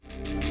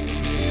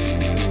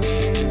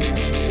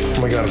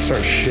God, I'm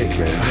starting to shake,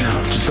 man. I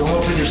know. Just don't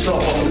open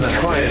yourself up to them. I'm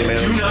trying, man.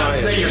 Do not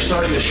say you're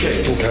starting to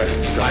shake. Okay.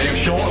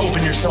 Don't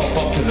open yourself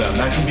up to them.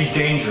 That can be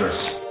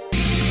dangerous.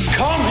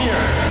 Come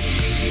here!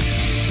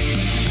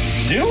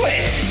 Do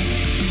it!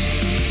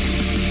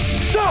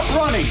 Stop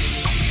running!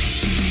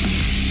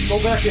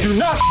 Go back in. Do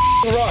not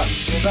run! Go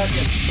back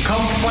in.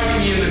 Come fight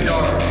me in the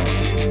dark.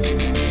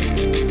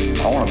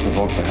 I want to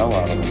provoke the hell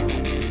out of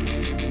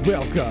him.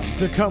 Welcome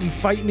to Come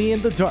Fight Me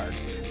in the Dark,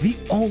 the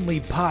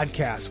only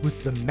podcast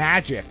with the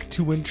magic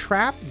to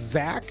entrap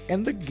Zach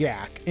and the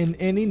Gak in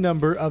any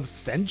number of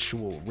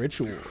sensual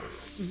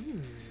rituals.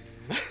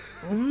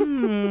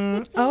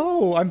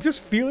 Oh, I'm just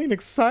feeling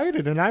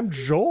excited, and I'm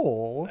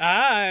Joel.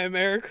 I'm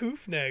Erik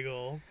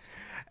Hoofnagel.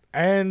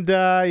 And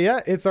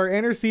it's our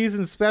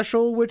interseason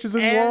special, which is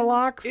in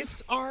Warlocks.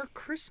 It's our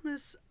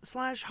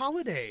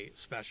Christmas/holiday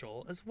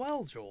special as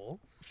well, Joel.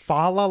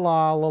 Fa la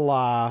la la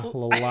la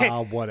la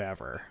la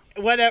whatever.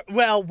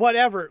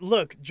 Whatever.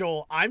 Look,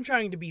 Joel, I'm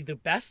trying to be the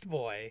best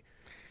boy,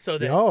 so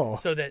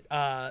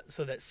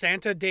that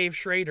Santa Dave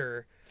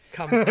Schrader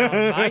comes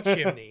down my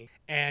chimney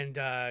and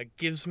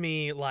gives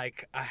me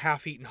like a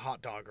half-eaten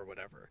hot dog or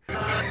whatever.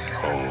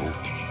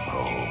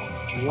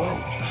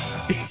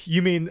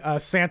 You mean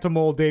Santa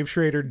Mole Dave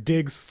Schrader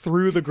digs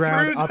through the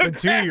ground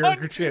into your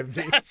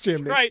chimney?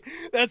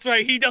 That's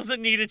right. He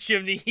doesn't need a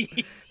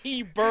chimney.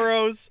 He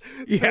burrows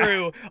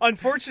through.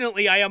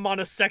 Unfortunately, I am on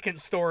a second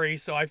story,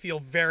 so I feel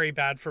very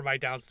bad for my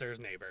downstairs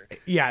neighbor.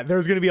 Yeah,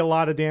 there's going to be a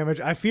lot of damage.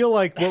 I feel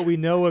like what we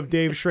know of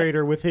Dave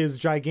Schrader with his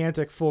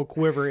gigantic full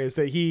quiver is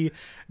that he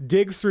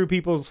digs through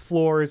people's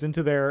floors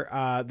into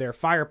their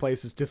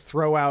fireplaces to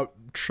throw out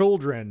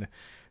children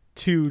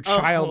to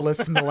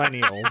childless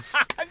millennials.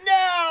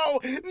 No!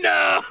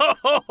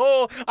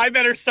 I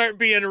better start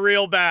being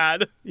real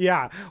bad.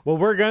 Yeah, well,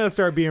 we're going to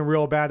start being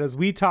real bad as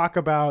we talk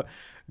about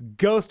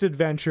Ghost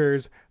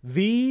Adventures,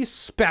 the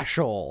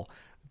special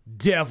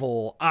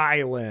Devil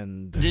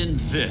Island. In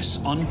this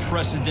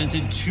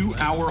unprecedented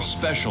 2-hour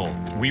special,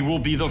 we will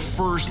be the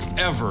first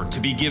ever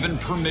to be given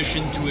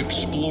permission to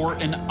explore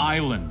an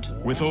island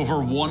with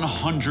over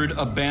 100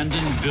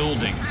 abandoned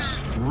buildings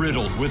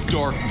riddled with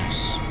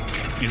darkness.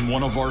 In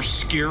one of our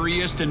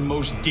scariest and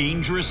most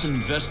dangerous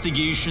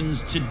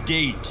investigations to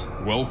date,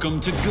 welcome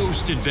to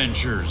Ghost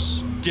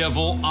Adventures,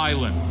 Devil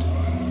Island.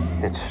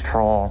 It's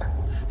strong.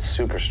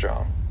 Super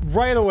strong.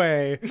 Right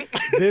away,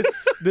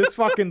 this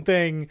fucking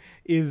thing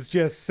is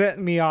just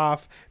setting me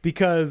off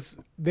because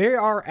they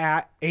are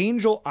at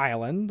Angel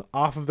Island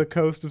off of the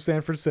coast of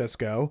San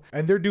Francisco,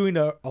 and they're doing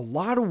a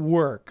lot of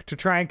work to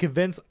try and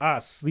convince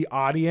us, the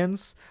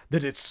audience,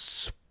 that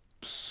it's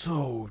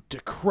so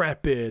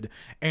decrepit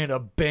and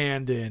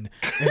abandoned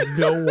and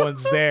no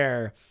one's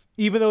there,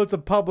 even though it's a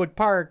public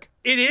park.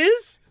 It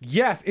is?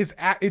 Yes,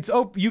 it's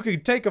open. You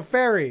can take a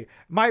ferry.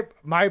 My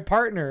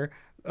partner,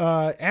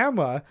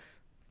 Emma,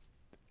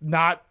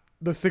 not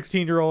the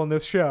 16-year-old in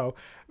this show,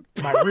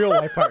 my real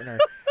life partner,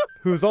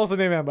 who's also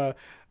named Emma,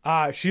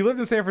 she lived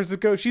in San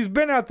Francisco. She's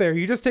been out there.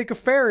 You just take a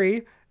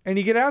ferry and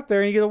you get out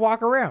there and you get to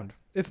walk around.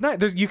 It's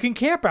not, you can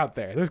camp out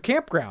there. There's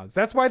campgrounds.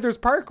 That's why there's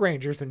park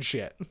rangers and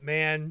shit.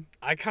 Man,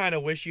 I kind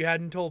of wish you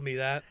hadn't told me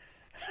that.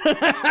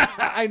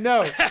 I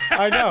know.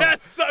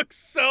 That sucks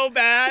so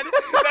bad.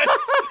 That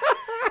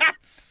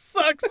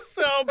sucks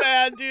so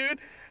bad,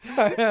 dude.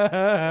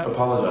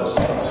 Apologize.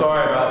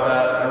 Sorry about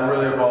that. I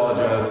really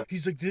apologize.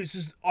 He's like,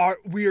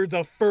 we're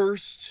the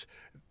first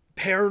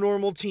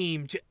paranormal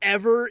team to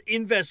ever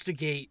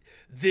investigate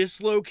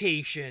this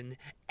location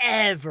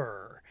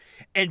ever.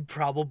 And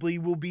probably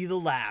will be the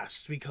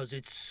last because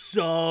it's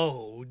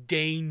so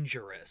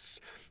dangerous.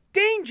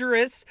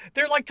 Dangerous?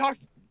 They're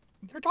talking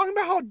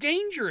about how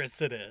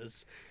dangerous it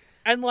is.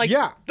 And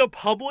the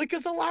public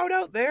is allowed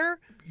out there?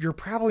 You're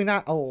probably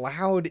not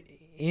allowed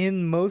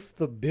in most of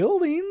the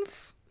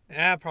buildings.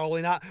 Yeah,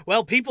 probably not.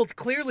 Well, people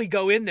clearly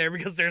go in there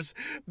because there's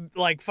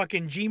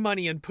fucking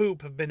G-Money and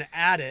Poop have been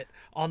at it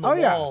on the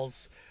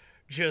walls. Yeah.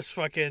 Just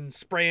fucking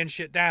spraying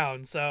shit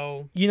down.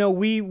 So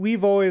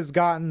we've always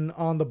gotten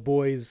on the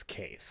boys'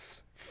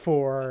 case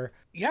for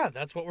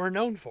that's what we're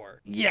known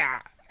for. Yeah,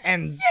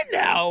 and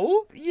they're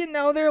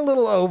a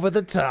little over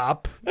the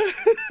top,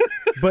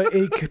 but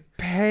it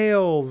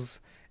pales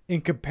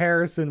in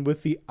comparison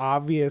with the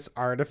obvious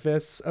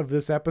artifice of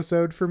this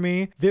episode for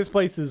me. This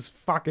place is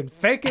fucking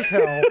fake as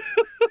hell.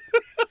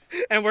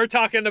 And we're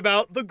talking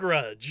about The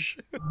Grudge.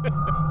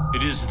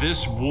 It is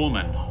this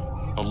woman,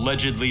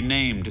 allegedly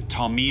named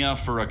Tamiya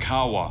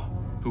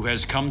Furukawa, who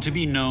has come to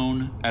be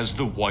known as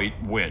the White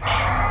Witch.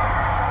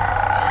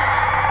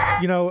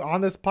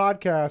 On this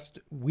podcast,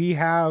 we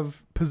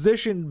have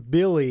positioned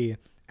Billy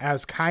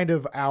as kind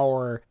of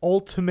our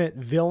ultimate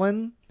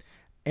villain,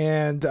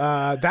 and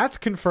that's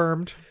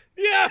confirmed.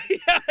 Yeah,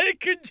 it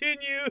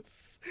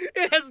continues.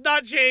 It has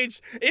not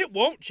changed. It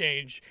won't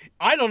change.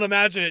 I don't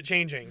imagine it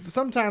changing.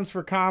 Sometimes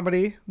for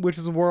comedy, which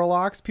is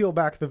Warlocks, peel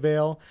back the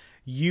veil,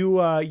 you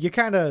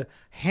kind of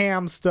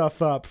ham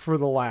stuff up for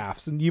the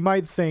laughs. And you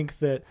might think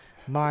that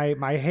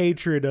my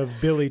hatred of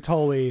Billy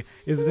Tully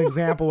is an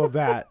example of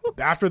that.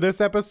 After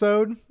this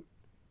episode,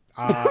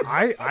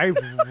 I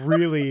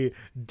really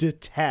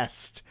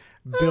detest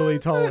Billy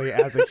Tully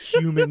as a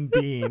human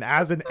being,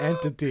 as an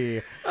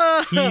entity.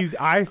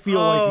 I feel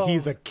like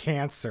he's a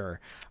cancer.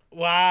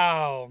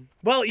 Wow.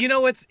 Well, you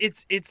know, it's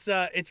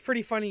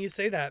pretty funny you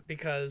say that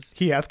because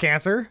He has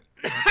cancer?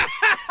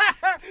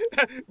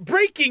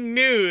 breaking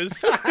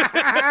news.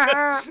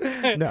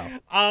 No.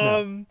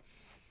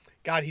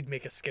 God, he'd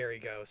make a scary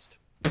ghost.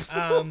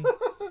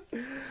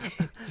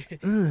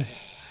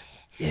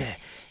 Yeah.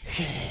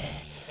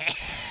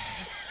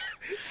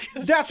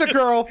 That's a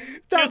girl.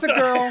 That's a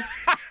girl.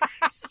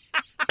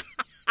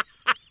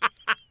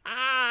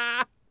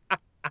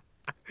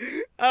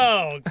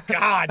 Oh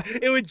God!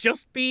 It would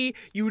just be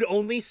you would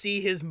only see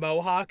his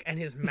mohawk and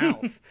his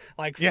mouth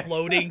like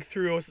floating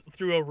through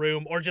a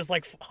room, or just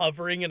like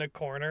hovering in a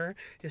corner.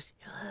 Just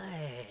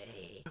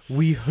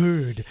We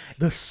heard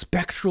the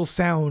spectral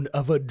sound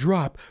of a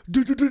drop.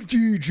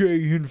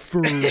 DJ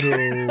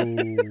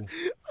Inferno.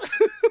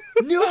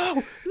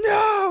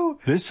 No!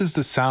 This is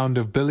the sound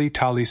of Billy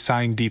Tully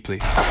sighing deeply.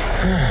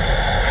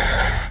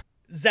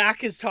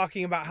 Zach is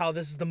talking about how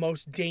this is the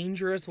most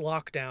dangerous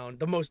lockdown,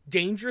 the most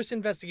dangerous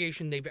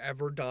investigation they've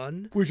ever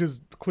done. Which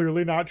is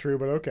clearly not true,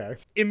 but okay.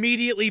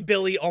 Immediately,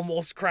 Billy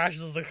almost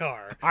crashes the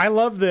car. I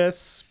love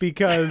this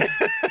because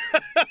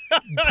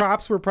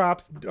props where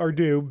props are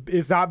due.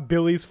 It's not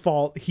Billy's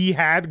fault. He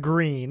had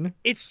green.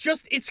 It's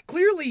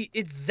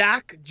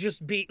Zach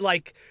just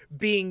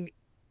being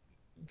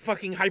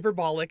fucking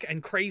hyperbolic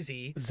and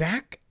crazy.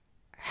 Zach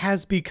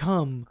has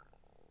become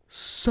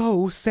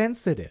so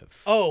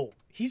sensitive. Oh,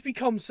 he's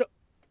become so...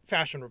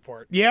 Fashion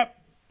report. Yep.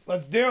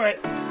 Let's do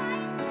it. Give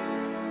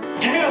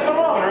me the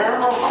thermometer, Erik,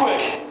 real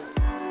quick.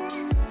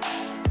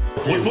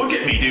 Look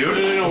at me,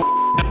 dude.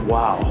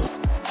 Wow.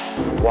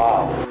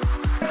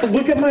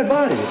 Look at my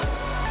body.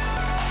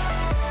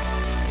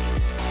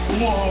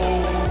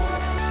 Whoa.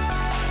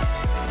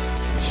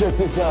 Check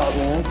this out,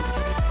 man.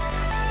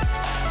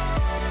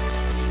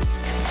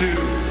 Dude.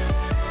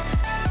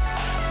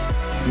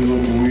 You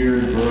look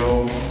weird,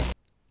 bro.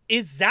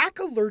 Is Zach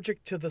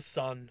allergic to the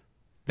sun?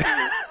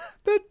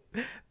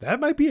 That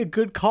might be a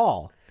good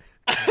call.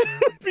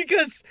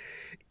 Because,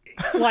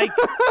 like,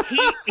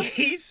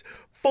 he's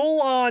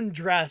full on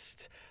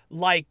dressed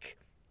like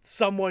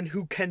someone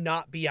who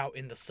cannot be out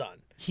in the sun.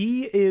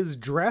 He is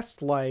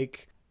dressed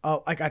like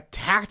a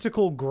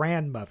tactical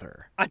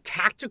grandmother. A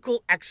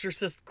tactical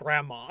exorcist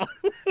grandma.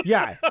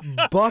 Yeah,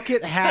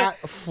 bucket hat,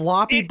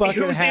 floppy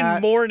bucket Who's hat.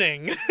 in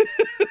mourning.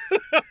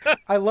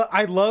 I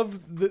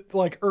love the,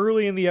 like,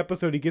 early in the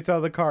episode, he gets out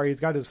of the car, he's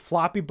got his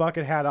floppy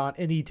bucket hat on,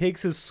 and he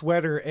takes his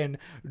sweater and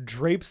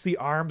drapes the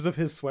arms of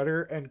his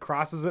sweater and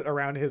crosses it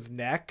around his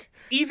neck.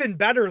 Even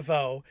better,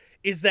 though,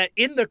 is that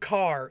in the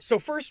car, so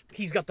first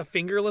he's got the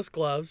fingerless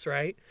gloves,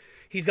 right?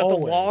 He's got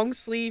Always. the long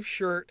sleeve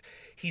shirt.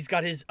 He's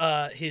got his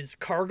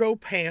cargo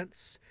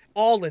pants,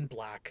 all in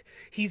black.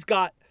 He's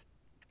got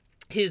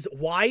his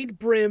wide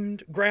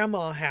brimmed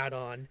grandma hat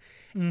on.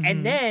 Mm-hmm.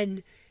 And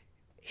then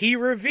he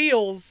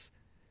reveals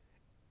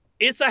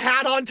it's a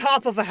hat on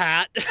top of a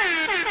hat.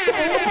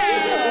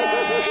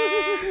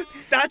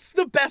 That's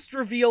the best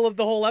reveal of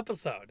the whole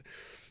episode.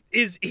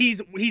 Is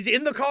he's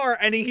in the car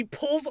and he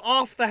pulls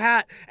off the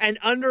hat and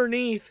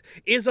underneath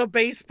is a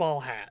baseball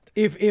hat.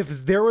 If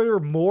there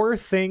were more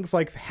things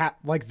like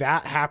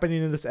that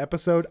happening in this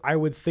episode, I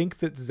would think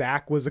that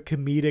Zach was a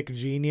comedic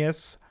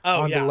genius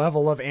on the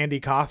level of Andy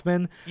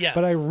Kaufman. Yes.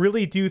 But I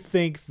really do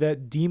think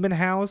that Demon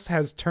House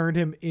has turned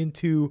him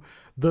into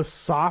the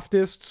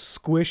softest,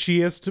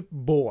 squishiest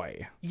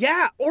boy.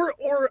 Yeah, or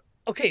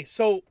okay,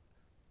 so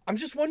I'm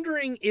just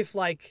wondering if,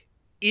 like,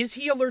 is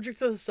he allergic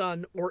to the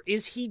sun, or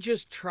is he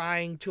just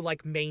trying to,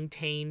 like,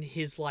 maintain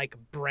his, like,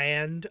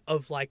 brand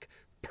of, like,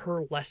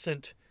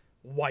 pearlescent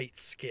white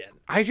skin?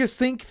 I just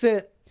think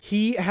that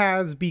he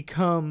has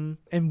become,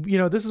 and, you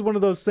know, this is one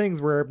of those things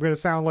where I'm going to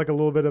sound like a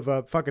little bit of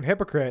a fucking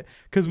hypocrite,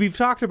 because we've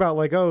talked about,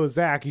 like, oh,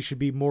 Zach, he should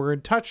be more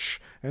in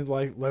touch and,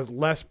 like,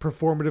 less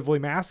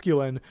performatively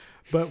masculine.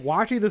 But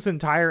watching this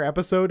entire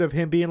episode of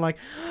him being like,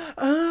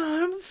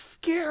 I'm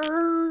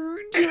scared,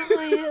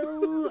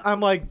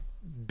 I'm like,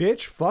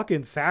 bitch,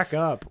 fucking sack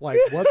up. Like,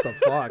 what the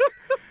fuck?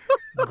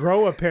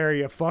 Grow a pair,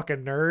 you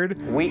fucking nerd.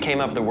 We came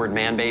up with the word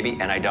man baby,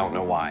 and I don't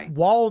know why.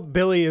 While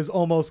Billy is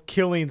almost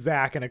killing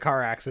Zach in a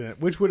car accident,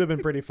 which would have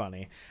been pretty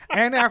funny.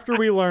 And after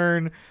we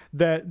learn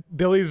that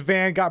Billy's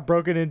van got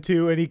broken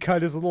into and he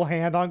cut his little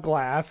hand on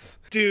glass.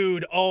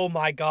 Dude, oh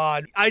my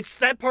God.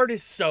 That part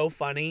is so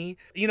funny.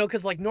 You know,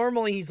 because, like,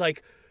 normally he's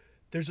like,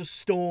 there's a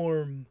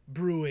storm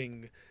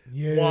brewing.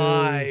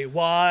 Yes.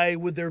 Why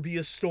would there be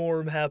a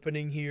storm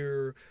happening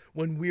here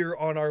when we're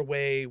on our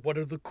way? What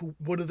are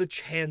the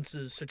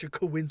chances such a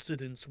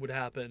coincidence would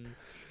happen?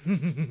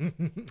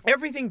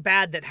 Everything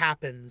bad that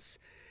happens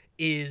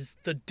is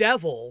the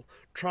devil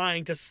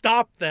trying to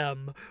stop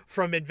them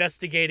from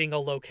investigating a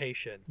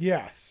location.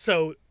 Yes.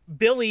 So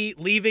Billy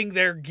leaving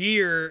their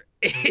gear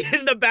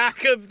in the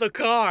back of the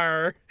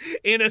car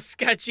in a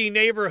sketchy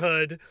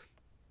neighborhood,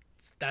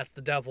 that's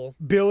the devil.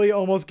 Billy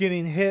almost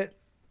getting hit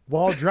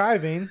while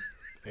driving.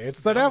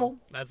 It's the devil.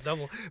 That's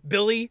devil.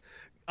 Billy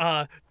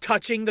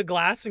touching the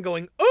glass and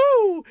going,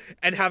 ooh,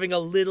 and having a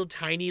little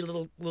tiny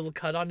little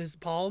cut on his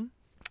palm.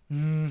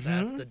 Mm-hmm.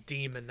 That's the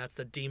demon. That's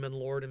the demon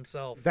lord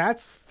himself.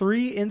 That's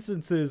 3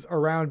 instances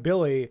around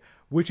Billy,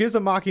 which is a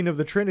mocking of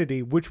the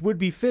Trinity, which would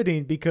be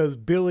fitting because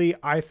Billy,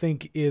 I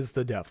think, is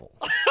the devil.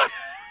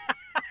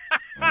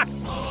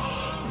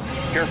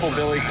 Careful,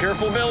 Billy.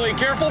 Careful, Billy.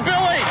 Careful,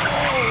 Billy!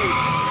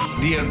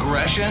 The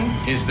aggression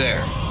is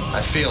there.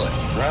 I feel it.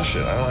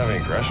 Aggression? I don't have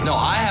any aggression. No,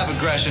 I have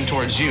aggression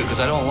towards you because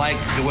I don't like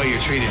the way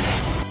you're treating me.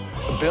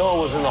 Bill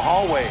was in the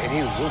hallway and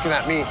he was looking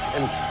at me,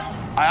 and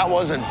I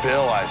wasn't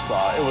Bill I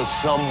saw. It was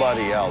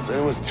somebody else, and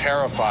it was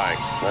terrifying.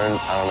 Then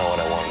I don't know what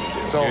I wanted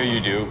to do. So, Yeah,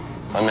 you do.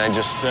 I mean, I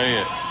just Say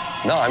it.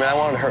 No, I mean, I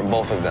wanted to hurt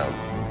both of them.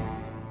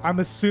 I'm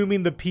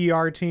assuming the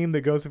PR team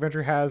that Ghost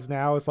Adventure has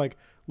now is like,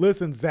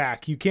 listen,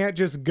 Zach, you can't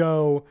just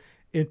go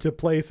into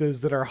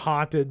places that are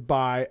haunted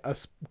by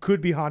could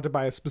be haunted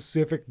by a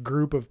specific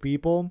group of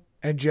people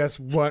and just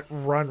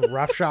run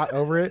roughshod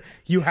over it.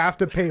 You have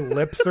to pay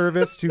lip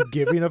service to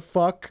giving a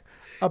fuck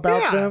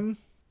about them.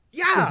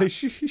 Yeah. So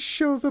he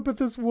shows up at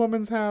this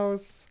woman's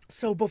house.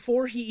 So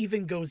before he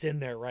even goes in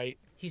there, right,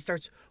 he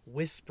starts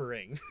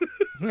whispering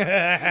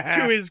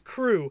to his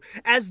crew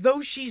as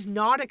though she's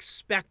not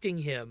expecting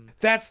him.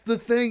 That's the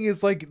thing,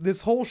 is like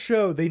this whole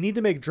show, they need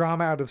to make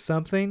drama out of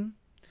something.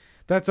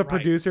 That's a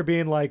producer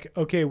being like,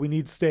 okay, we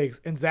need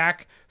stakes. And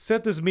Zach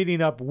set this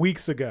meeting up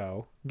weeks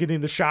ago,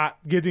 getting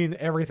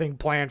everything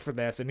planned for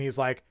this. And he's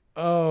like,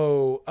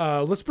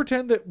 let's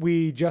pretend that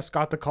we just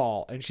got the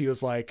call. And she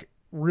was like,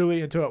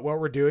 really into it, what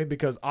we're doing,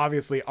 because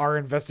obviously our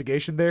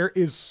investigation there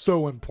is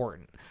so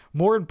important.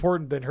 More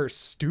important than her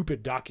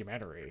stupid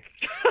documentary.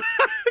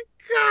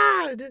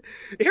 God,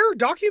 her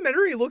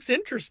documentary looks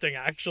interesting,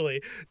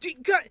 actually.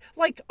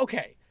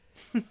 Okay.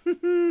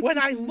 When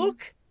I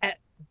look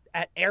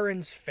at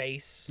Aaron's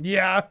face,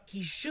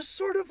 he's just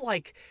sort of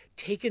like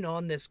taken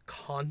on this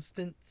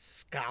constant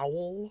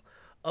scowl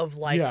of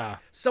like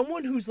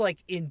someone who's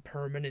like in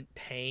permanent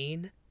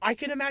pain. I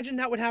can imagine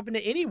that would happen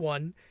to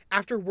anyone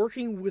after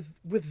working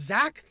with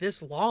Zach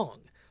this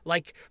long.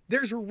 Like,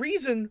 there's a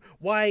reason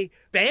why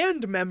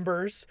band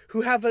members who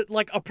have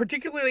a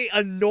particularly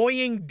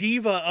annoying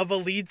diva of a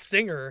lead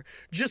singer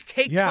just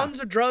take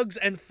tons of drugs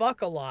and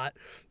fuck a lot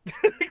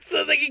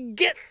so they can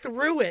get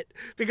through it,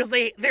 because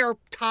they're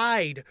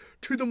tied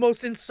to the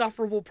most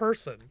insufferable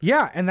person.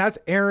 Yeah, and that's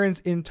Aaron's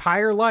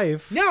entire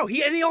life. No, all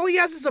he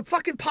has is a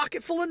fucking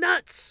pocket full of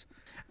nuts.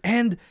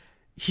 And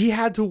he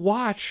had to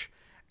watch,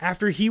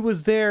 after he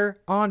was there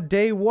on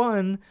day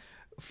 1,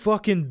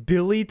 fucking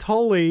Billy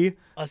Tully.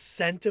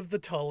 Ascent of the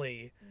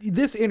Tully.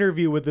 This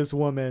interview with this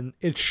woman,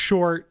 it's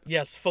short.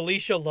 Yes,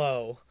 Felicia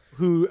Lowe.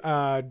 Who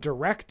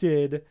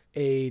directed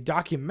a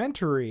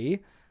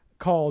documentary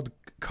called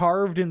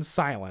Carved in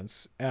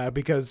Silence,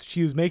 because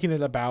she was making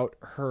it about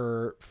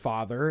her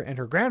father and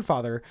her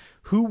grandfather,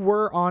 who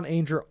were on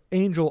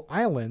Angel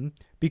Island,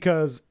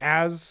 because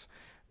as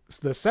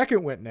the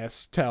second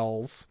witness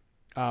tells,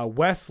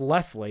 Wes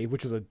Leslie,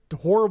 which is a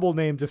horrible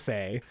name to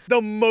say.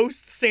 The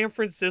most San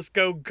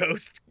Francisco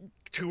ghost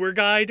tour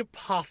guide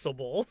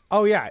possible.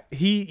 Oh yeah,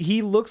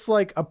 he looks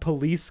like a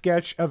police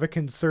sketch of a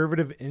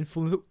conservative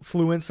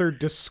influencer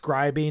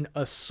describing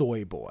a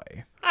soy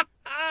boy.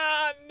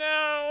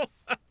 No.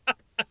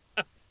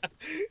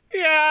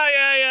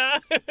 Yeah.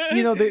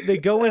 You know, they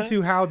go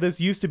into how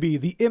this used to be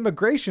the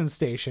immigration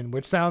station,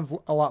 which sounds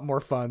a lot more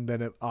fun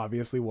than it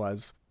obviously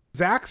was.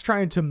 Zach's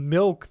trying to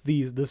milk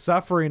the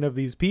suffering of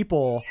these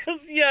people.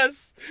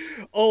 Yes.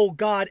 Oh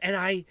God, and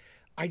I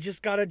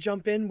just gotta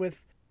jump in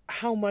with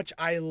how much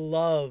I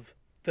love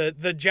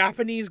the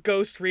Japanese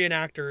ghost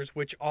reenactors,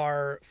 which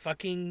are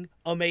fucking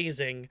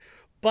amazing.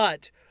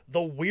 But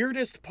the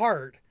weirdest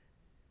part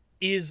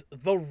is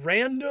the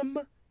random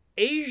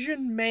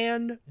Asian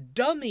man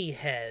dummy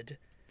head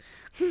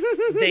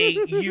they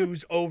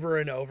use over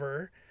and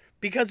over,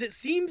 because it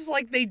seems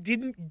like they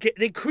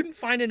couldn't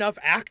find enough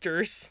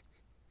actors.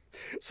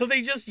 So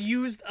they just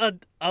used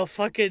a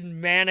fucking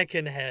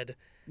mannequin head.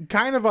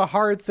 Kind of a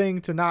hard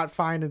thing to not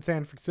find in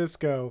San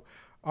Francisco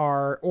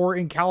or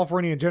in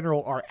California in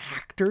general are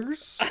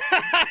actors.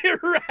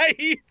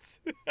 Right.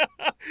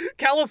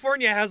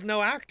 California has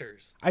no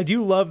actors. I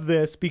do love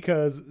this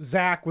because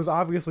Zach was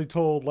obviously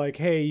told, like,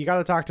 hey, you got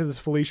to talk to this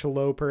Felicia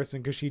Lowe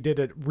person because she did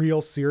a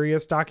real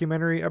serious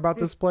documentary about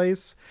this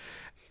place.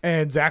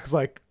 And Zach's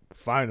like,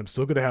 fine, I'm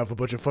still going to have a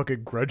bunch of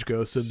fucking grudge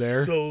ghosts in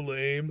there. So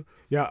lame.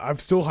 Yeah,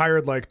 I've still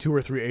hired like 2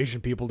 or 3 Asian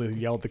people to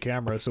yell at the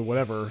camera, so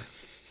whatever.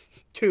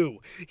 2.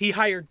 He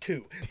hired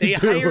 2. They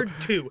hired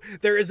 2.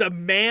 There is a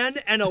man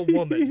and a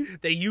woman.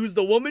 They use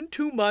the woman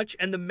too much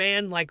and the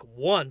man like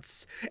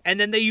once. And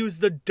then they use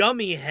the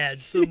dummy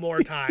head some more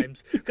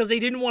times because they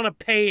didn't want to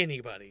pay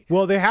anybody.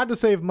 Well, they had to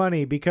save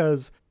money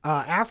because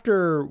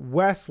after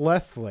Wes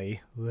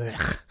Leslie...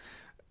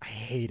 I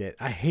hate it.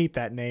 I hate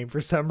that name for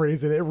some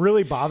reason. It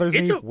really bothers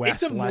me.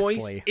 Wes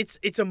Leslie.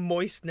 It's a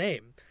moist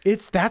name.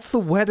 That's the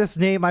wettest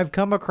name I've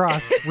come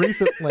across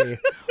recently.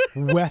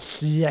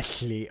 Wes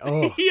Leslie.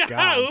 Oh, yeah,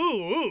 God.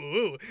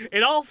 ooh.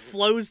 It all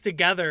flows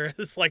together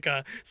as like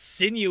a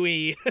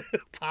sinewy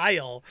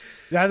pile.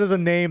 That is a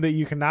name that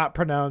you cannot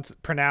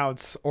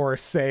pronounce or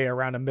say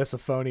around a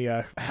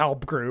misophonia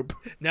help group.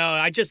 No,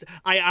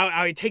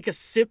 I take a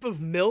sip of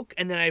milk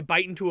and then I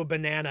bite into a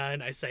banana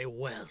and I say,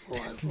 Wes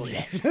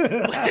Leslie.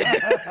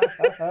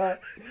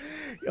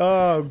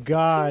 Oh,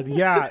 God.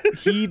 Yeah.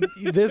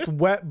 This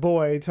wet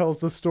boy tells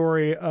the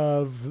story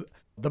of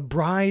the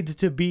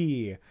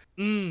bride-to-be.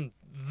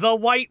 The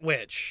White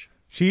Witch.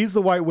 She's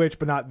the White Witch,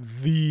 but not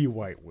the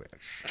White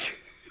Witch.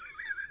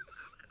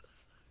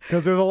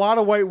 Because there's a lot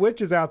of White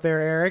Witches out there,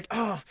 Eric.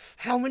 Oh,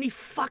 how many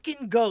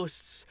fucking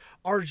ghosts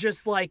are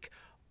just like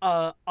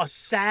a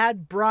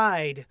sad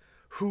bride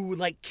who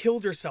like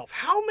killed herself?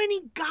 How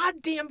many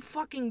goddamn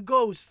fucking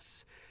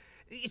ghosts?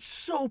 It's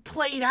so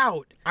played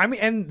out. I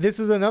mean, and this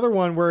is another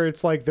one where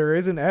it's like there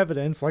isn't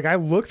evidence. Like I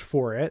looked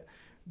for it.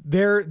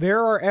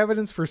 There are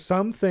evidence for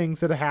some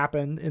things that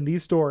happen in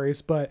these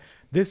stories, but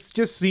this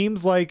just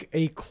seems like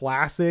a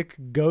classic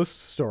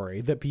ghost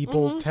story that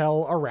people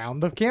tell around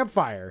the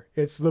campfire.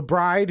 It's the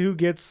bride who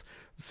gets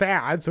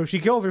sad, so she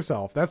kills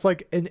herself. That's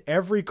like in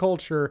every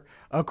culture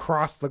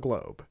across the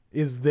globe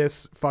is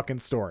this fucking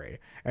story.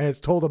 And it's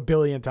told a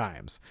billion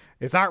times.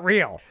 It's not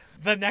real.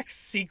 The next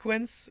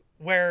sequence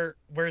where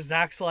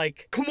Zach's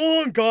like, come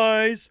on,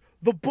 guys,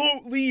 the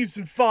boat leaves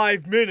in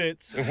 5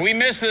 minutes. If we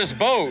miss this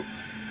boat,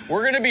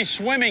 we're going to be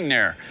swimming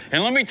there.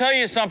 And let me tell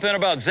you something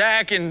about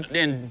Zach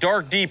in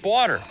dark, deep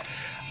water.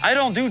 I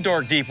don't do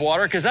dark, deep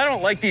water because I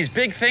don't like these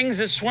big things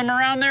that swim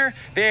around there.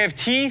 They have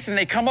teeth and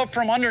they come up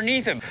from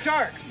underneath them.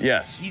 Sharks.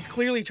 Yes. He's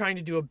clearly trying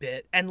to do a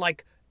bit. And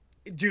like,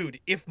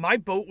 dude, if my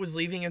boat was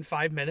leaving in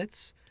 5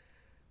 minutes,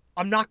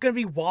 I'm not going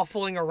to be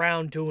waffling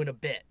around doing a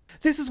bit.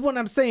 This is what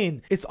I'm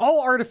saying. It's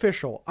all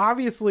artificial.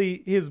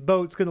 Obviously, his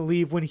boat's going to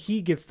leave when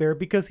he gets there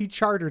because he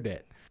chartered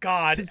it.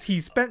 God.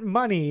 He spent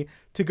money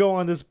to go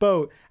on this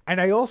boat.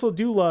 And I also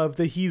do love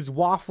that he's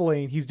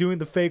waffling. He's doing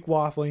the fake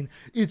waffling.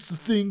 It's the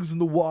things in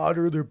the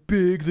water. They're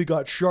big. They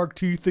got shark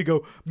teeth. They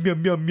go meow,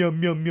 meow, meow,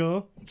 meow,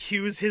 meow.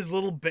 Cues his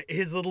little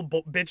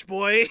bitch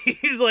boy.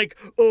 He's like,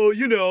 oh,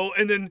 you know.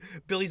 And then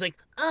Billy's like,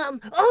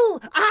 oh,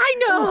 I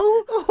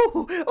know.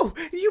 Oh,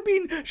 you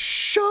mean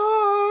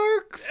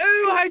sharks?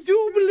 Oh, I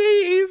do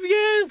believe,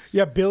 yes.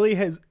 Yeah, Billy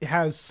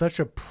has such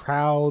a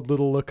proud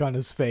little look on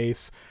his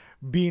face,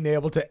 being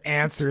able to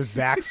answer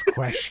Zach's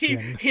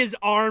question. His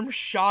arm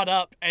shot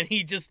up and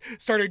he just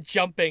started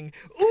jumping.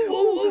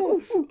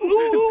 Ooh, ooh,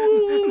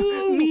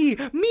 ooh. Me,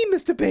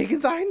 Mr.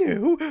 Bagans, I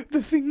knew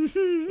the thing.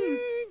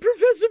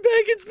 Professor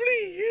Bagans,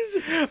 please.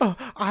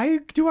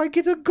 Do I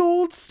get a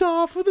gold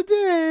star for the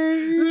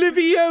day?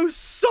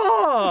 Leviosa!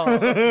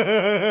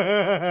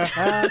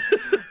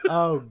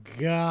 Oh,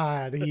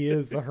 God, he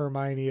is the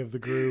Hermione of the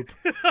group.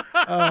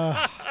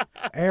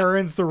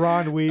 Aaron's the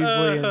Ron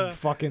Weasley and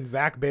fucking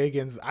Zach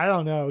Bagans. I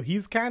don't know.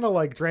 He's kind of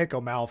like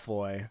Draco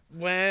Malfoy.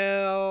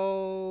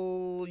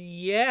 Well,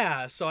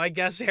 yeah. So I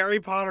guess Harry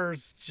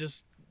Potter's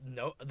just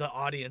the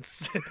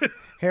audience.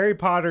 Harry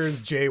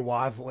Potter's Jay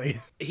Weasley.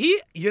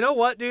 You know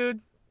what,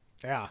 dude?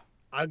 Yeah.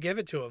 I'll give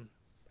it to him.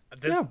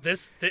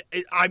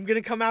 I'm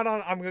going to go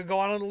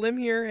out on a limb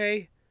here.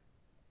 Hey,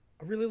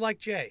 I really like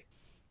Jay.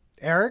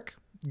 Eric,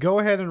 go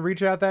ahead and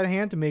reach out that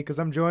hand to me because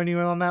I'm joining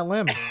you on that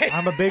limb.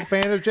 I'm a big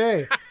fan of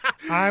Jay.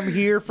 I'm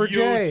here for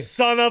Jay. You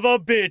son of a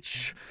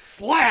bitch.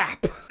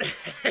 Slap.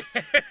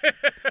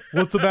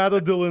 What's the matter,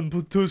 Dylan?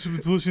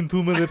 Pushing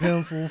too many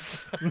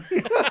pencils.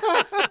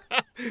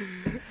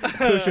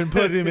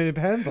 Put him in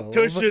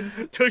pencils.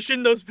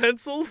 Tushing those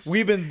pencils.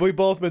 We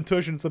both been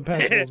tushing some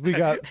pencils. We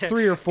got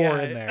 3 or 4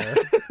 in there.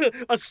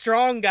 A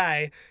strong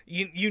guy.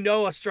 You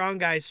know a strong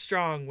guy's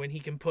strong when he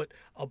can put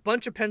a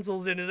bunch of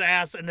pencils in his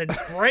ass and then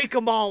break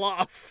them all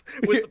off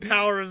with the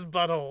power of his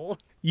butthole.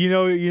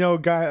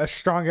 A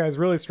strong guy's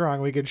really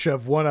strong. We can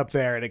shove one up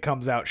there and it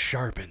comes out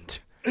sharpened.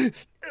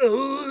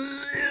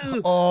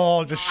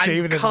 Oh, just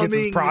shaving it against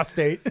his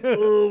prostate.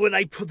 Oh, when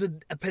I put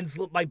a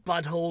pencil up my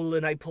butthole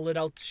and I pull it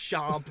out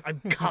sharp,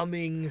 I'm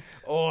coming.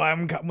 Oh,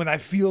 when I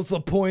feel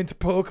the point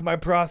poke my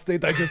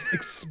prostate, I just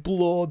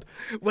explode.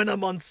 When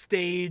I'm on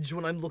stage,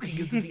 when I'm looking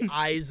into the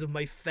eyes of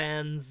my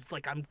fans, it's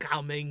like I'm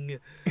coming.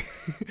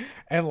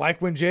 And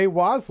like when Jay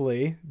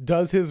Weasley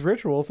does his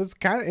rituals, it's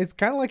kind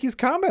of like he's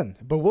coming.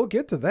 But we'll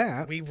get to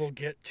that. We will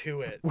get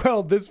to it.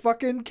 Well, this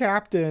fucking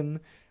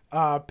captain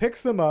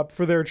picks them up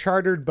for their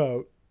chartered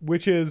boat,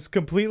 which is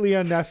completely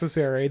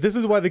unnecessary. This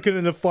is why they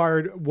couldn't have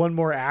fired one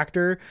more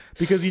actor,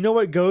 because you know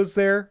what goes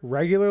there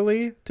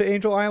regularly to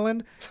Angel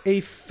Island?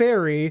 A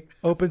ferry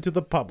open to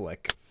the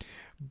public.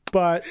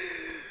 But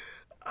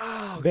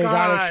they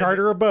gotta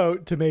charter a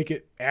boat to make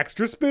it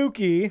extra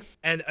spooky.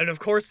 And of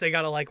course they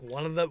gotta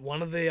one of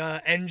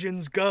the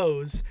engines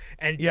goes,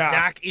 and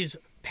Zach is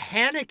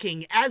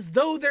panicking as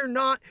though they're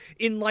not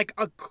in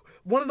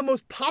one of the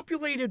most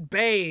populated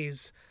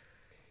bays.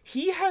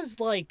 He has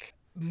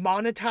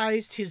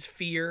monetized his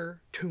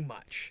fear too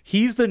much.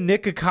 He's the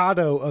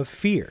Nickocado of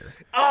fear.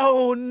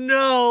 Oh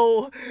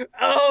no,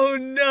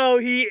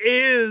 he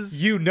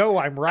is. You know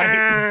I'm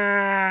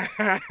right.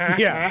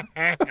 Yeah,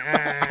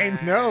 I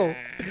know.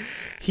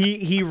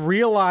 He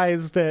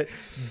realized that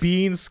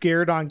being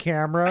scared on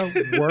camera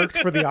worked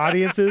for the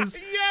audiences,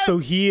 yes! So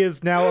he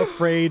is now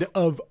afraid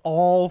of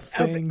all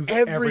things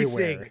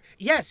everywhere.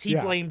 Yes, he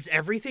blames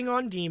everything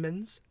on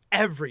demons,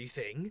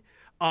 everything.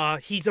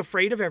 He's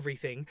afraid of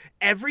everything.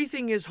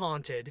 Everything is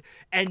haunted,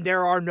 and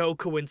there are no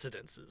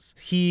coincidences.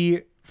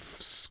 He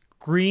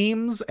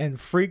screams and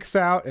freaks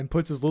out and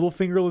puts his little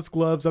fingerless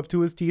gloves up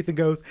to his teeth and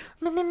goes,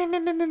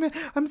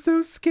 I'm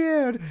so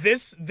scared.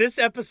 This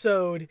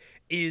episode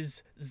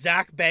is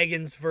Zach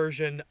Bagans'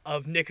 version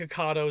of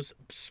Niccocado's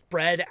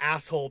spread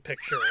asshole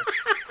picture.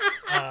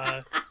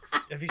 Have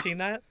you seen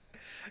that?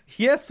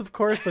 Yes, of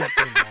course I've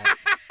seen that.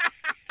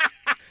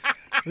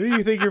 Who do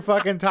you think you're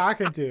fucking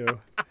talking to?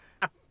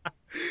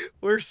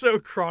 We're so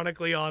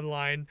chronically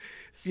online.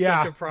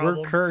 Such a problem.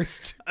 We're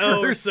cursed.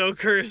 Oh, we're so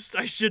cursed.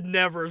 I should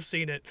never have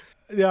seen it.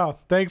 Yeah,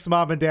 thanks,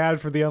 Mom and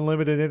Dad, for the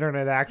unlimited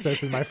internet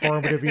access in my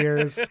formative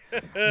years.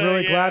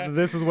 Really glad that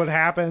this is what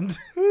happened.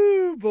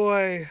 Ooh,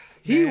 boy.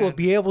 He will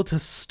be able to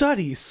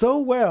study so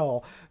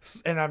well.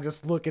 And I'm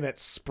just looking at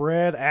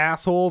spread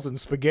assholes and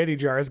spaghetti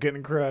jars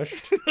getting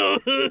crushed. Ooh,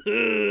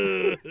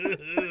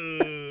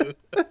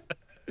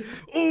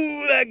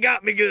 that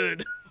got me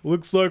good.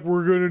 Looks like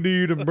we're going to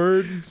need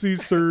emergency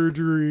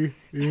surgery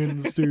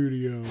in the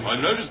studio. I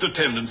noticed a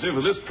tendency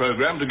for this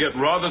program to get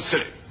rather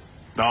silly.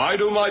 Now, I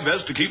do my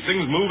best to keep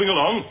things moving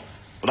along,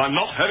 but I'm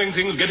not having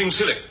things getting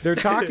silly. They're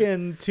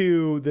talking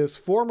to this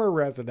former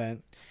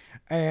resident,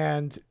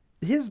 and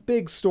his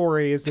big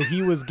story is that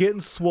he was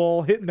getting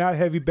swole, hitting that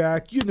heavy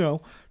back, you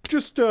know,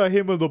 just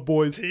him and the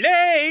boys.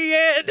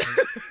 Playing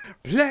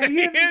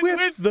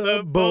with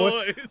the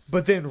boys.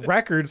 But then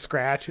record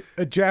scratch,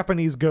 a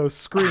Japanese ghost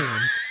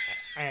screams.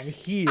 And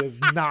he is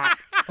not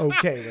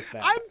okay with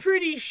that. I'm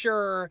pretty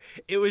sure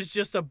it was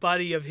just a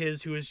buddy of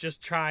his who was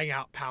just trying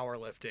out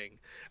powerlifting.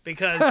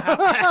 Because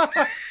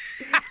have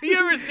you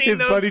ever seen his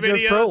those buddy videos?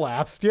 Just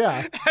prolapsed,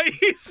 yeah. Have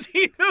you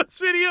seen those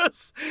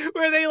videos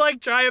where they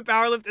like try a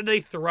powerlift and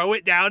they throw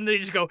it down and they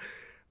just go,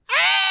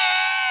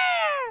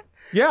 ah!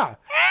 Yeah.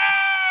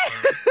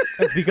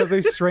 It's because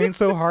they strain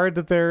so hard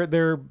that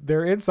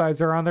their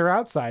insides are on their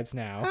outsides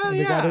now. Oh,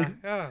 and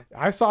they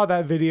I saw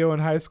that video in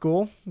high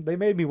school. They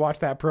made me watch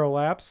that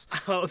prolapse.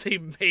 Oh, they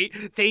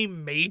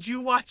made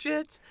you watch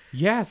it?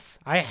 Yes,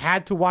 I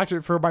had to watch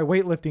it for my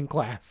weightlifting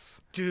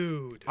class.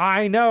 Dude.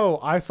 I know.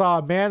 I saw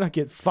a man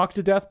get fucked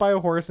to death by a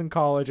horse in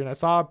college, and I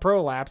saw a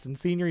prolapse in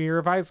senior year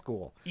of high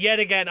school. Yet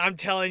again, I'm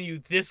telling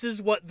you, this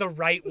is what the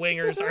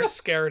right-wingers are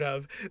scared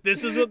of.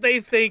 This is what they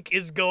think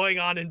is going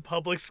on in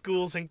public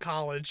schools and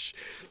college.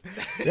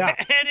 Yeah.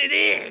 And it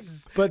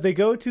is. But they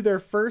go to their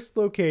first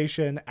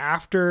location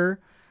after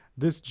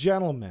this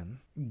gentleman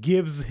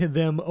gives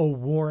them a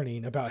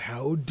warning about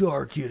how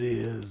dark it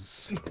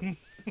is.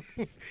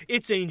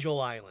 It's Angel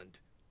Island.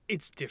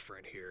 It's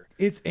different here.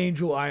 It's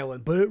Angel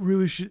Island, but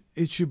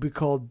it should be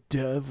called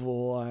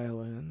Devil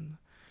Island.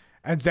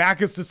 And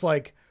Zach is just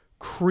like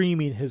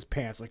creaming his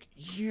pants like,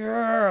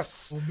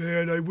 yes! Oh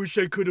man, I wish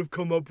I could have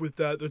come up with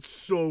that. That's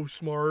so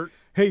smart.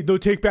 Hey, no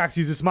take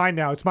backsies. It's mine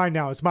now. It's mine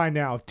now. It's mine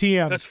now.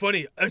 TM. That's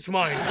funny. It's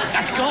mine.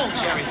 Let's go,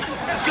 Jerry.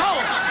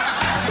 Go!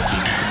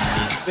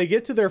 They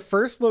get to their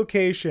first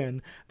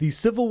location, the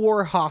Civil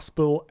War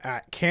Hospital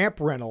at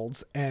Camp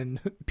Reynolds, and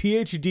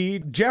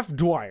PhD Jeff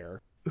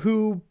Dwyer,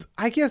 who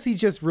I guess he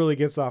just really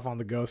gets off on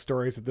the ghost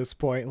stories at this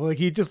point. Like,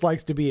 he just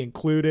likes to be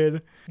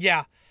included.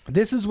 Yeah.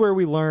 This is where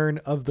we learn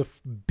of the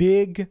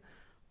big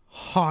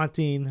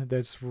haunting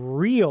that's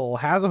real,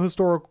 has a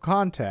historical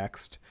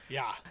context.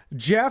 Yeah.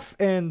 Jeff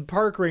and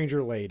park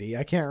ranger lady,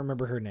 I can't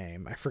remember her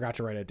name. I forgot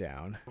to write it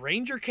down.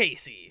 Ranger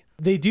Casey.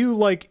 They do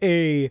like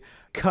a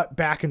cut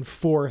back and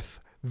forth,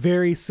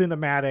 very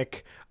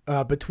cinematic,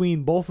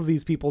 between both of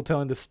these people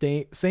telling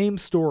the same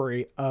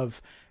story of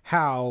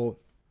how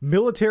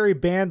military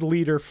band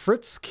leader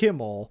Fritz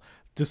Kimmel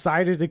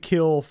decided to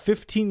kill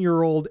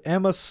 15-year-old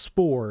Emma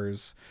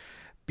Spores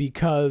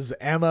because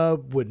Emma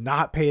would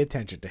not pay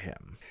attention to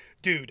him.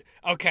 Dude,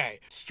 okay.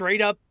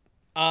 Straight up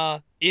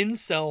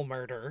incel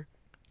murder.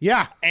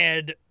 Yeah.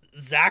 And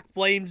Zach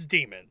blames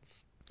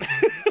demons.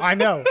 I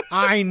know.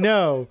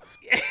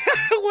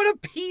 What a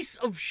piece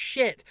of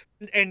shit.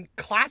 And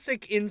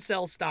classic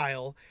incel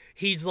style,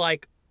 he's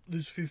like,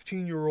 this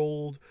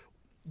 15-year-old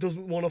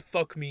doesn't want to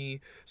fuck me,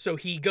 so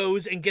he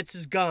goes and gets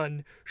his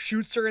gun,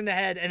 shoots her in the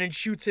head, and then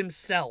shoots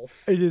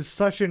himself. It is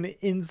such an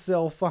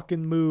incel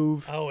fucking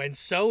move. Oh, and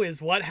so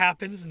is what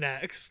happens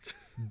next.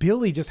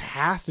 Billy just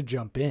has to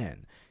jump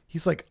in.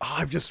 He's like,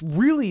 I'm just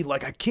really,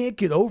 like, I can't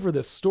get over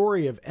the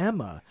story of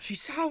Emma. She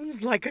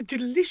sounds like a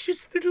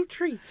delicious little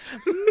treat.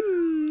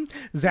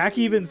 Zach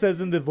even says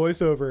in the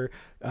voiceover,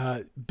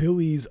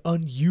 Billy's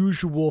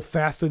unusual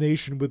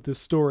fascination with this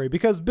story,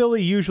 because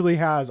Billy usually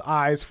has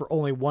eyes for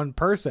only one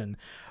person,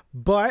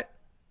 but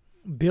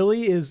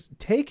Billy is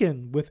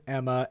taken with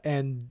Emma,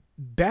 and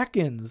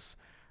beckons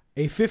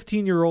a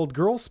 15-year-old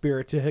girl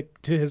spirit to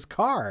his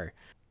car.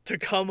 To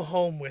come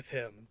home with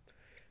him.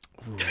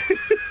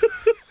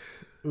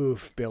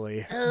 Oof,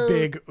 Billy.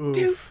 Big oof.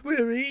 Don't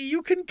worry,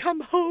 you can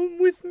come home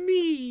with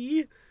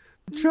me.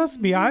 Trust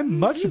me, I'm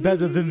much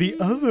better than the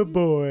other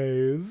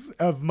boys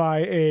of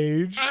my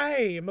age.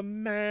 I am a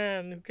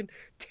man who can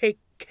take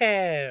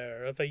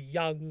care of a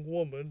young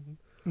woman.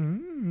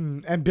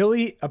 And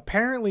Billy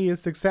apparently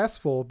is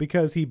successful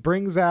because he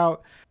brings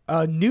out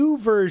a new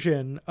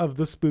version of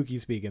the spooky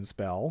speaking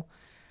spell,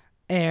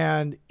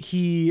 and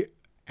he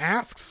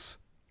asks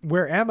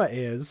where Emma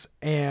is,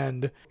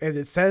 and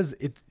it says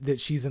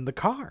that she's in the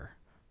car.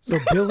 So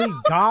Billy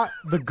got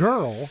the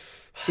girl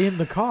in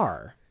the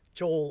car.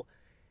 Joel,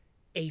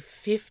 a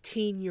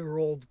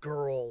 15-year-old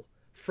girl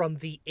from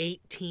the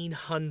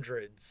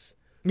 1800s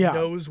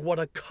knows what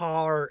a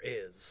car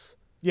is.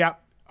 Yeah.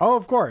 Oh,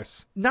 of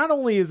course. Not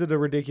only is it a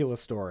ridiculous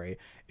story,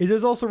 it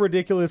is also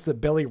ridiculous that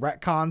Billy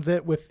retcons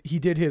it he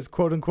did his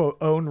quote unquote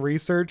own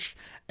research.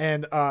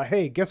 And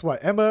hey, guess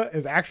what? Emma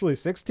is actually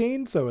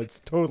 16, so it's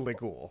totally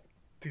cool.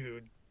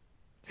 Dude.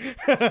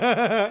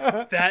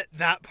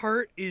 that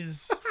part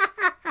is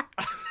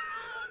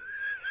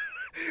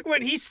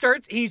when he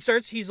starts,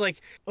 he's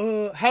like,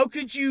 how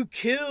could you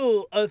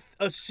kill a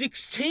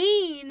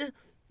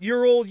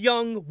 16-year-old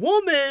young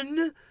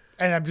woman?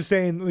 And I'm just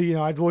saying,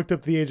 I looked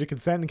up the age of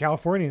consent in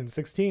California in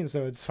 16,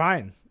 so it's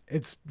fine.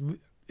 It's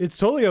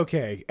totally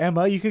okay.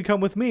 Emma, you can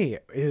come with me.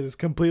 It is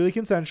completely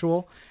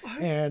consensual,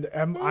 and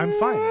I'm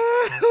fine.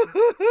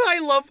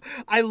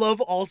 I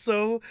love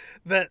also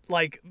that,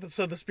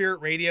 so the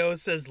spirit radio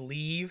says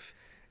leave.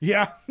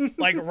 Yeah.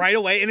 Right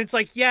away, and it's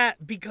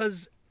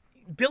because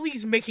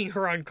Billy's making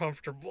her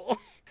uncomfortable.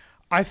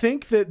 I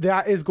think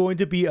that is going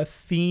to be a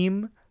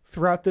theme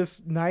throughout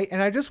this night, and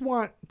I just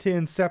want to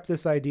incept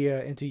this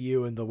idea into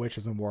you and the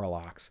witches and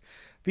warlocks,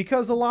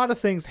 because a lot of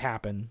things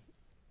happen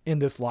in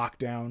this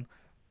lockdown.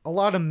 A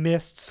lot of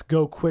mists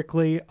go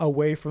quickly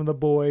away from the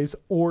boys,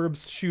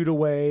 orbs shoot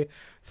away,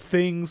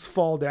 things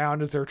fall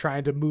down as they're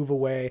trying to move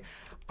away.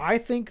 I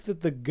think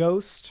that the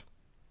ghost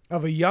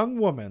of a young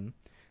woman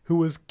who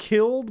was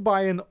killed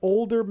by an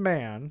older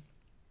man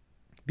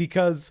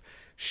because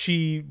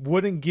she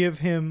wouldn't give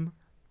him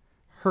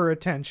her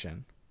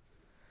attention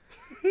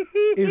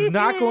is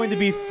not going to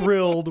be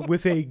thrilled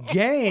with a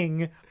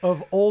gang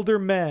of older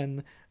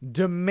men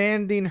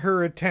demanding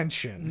her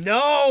attention.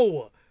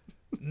 No.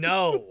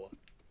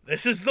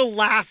 This is the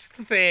last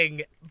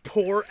thing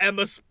poor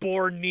Emma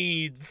Spore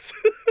needs.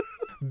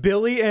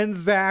 Billy and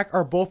Zach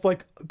are both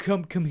like,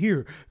 come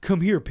here,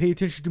 pay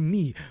attention to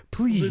me,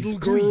 please,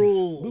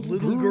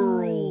 little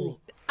girl.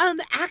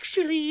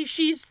 Actually,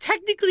 she's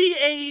technically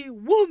a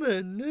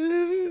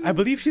woman. I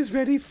believe she's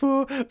ready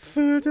for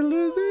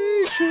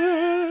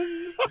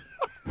fertilization.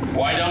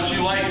 Why don't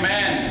you like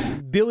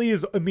men? Billy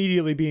is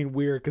immediately being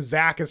weird because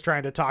Zach is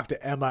trying to talk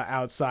to Emma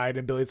outside,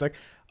 and Billy's like,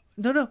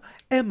 no,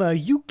 Emma,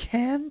 you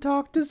can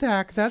talk to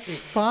Zach. That's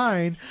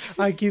fine.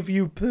 I give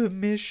you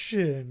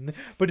permission.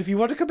 But if you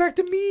want to come back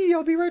to me,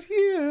 I'll be right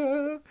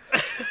here.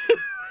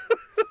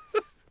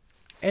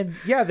 And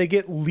yeah, they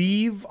get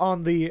leave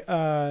on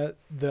the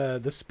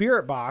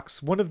spirit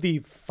box, one of the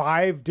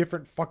 5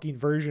 different fucking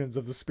versions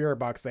of the spirit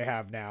box they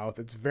have now.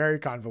 That's very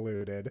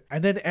convoluted.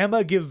 And then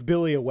Emma gives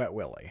Billy a wet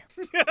willy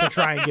to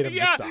try and get him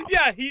to stop.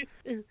 Yeah,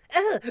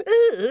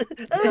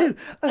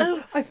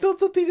 I felt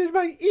something in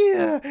my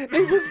ear.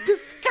 It was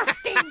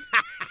disgusting.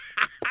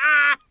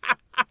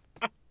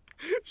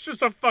 It's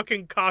just a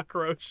fucking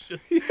cockroach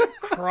just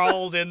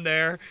crawled in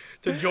there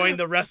to join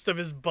the rest of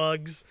his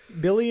bugs.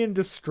 Billy in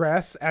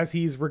distress as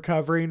he's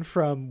recovering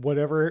from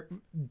whatever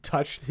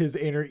touched his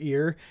inner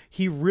ear.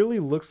 He really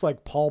looks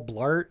like Paul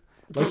Blart.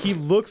 Like, he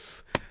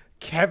looks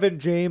Kevin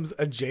James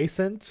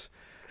adjacent.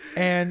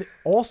 And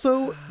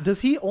also,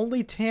 does he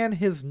only tan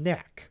his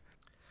neck?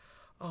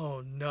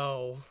 Oh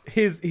no.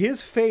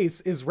 His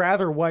face is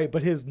rather white,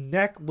 but his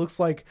neck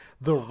looks like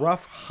the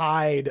rough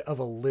hide of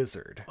a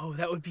lizard. Oh,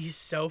 that would be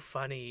so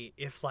funny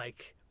if,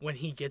 when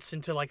he gets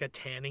into, a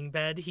tanning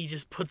bed, he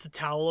just puts a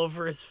towel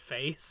over his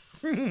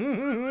face.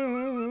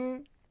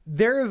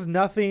 There is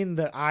nothing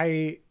that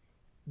I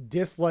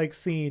dislike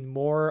seeing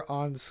more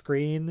on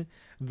screen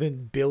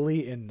than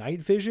Billy in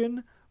night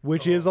vision,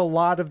 which is a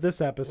lot of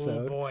this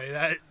episode. Oh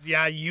boy,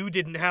 you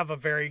didn't have a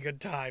very good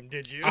time,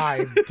 did you?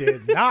 I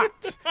did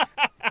not.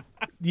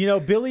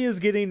 Billy is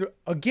getting,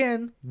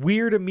 again,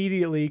 weird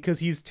immediately because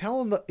he's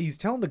telling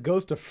the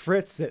ghost of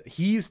Fritz that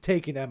he's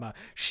taking Emma.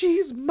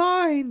 She's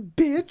mine,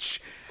 bitch.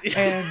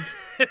 And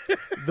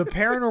the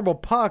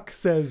paranormal puck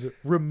says,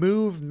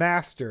 remove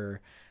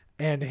master.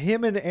 And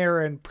him and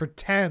Aaron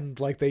pretend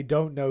like they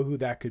don't know who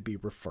that could be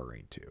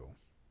referring to,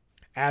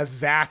 as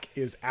Zach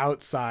is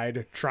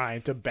outside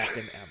trying to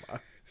beckon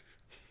Emma.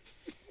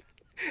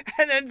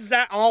 And then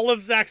all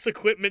of Zach's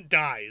equipment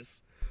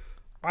dies.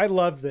 I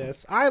love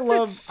this.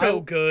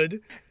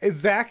 Good. And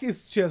Zach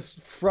is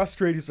just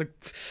frustrated. He's like,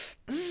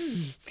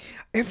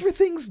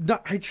 everything's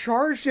not. I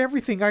charged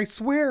everything. I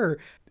swear.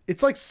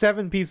 It's like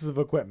 7 pieces of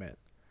equipment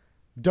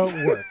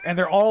don't work, and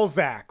they're all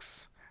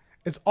Zach's.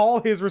 It's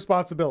all his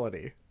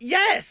responsibility.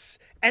 Yes!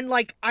 And,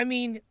 like, I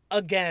mean,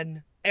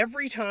 again,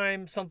 every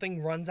time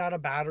something runs out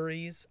of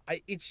batteries,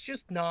 it's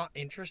just not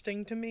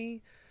interesting to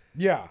me.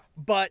 Yeah.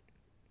 But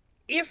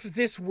if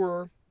this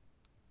were,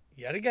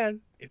 yet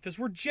again, if this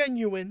were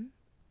genuine,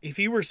 if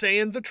he were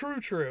saying the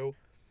true,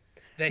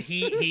 that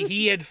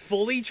he had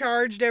fully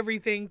charged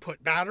everything,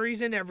 put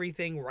batteries in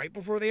everything right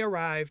before they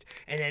arrived,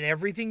 and then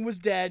everything was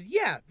dead,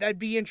 yeah, that'd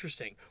be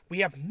interesting. We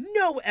have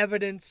no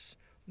evidence,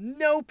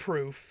 no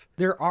proof.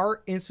 There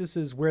are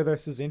instances where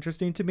this is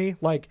interesting to me.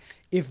 Like,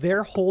 if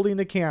they're holding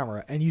the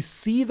camera and you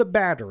see the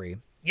battery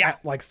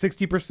at like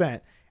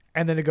 60%,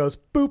 and then it goes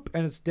boop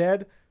and it's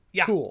dead,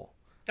 cool.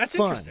 That's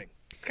fun. Interesting.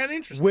 Kind of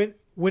interesting.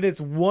 When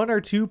it's one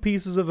or two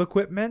pieces of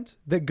equipment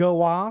that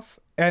go off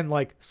and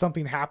like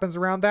something happens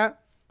around that,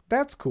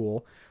 that's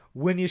cool.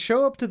 When you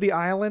show up to the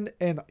island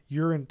and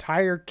your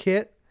entire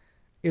kit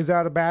is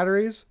out of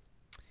batteries,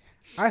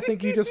 I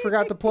think you just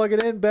forgot to plug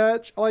it in,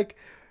 bitch. Like,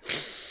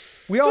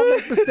 we all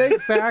make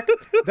mistakes, Zach.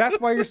 That's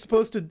why you're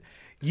supposed to.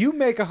 You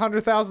make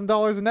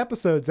 $100,000 an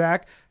episode,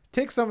 Zach.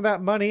 Take some of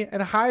that money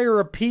and hire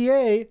a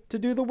PA to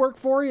do the work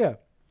for you.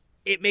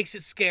 It makes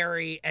it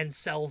scary and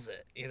sells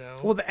it, you know?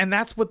 Well, and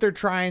that's what they're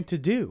trying to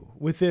do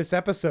with this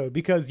episode,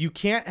 because you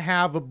can't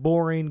have a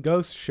boring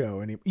ghost show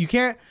anymore. You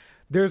can't.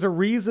 There's a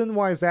reason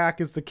why Zach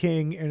is the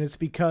king, and it's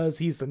because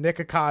he's the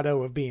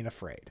Nickocado of being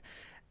afraid.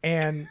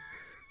 And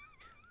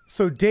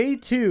so day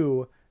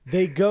 2,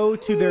 they go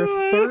to their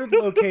third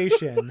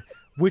location,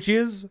 which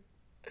is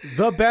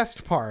the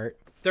best part.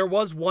 There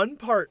was one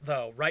part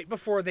though, right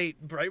before they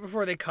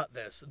cut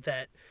this,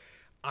 that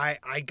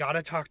I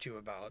gotta talk to you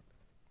about.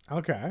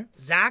 Okay.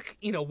 Zach,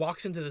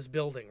 walks into this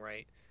building,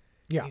 right?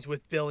 Yeah. He's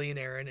with Billy and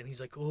Aaron, and he's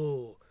like,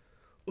 oh,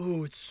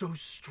 it's so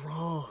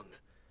strong.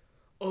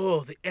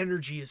 Oh, the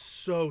energy is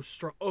so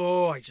strong.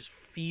 Oh, I just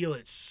feel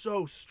it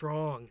so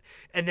strong.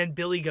 And then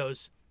Billy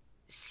goes,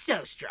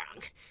 so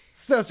strong.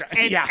 So strong.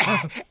 And,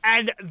 yeah.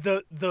 And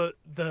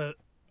the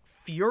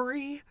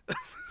fury,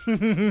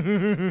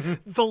 the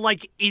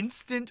like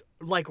instant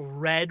like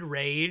red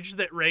rage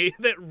that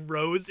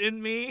rose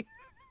in me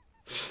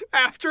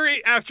after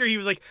he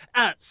was like,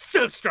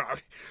 so strong.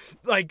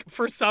 Like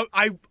for some,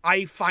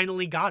 I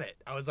finally got it.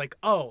 I was like,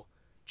 oh,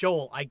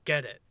 Joel, I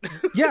get it.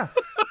 Yeah.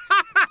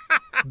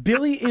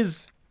 Billy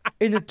is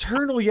an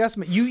eternal yes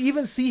man. You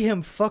even see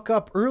him fuck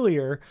up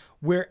earlier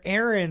where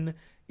Aaron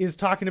is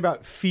talking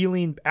about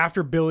feeling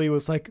after Billy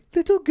was like,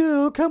 little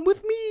girl, come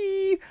with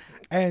me.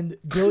 And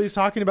Billy's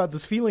talking about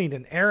this feeling,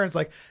 and Aaron's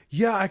like,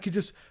 yeah, I could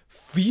just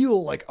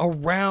feel like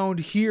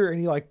around here.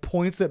 And he like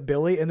points at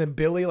Billy, and then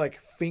Billy like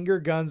finger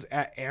guns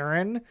at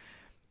Aaron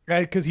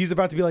because he's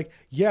about to be like,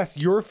 yes,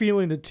 you're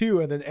feeling it too.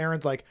 And then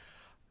Aaron's like,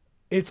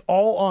 it's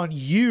all on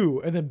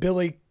you. And then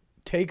Billy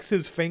takes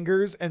his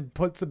fingers and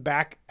puts it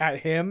back at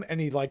him, and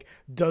he like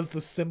does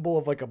the symbol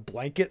of like a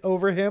blanket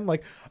over him,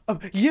 like,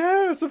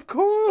 yes, of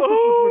course, that's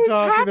what we're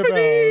talking about.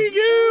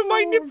 Yeah,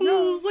 my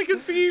nipples, I can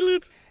feel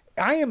it.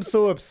 I am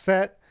so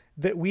upset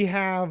that we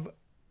have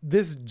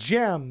this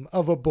gem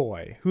of a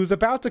boy who's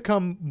about to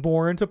come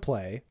more into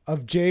play,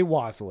 of Jay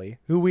Wasley,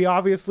 who we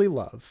obviously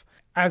love,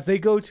 as they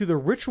go to the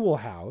ritual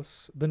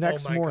house the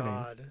next morning. Oh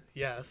my God,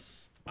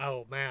 yes.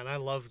 Oh man, I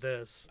love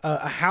this.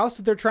 A house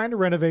that they're trying to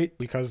renovate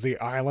because the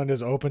island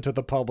is open to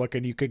the public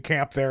and you could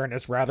camp there and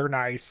it's rather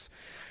nice.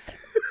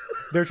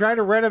 They're trying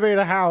to renovate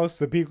a house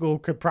that people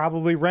could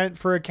probably rent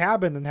for a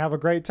cabin and have a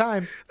great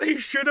time. They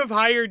should have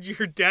hired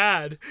your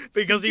dad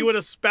because he would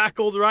have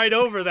spackled right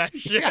over that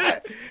shit.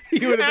 Yes.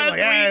 He would have been like,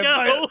 hey,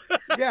 know.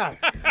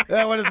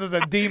 Yeah. What is this,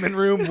 a demon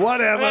room?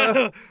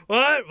 Whatever.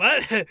 What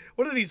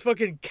are these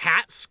fucking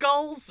cat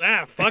skulls?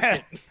 Fuck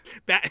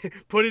it.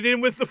 Put it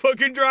in with the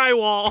fucking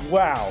drywall.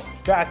 Wow,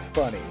 that's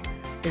funny.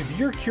 If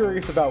you're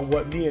curious about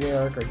what me and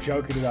Erik are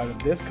joking about in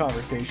this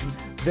conversation,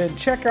 then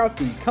check out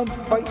the Come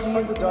Fight Me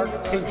in the Dark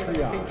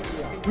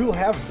Patreon. We'll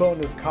have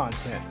bonus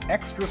content,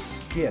 extra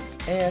skits,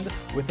 and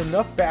with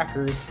enough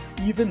backers,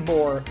 even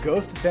more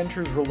Ghost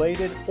Adventures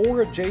related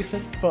or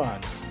adjacent fun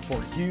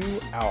for you,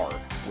 our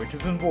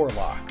witches and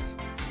warlocks.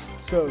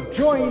 So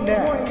join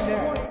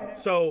now.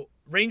 So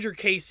Ranger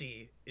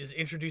Casey is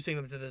introducing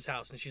them to this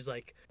house, and she's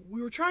like,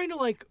 we were trying to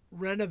like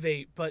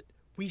renovate, but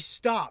we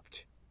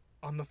stopped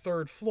on the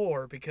 3rd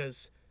floor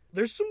because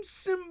there's some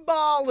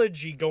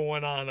symbology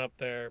going on up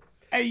there.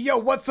 Hey, yo,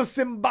 what's the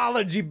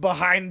symbology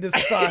behind this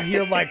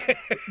here, like,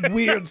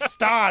 weird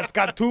star? It's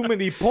got too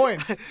many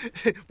points.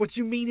 What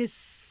you mean is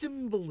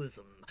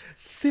symbolism.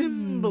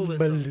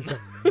 Symbolism.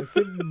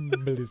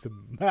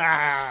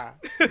 Ah.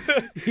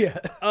 Yeah.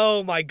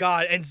 Oh, my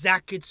God. And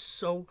Zach gets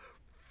so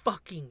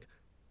fucking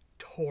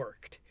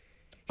torqued.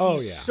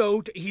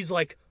 He's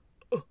like,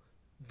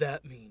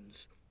 that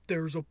means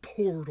there's a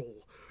portal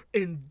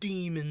and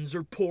demons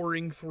are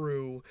pouring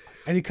through.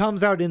 And he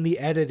comes out in the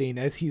editing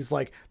as he's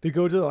like, they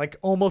go to like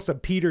almost a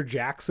Peter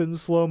Jackson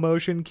slow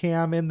motion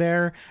cam in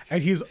there,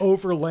 and he's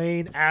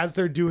overlaying as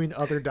they're doing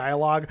other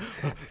dialogue.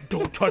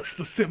 Don't touch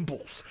the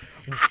symbols.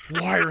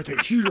 Why are they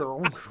here?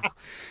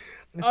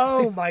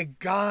 Oh my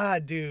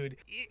God, dude.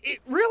 It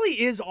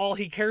really is all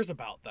he cares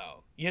about,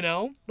 though. You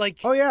know? Like,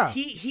 oh yeah.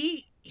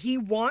 He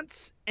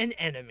wants an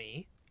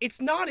enemy. It's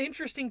not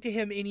interesting to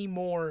him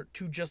anymore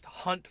to just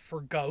hunt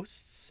for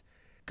ghosts.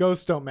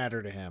 Ghosts don't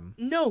matter to him.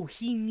 No,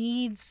 he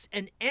needs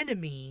an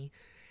enemy,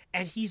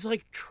 and he's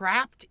like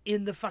trapped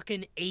in the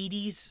fucking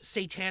 80s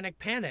satanic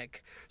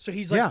panic. So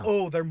he's like,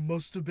 oh, there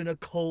must have been a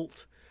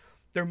cult.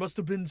 There must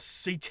have been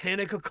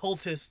satanic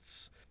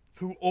occultists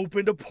who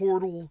opened a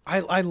portal.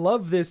 I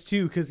love this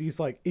too, because he's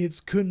like, it's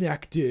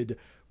connected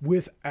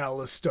with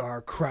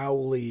Aleister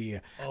Crowley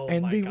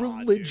and the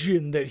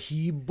religion that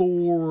he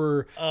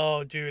bore.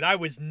 Oh, dude, I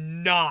was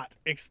not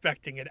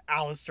expecting an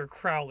Aleister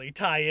Crowley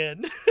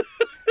tie-in.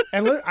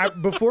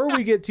 And before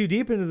we get too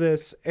deep into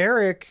this,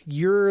 Erik,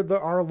 you're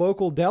our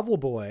local devil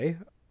boy.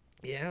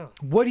 Yeah.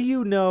 What do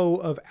you know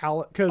of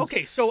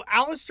Okay, so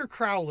Aleister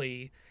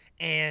Crowley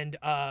and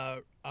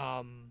L.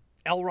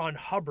 Ron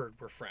Hubbard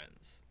were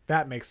friends.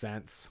 That makes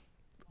sense.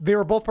 They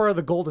were both part of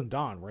the Golden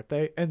Dawn, weren't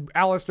they? And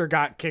Aleister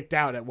got kicked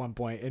out at one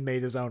point and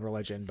made his own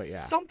religion, but yeah.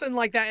 Something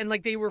like that. And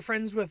like they were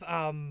friends with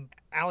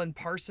Alan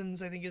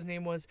Parsons, I think his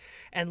name was.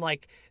 And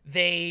like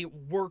they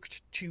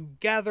worked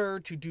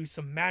together to do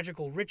some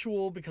magical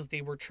ritual because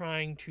they were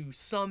trying to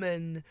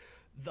summon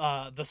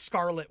the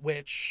Scarlet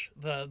Witch,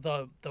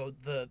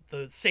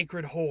 the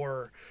sacred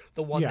whore,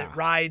 the one that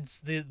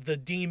rides the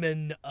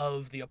demon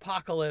of the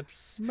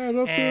apocalypse.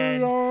 And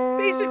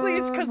basically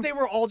it's because they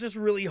were all just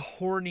really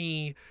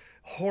horny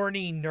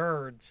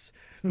nerds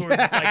who are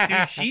just like,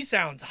 dude, she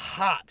sounds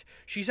hot.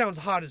 She sounds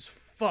hot as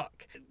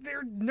fuck.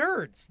 They're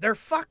nerds. They're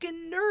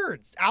fucking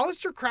nerds.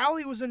 Aleister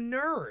Crowley was a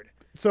nerd.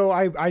 So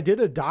I did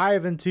a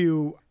dive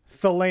into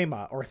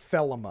Thelema or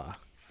Thelema.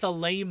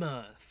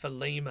 Thelema.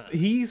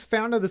 He's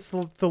founded this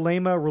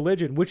Thelema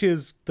religion, which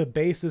is the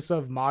basis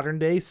of modern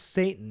day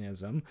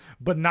Satanism,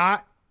 but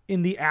not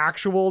in the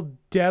actual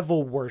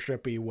devil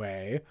worshipy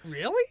way.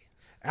 Really?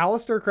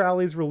 Aleister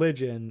Crowley's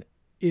religion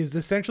is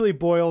essentially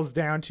boils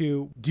down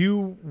to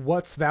do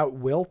what's thou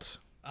wilt.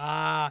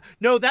 No,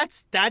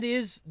 that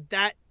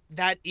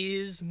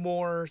is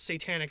more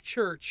Satanic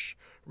Church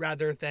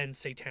rather than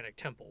Satanic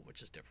Temple,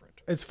 which is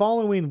different. It's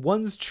following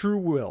one's true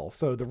will.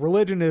 So the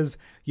religion is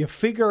you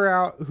figure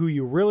out who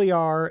you really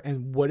are,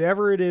 and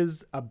whatever it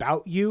is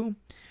about you,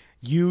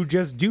 you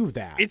just do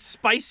that. It's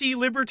spicy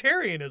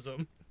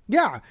libertarianism.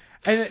 Yeah,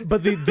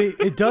 but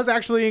it does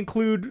actually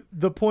include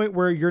the point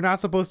where you're not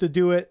supposed to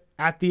do it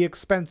at the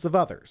expense of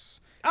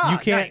others. You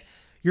can't.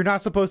 Nice. You're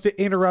not supposed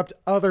to interrupt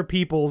other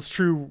people's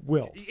true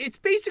wills. It's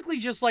basically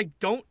just like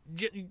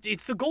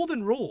it's the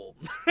golden rule.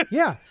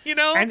 Yeah, you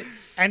know,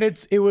 and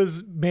it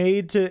was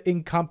made to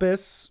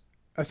encompass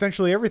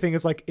essentially everything.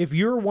 It's like if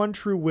your one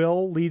true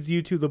will leads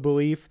you to the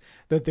belief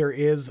that there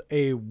is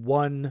a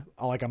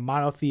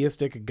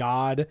monotheistic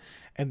God,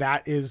 and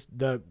that is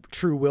the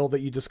true will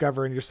that you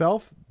discover in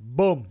yourself,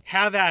 boom.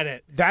 Have at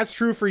it. That's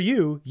true for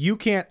you. You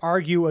can't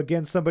argue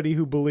against somebody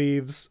who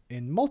believes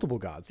in multiple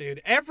gods.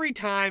 Dude, every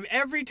time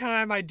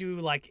I do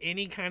like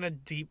any kind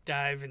of deep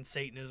dive in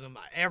Satanism,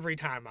 every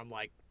time I'm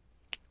like,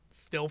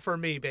 still for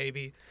me,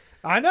 baby.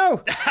 I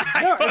know.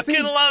 I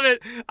fucking love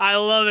it. I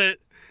love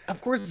it. Of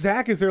course,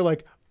 Zach is there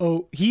like,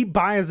 oh, he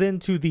buys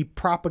into the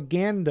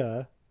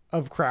propaganda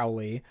of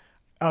Crowley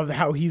of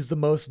how he's the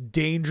most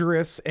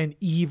dangerous and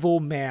evil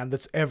man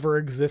that's ever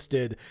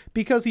existed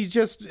because he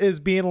just is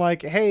being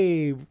like,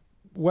 hey,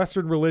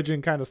 Western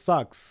religion kind of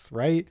sucks,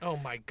 right? Oh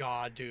my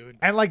God, dude.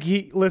 And like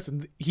he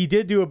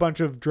did do a bunch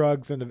of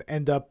drugs and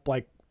end up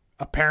like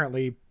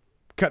apparently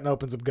cutting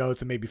open some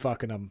goats and maybe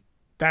fucking them.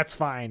 That's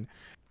fine.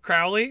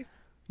 Crowley?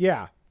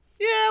 Yeah.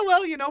 Yeah,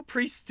 well,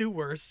 priests do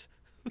worse.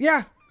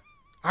 Yeah.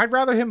 I'd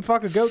rather him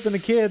fuck a goat than a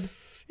kid.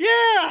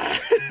 Yeah.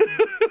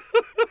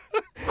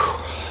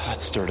 That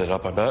stirred it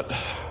up, I bet.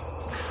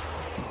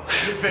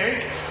 You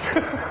think?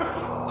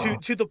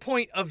 to the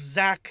point of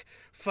Zach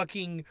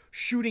fucking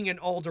shooting in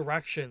all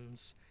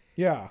directions.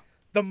 Yeah.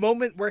 The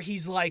moment where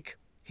he's like,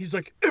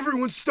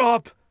 everyone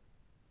stop.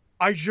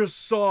 I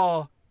just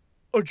saw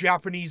a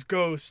Japanese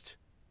ghost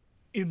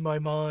in my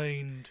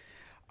mind.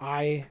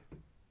 I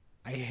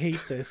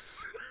hate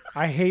this.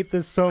 I hate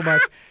this so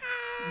much.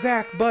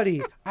 Zach,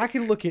 buddy, I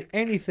can look at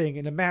anything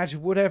and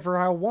imagine whatever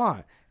I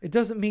want. It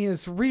doesn't mean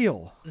it's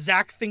real.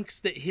 Zach thinks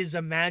that his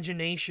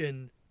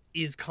imagination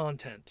is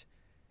content,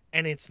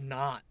 and it's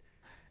not.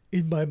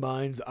 In my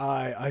mind's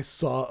eye, I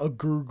saw a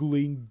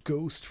gurgling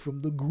ghost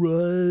from The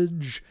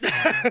Grudge.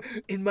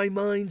 In my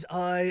mind's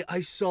eye,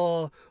 I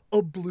saw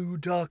a blue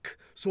duck,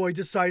 so I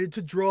decided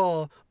to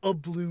draw a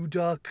blue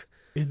duck.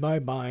 In my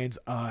mind's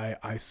eye,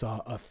 I saw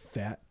a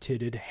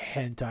fat-titted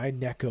hentai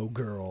neko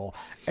girl,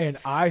 and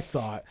I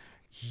thought,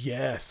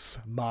 yes,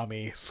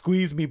 mommy,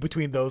 squeeze me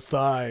between those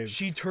thighs.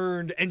 She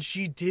turned, and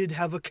she did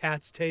have a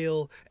cat's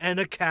tail and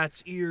a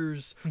cat's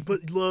ears,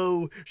 but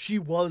lo, she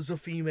was a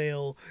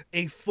female,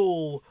 a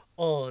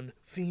full-on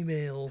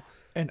female.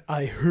 And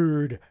I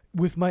heard,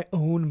 with my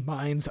own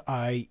mind's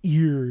eye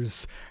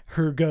ears,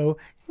 her go,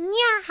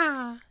 nya,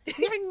 nya,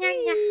 nya,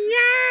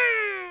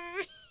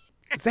 nya.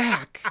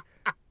 Zach,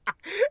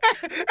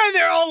 And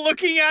they're all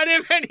looking at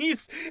him, and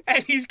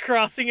he's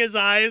crossing his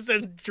eyes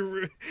and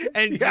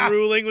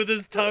drooling with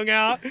his tongue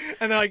out.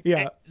 And they're like, Yeah.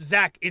 hey,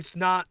 Zach, it's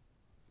not.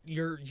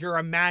 You're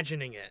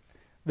imagining it.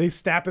 They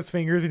snap his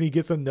fingers and he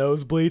gets a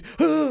nosebleed.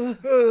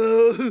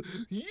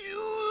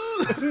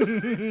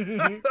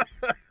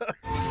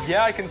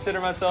 Yeah, I consider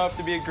myself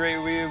to be a great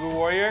weeaboo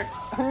warrior.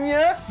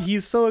 Yeah.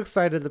 He's so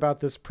excited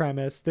about this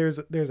premise. There's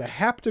a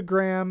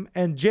haptogram,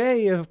 and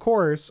Jay, of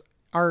course,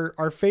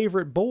 our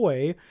favorite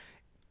boy,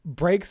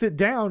 breaks it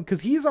down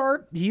because he's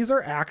our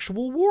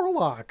actual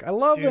warlock. I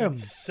love him.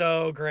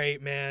 So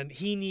great, man.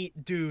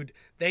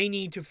 They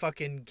need to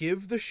fucking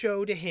give the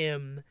show to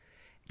him.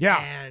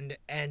 Yeah.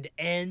 And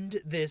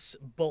end this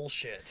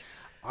bullshit.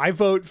 I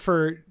vote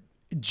for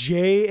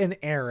Jay and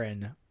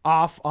Aaron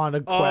off on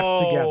a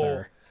quest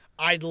together.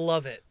 I'd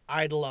love it.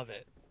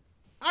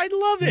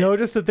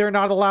 Notice that they're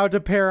not allowed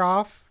to pair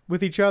off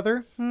with each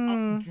other.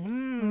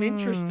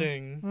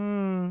 Interesting.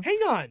 Hang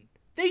on.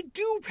 They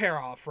do pair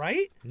off,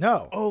 right?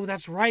 No. Oh,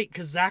 that's right,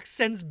 because Zach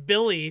sends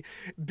Billy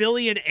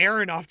and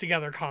Aaron off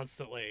together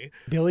constantly.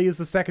 Billy is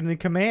the second in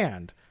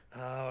command.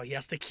 Oh, he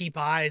has to keep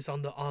eyes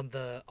on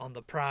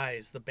the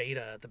prize, the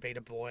beta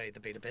boy, the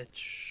beta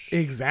bitch.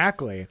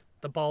 Exactly.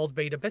 The bald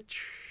beta bitch.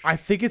 I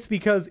think it's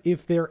because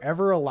if they're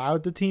ever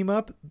allowed to team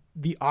up,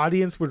 the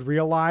audience would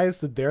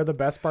realize that they're the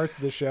best parts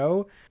of the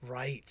show.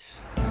 Right.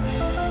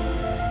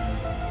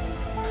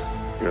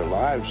 Your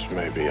lives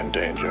may be in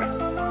danger.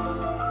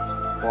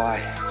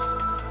 Why?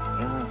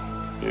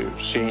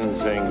 You've seen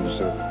things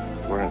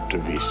that weren't to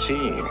be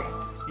seen.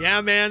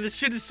 Yeah, man, this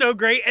shit is so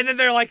great. And then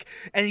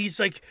he's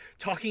like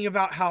talking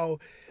about how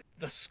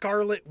the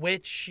Scarlet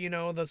Witch,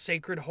 the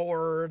sacred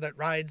horror that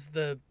rides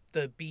the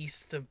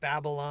beast of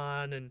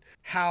Babylon, and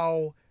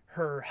how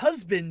her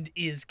husband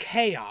is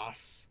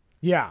chaos.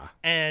 Yeah.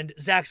 And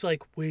Zach's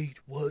like, wait,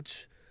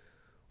 what?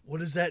 What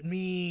does that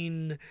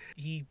mean?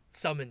 He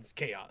summons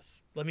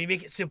chaos. Let me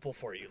make it simple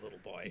for you, little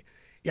boy.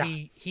 Yeah.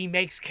 He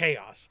makes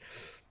chaos.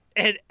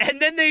 And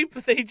then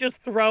they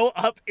just throw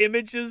up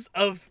images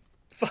of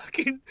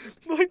fucking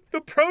like the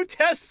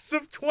protests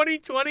of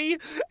 2020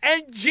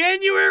 and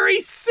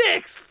January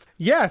 6th.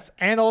 Yes,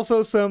 and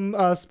also some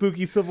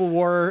spooky Civil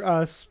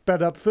War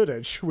sped up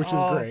footage, which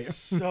is great.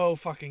 So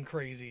fucking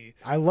crazy.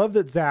 I love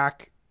that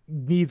Zach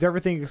needs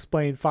everything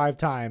explained 5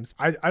 times.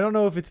 I don't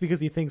know if it's because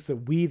he thinks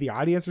that we, the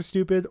audience, are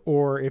stupid,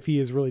 or if he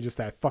is really just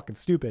that fucking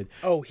stupid.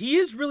 Oh, he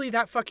is really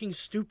that fucking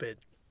stupid.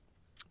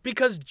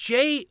 Because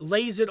Jay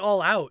lays it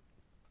all out.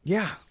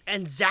 Yeah.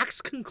 And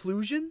Zach's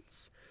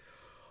conclusions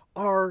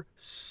are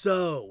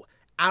so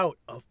out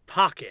of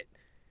pocket.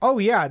 Oh,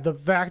 yeah. The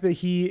fact that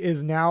he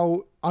is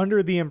now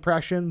under the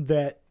impression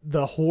that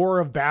the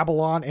whore of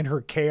Babylon and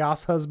her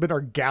chaos husband are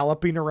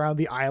galloping around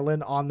the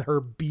island on her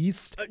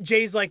beast.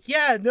 Jay's like,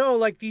 yeah, no,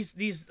 like these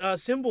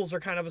symbols are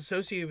kind of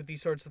associated with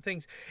these sorts of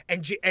things.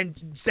 And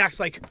Zach's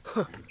like,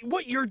 huh,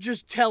 what you're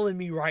just telling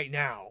me right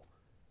now,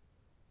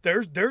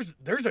 there's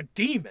a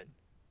demon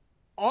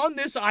on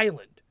this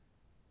island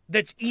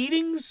that's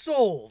eating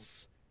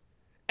souls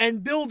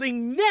and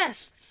building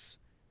nests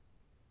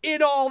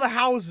in all the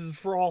houses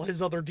for all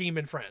his other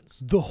demon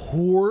friends. The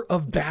whore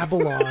of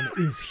Babylon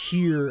is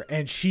here,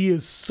 and she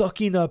is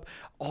sucking up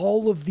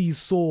all of these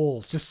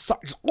souls.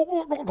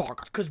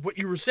 Because what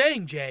you were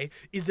saying, Jay,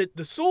 is that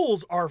the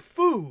souls are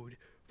food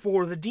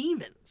for the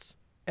demons.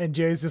 And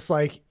Jay's just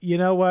like, you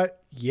know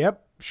what?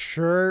 Yep,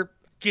 sure.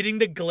 Getting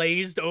the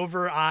glazed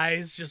over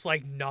eyes, just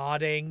like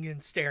nodding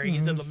and staring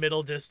into the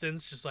middle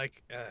distance, just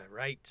like,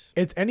 right.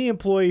 It's any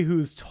employee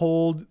who's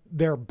told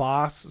their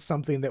boss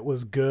something that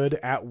was good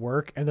at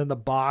work, and then the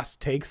boss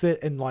takes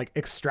it and like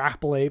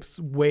extrapolates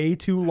way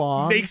too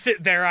long. Makes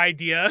it their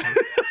idea.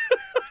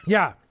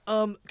 Yeah.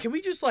 Can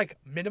we just like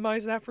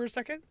minimize that for a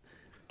second?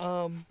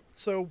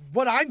 So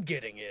what I'm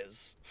getting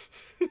is...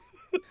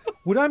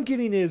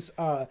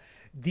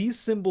 these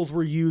symbols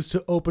were used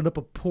to open up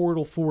a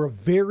portal for a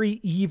very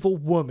evil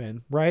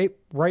woman, right?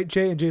 Right,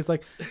 Jay? And Jay's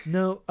like,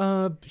 no,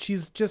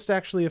 she's just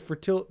actually a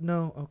fertility.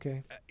 No,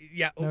 okay.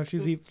 Yeah. No,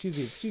 she's evil.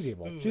 She's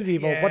evil.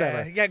 Yeah,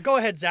 whatever. Yeah, go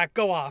ahead, Zach.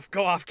 Go off,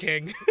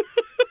 King.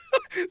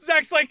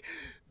 Zach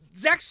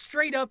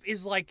straight up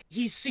is like,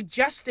 he's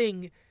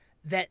suggesting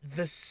that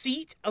the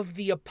seat of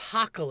the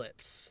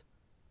apocalypse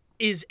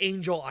is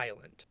Angel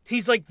Island.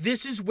 He's like,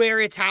 this is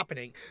where it's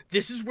happening.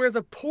 This is where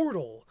the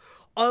portal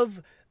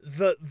of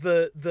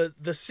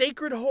the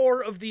sacred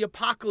whore of the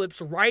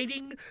apocalypse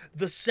riding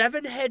the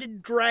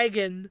 7-headed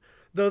dragon,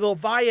 the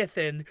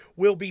Leviathan,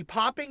 will be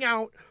popping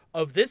out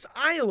of this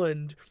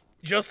island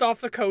just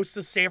off the coast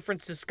of San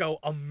Francisco,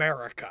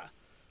 America.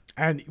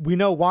 And we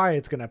know why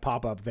it's going to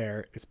pop up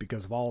there. It's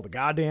because of all the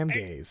goddamn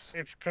gays.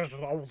 It's because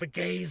of all the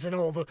gays and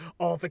all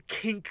the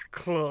kink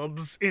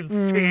clubs in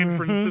San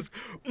Francisco.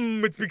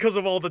 It's because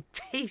of all the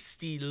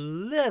tasty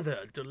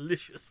leather,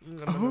 delicious.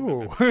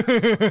 Oh.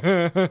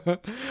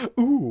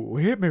 Ooh,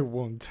 hit me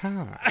one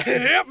time.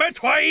 Hit me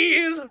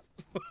twice.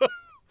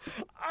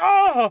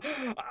 Oh.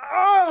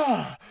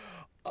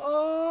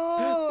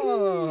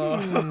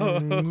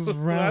 That's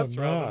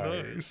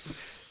rather nice.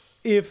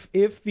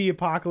 if the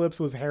apocalypse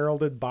was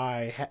heralded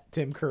by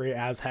Tim Curry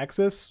as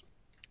Hexus,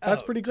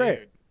 that's pretty great.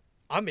 Dude,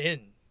 I'm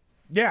in.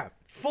 Yeah.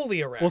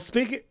 Fully erect. Well,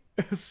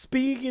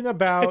 speaking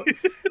about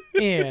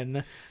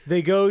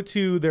they go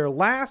to their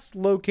last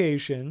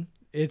location.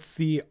 It's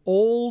the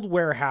old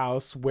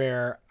warehouse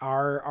where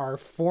our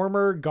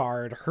former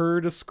guard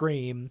heard a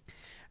scream,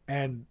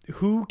 and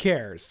who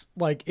cares?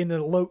 Like in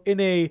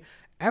a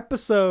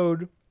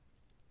episode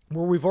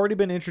where we've already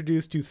been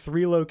introduced to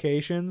 3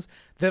 locations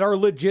that are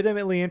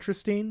legitimately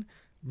interesting: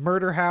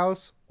 murder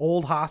house,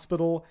 old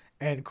hospital,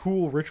 and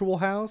cool ritual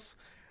house.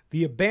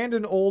 The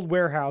abandoned old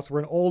warehouse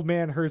where an old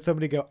man heard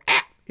somebody go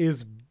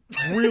is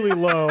really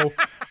low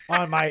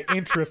on my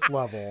interest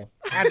level.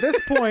 At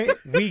this point,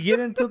 we get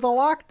into the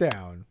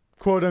lockdown,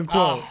 quote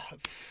unquote.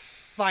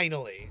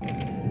 Finally.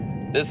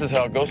 This is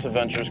how Ghost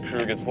Adventures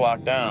crew gets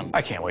locked down.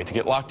 I can't wait to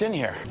get locked in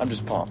here. I'm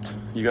just pumped.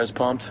 You guys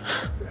pumped?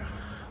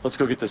 Let's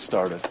go get this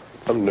started.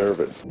 I'm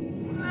nervous.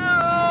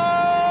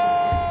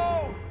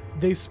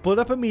 They split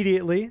up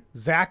immediately.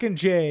 Zach and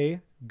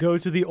Jay go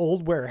to the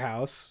old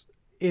warehouse.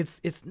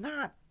 It's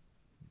not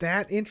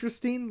that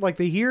interesting. Like,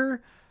 they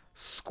hear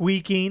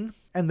squeaking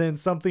and then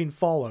something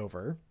fall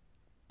over.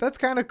 That's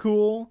kind of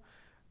cool.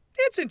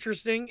 It's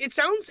interesting. It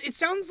sounds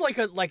like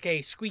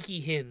a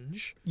squeaky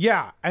hinge.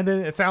 Yeah, and then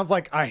it sounds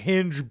like a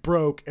hinge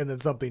broke and then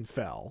something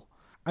fell.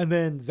 And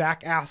then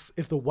Zach asks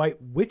if the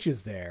White Witch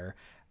is there,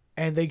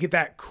 and they get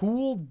that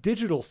cool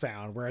digital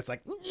sound where it's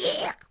like,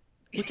 yeah,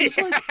 which is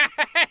like,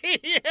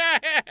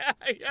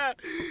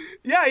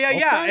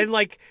 yeah. And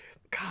like,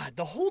 God,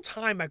 the whole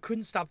time I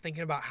couldn't stop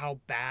thinking about how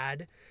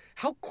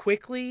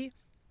quickly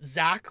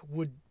Zach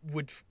would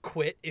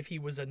quit if he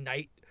was a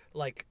night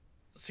like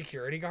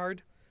security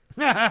guard.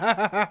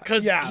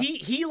 Because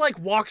he like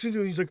walks into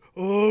it and he's like,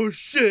 oh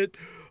shit,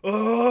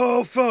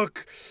 oh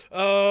fuck,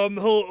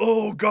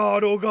 oh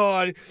god,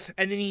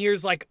 and then he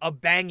hears like a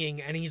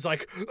banging and he's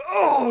like,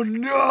 oh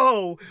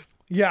no.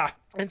 Yeah.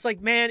 And it's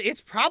like, man, it's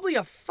probably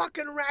a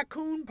fucking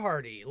raccoon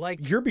party.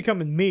 Like, you're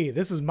becoming me.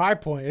 This is my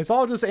point. It's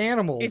all just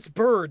animals. It's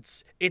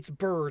birds.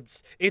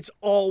 It's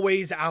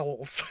always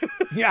owls.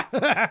 Yeah.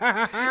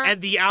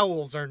 And the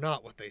owls are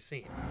not what they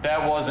seem.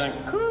 That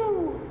wasn't coo.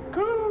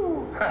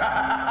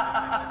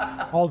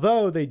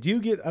 Although they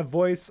do get a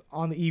voice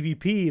on the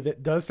EVP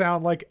that does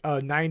sound like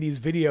a 90s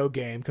video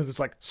game, because it's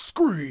like,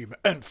 scream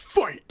and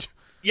fight.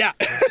 Yeah.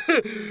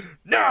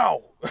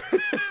 Now.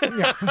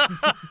 Yeah.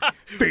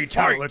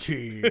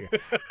 Fatality.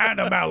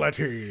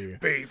 Animality.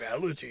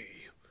 Babality.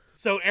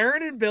 So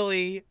Aaron and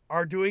Billy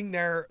are doing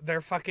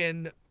their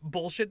fucking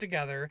bullshit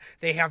together.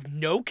 They have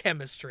no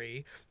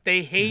chemistry.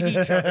 They hate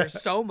each other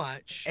so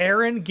much.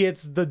 Aaron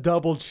gets the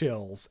double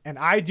chills, and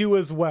I do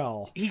as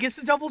well. He gets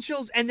the double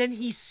chills, and then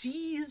he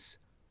sees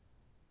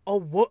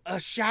a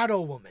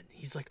shadow woman.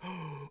 He's like,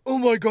 oh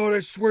my God,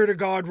 I swear to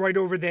God, right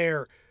over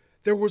there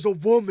was a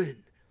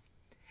woman.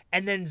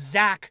 And then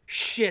Zach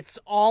shits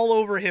all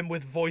over him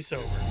with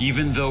voiceover.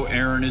 Even though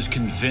Aaron is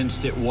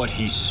convinced at what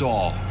he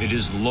saw, it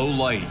is low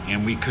light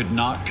and we could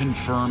not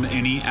confirm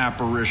any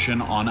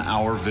apparition on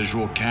our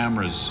visual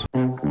cameras.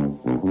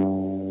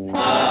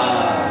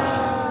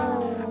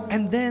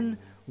 And then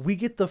we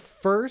get the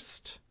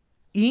first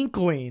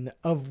inkling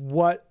of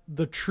what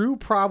the true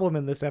problem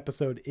in this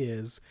episode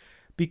is,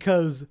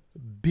 because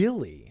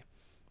Billy,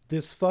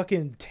 this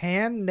fucking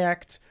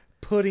tan-necked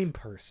pudding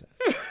person,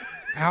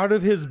 out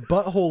of his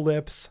butthole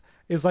lips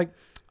is like,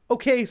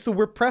 okay, so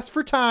we're pressed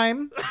for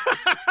time.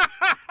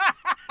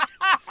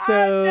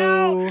 So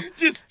no,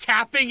 just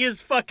tapping his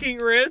fucking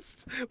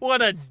wrist.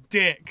 What a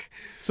dick.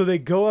 So they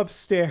go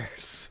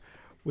upstairs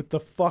with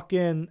the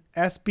fucking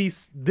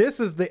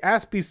this is the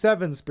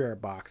SB7 spirit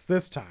box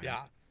this time.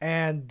 Yeah.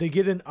 And they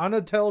get an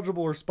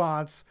unintelligible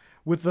response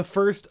with the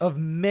first of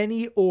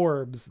many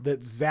orbs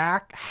that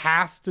Zach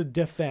has to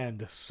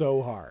defend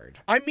so hard.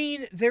 I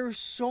mean, there's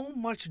so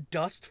much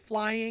dust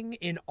flying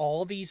in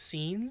all these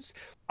scenes.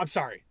 I'm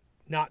sorry,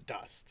 not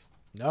dust.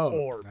 No.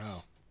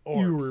 Orbs. No.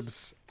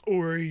 Orbs.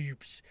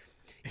 Orbs.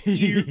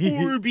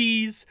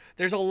 Orbies.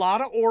 There's a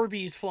lot of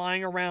Orbies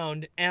flying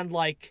around, and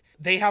like,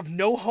 they have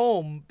no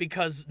home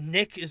because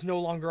Nick is no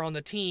longer on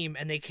the team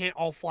and they can't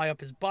all fly up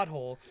his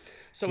butthole.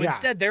 So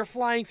instead, they're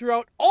flying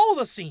throughout all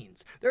the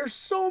scenes. There's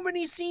so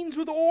many scenes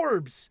with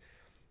orbs.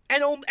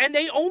 And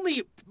they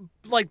only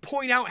like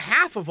point out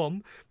half of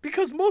them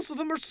because most of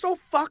them are so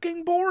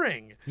fucking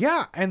boring.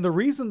 Yeah, and the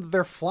reason that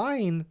they're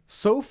flying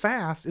so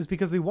fast is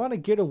because they want to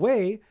get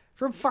away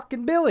from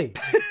fucking Billy.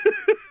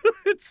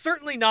 It's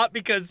certainly not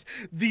because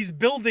these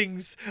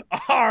buildings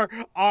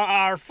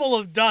are full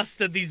of dust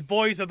and these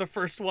boys are the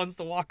first ones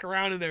to walk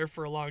around in there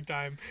for a long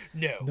time.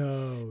 No.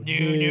 No.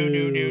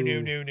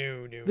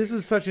 This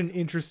is such an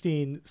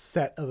interesting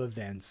set of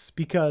events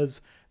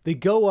because they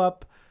go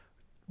up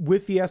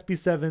with the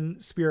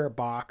SB7 spirit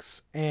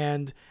box,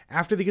 and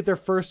after they get their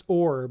first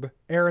orb,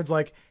 Aaron's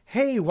like,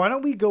 hey, why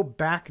don't we go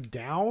back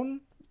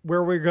down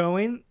where we're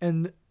going?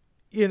 And,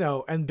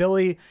 and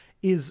Billy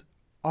is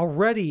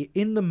already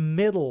in the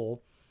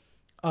middle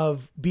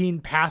of being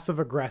passive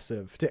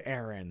aggressive to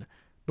Aaron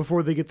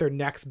before they get their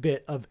next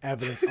bit of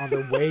evidence on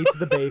their way to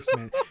the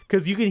basement.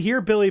 Because you can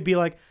hear Billy be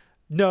like,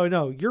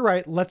 no, you're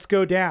right. Let's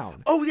go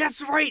down. Oh,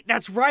 that's right.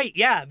 That's right.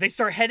 Yeah, they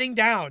start heading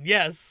down.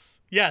 Yes.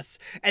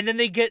 And then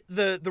they get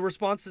the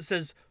response that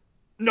says,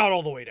 not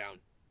all the way down.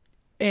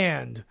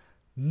 And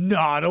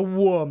not a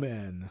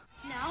woman.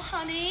 Now,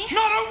 honey.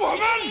 Not a woman!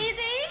 Take it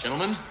easy.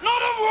 Gentlemen,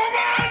 not a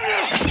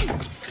woman!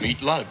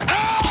 Meat lug.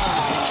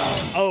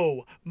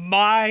 Oh,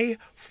 my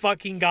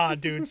fucking God,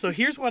 dude. So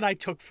here's what I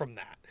took from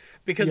that.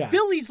 Because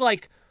Billy's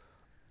like,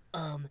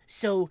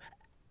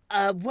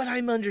 what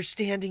I'm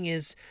understanding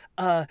is,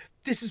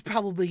 this is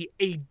probably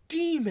a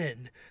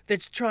demon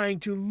that's trying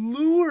to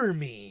lure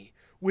me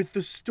with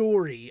the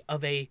story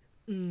of a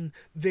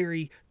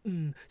very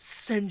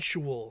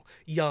sensual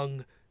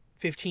young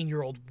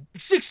 15-year-old,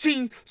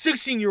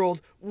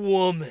 16-year-old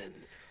woman.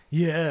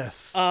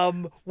 Yes.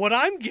 What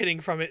I'm getting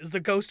from it is the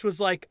ghost was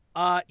like,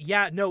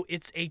 no,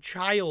 it's a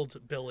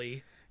child,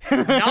 Billy.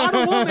 Not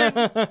a woman.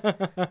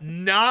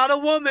 Not a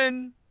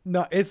woman.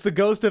 No, it's the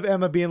ghost of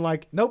Emma being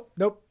like, nope,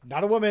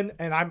 not a woman,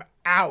 and I'm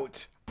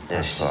out.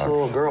 Yeah, she's just a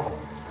little girl.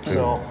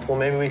 So, well,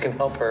 maybe we can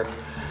help her.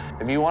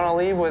 If you want to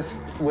leave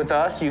with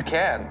us, you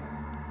can.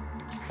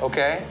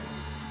 Okay?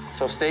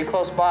 So stay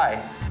close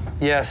by.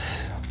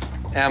 Yes,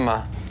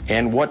 Emma.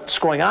 And what's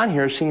going on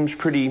here seems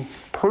pretty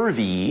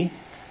pervy,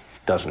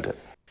 doesn't it?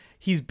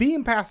 He's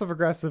being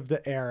passive-aggressive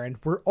to Aaron.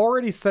 We're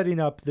already setting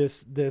up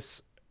this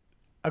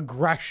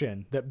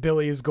aggression that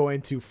Billy is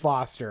going to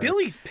foster.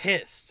 Billy's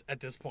pissed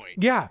at this point.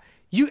 Yeah.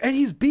 And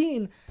he's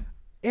being...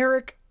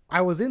 Erik,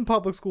 I was in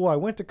public school. I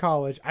went to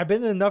college. I've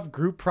been in enough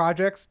group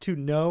projects to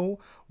know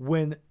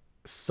when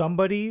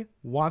somebody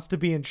wants to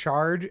be in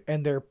charge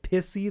and they're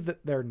pissy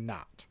that they're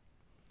not.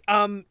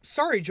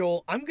 Sorry,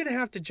 Joel. I'm going to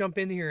have to jump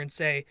in here and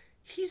say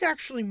he's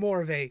actually more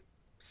of a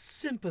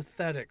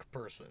sympathetic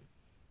person.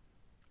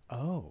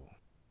 Oh.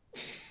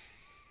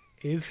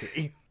 Is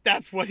he?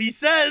 That's what he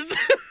says.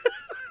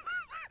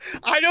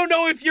 I don't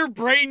know if your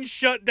brain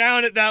shut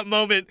down at that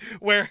moment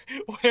where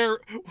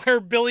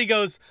Billy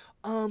goes,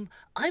 I'm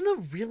a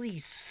really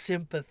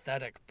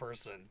sympathetic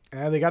person.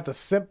 And they got the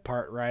simp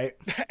part right.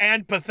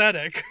 And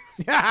pathetic.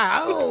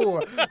 Yeah,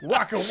 oh,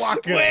 waka.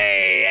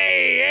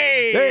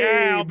 Hey,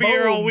 yeah, I'll be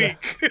here all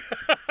week.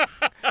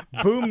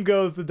 Boom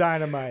goes the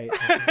dynamite.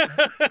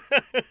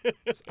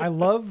 I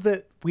love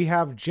that we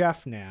have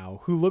Jeff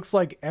now, who looks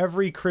like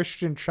every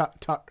Christian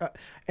Tucker.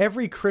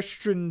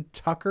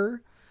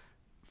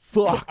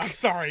 Fuck. I'm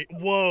sorry.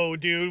 Whoa,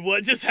 dude,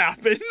 what just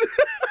happened?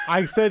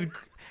 I said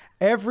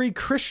every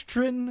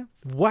Christian.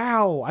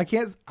 Wow,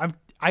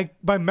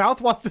 my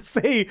mouth wants to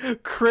say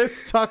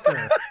Chris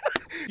Tucker.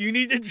 You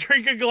need to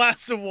drink a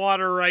glass of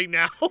water right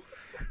now.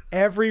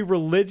 Every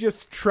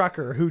religious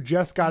trucker who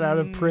just got out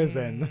of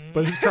prison,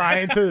 but is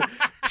trying to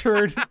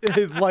turn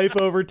his life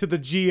over to the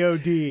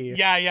God.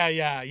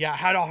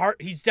 Yeah.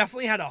 He's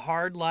definitely had a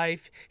hard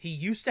life. He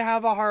used to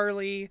have a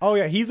Harley. Oh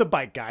yeah, he's a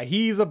bike guy.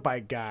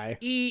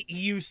 He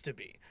used to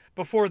be.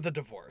 Before the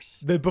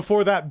divorce.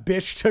 Before that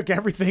bitch took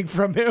everything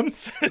from him.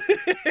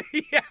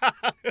 Yeah.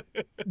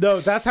 No,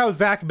 that's how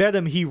Zach met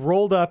him. He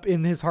rolled up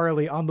in his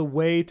Harley on the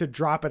way to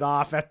drop it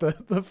off at the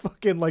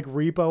fucking like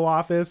repo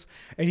office.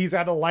 And he's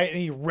at a light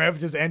and he revved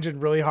his engine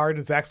really hard.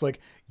 And Zach's like,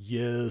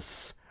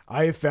 yes,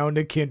 I have found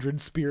a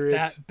kindred spirit.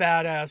 That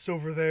badass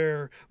over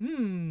there.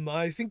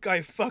 I think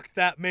I fucked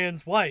that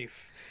man's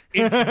wife.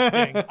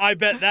 Interesting. I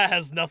bet that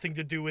has nothing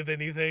to do with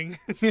anything.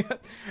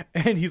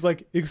 And he's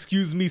like,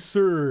 excuse me,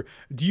 sir,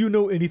 do you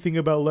know anything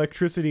about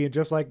electricity? And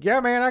Jeff's like,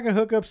 yeah, man, I can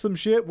hook up some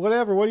shit.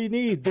 Whatever. What do you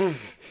need?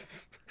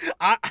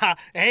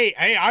 Hey,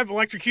 I've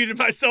electrocuted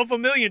myself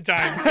 1,000,000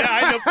 times. Yeah,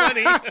 I know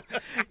plenty.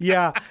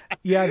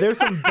 Yeah, there's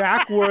some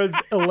backwards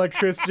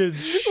electrician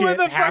shit what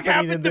the fuck happening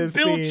happened in to this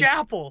Bill scene.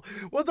 Chappell?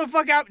 What the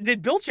fuck happened?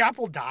 Did Bill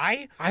Chappell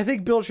die? I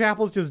think Bill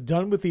Chappell's just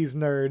done with these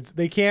nerds.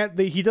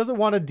 He doesn't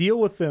want to deal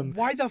with them.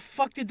 Why the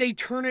fuck did they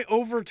turn it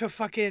over to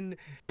fucking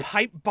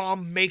pipe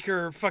bomb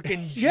maker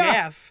fucking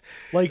Jeff?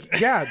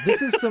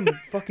 This is some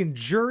fucking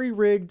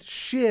jury-rigged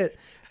shit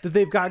that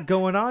they've got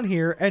going on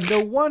here, and no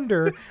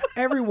wonder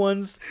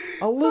everyone's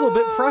a little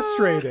bit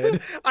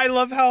frustrated. I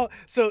love how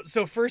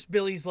so first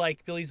Billy's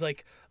like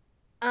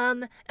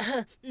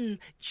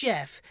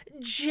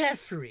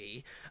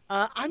Jeffrey,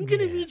 I'm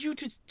gonna need you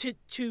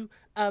to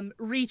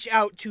reach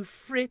out to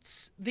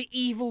Fritz, the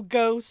evil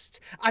ghost.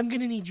 I'm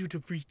gonna need you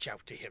to reach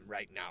out to him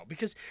right now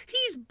because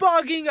he's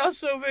bugging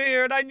us over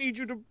here, and I need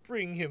you to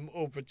bring him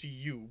over to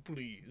you,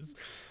 please.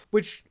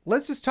 Which,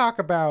 let's just talk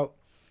about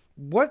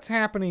what's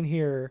happening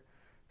here.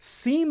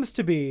 Seems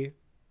to be,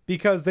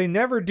 because they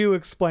never do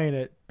explain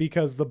it,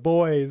 because the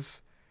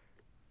boys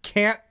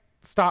can't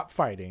stop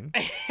fighting.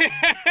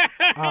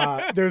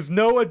 There's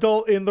no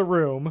adult in the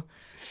room.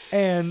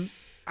 And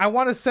I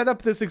want to set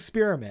up this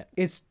experiment.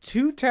 It's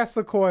 2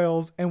 Tesla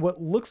coils and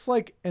what looks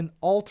like an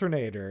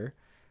alternator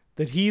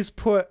that he's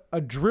put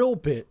a drill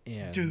bit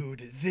in.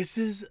 Dude, this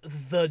is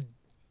the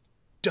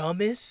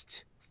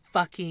dumbest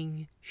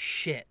fucking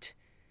shit.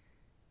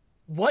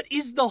 What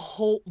is the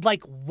whole,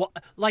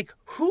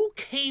 who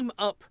came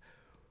up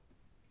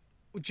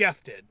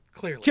Jeff did,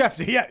 clearly. Jeff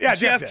did, yeah.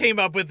 Jeff came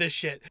up with this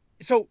shit.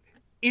 So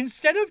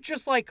instead of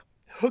just like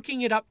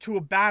hooking it up to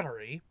a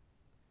battery,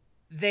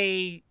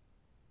 they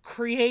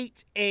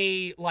create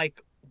a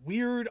like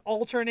weird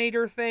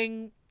alternator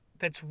thing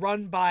that's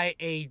run by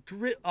a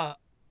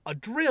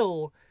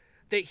drill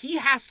that he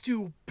has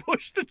to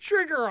push the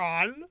trigger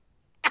on.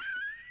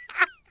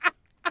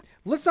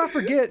 Let's not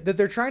forget that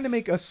they're trying to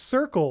make a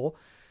circle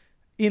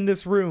in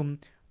this room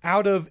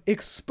out of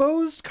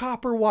exposed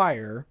copper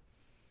wire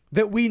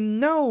that we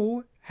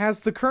know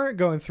has the current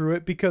going through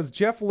it because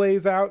Jeff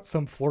lays out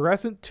some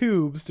fluorescent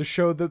tubes to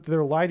show that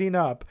they're lighting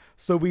up.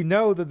 So we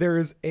know that there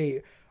is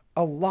a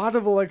lot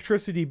of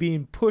electricity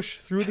being pushed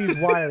through these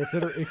wires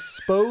that are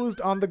exposed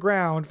on the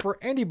ground for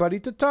anybody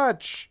to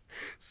touch.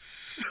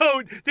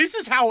 So this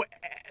is how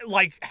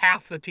like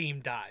half the team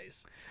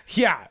dies.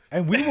 Yeah,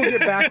 and we will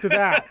get back to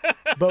that.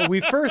 But we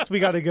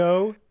got to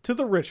go to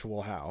the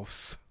ritual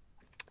house.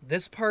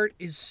 This part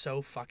is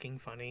so fucking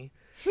funny.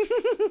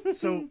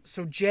 So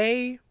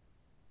Jay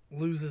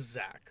loses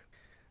Zach.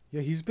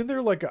 Yeah, he's been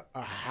there like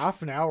a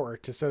half an hour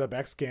to set up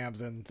X cams,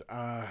 and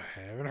I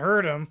haven't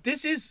heard him.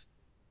 This is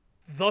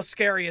the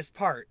scariest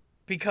part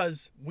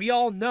because we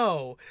all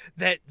know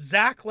that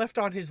Zach left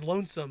on his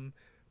lonesome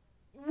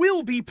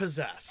will be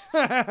possessed.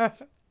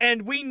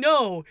 And we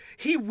know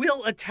he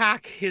will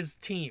attack his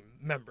team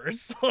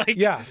members. Like,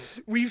 yeah,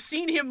 we've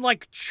seen him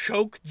like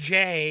choke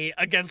Jay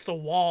against the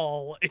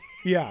wall.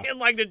 Yeah, in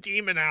like the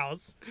demon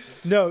house.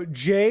 No,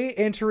 Jay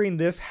entering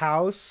this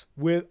house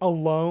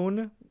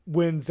alone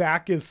when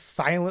Zach is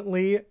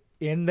silently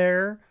in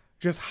there,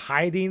 just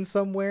hiding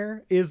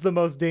somewhere, is the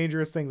most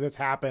dangerous thing that's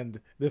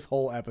happened this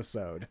whole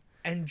episode.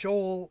 And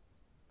Joel,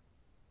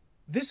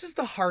 this is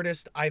the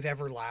hardest I've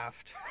ever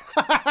laughed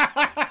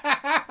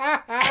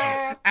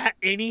at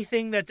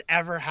anything that's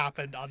ever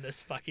happened on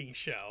this fucking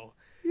show.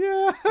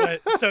 Yeah.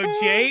 But, so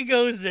Jay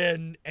goes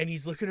in and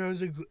he's looking around.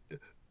 He's like,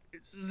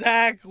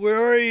 Zach,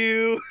 where are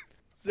you?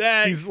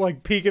 Zach. He's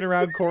like peeking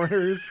around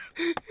corners.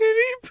 And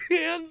he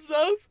pans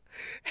up.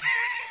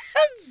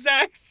 And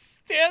Zach's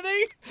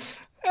standing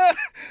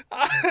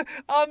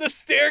on the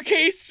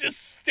staircase,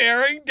 just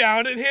staring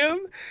down at him.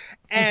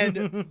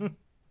 And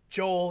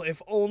Joel,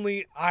 if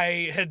only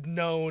I had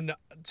known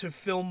to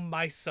film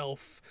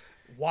myself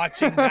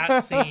watching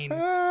that scene,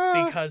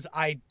 because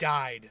I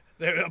died.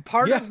 A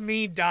part of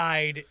me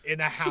died in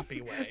a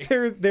happy way.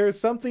 There's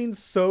something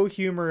so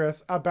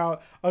humorous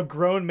about a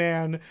grown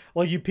man,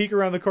 like you peek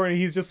around the corner and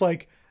he's just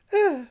like,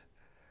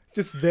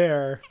 just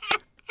there.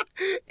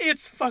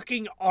 It's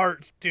fucking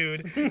art,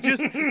 dude.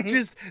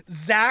 Just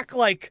Zach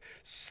like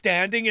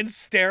standing and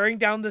staring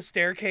down the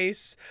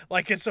staircase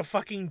like it's a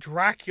fucking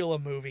Dracula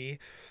movie.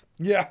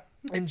 Yeah.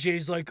 And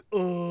Jay's like,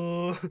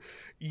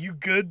 you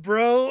good,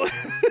 bro?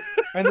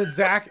 And then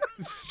Zach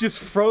is just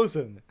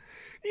frozen.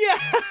 Yeah.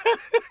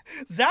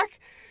 Zach,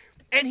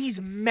 and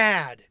he's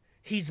mad.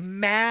 He's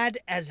mad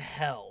as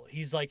hell.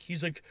 He's like,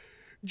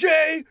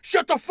 Jay,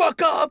 shut the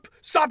fuck up.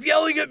 Stop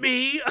yelling at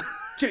me.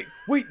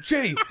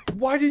 Jay,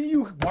 why didn't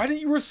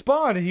you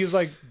respond? And he was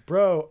like,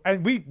 bro,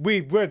 and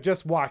we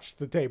just watched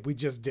the tape. We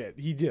just did.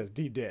 He did.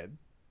 He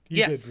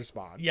did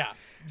respond. Yeah.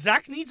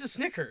 Zach needs a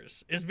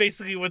Snickers is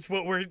basically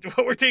what we're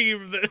taking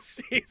from this.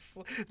 His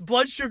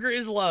blood sugar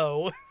is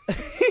low.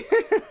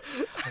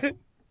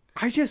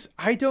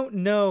 I don't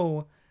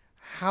know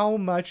how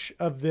much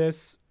of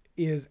this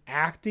is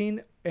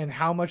acting and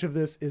how much of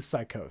this is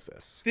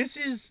psychosis. This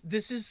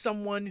is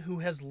someone who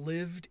has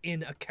lived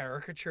in a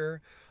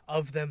caricature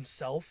of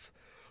themselves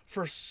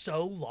for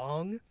so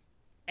long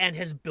and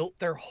has built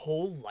their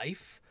whole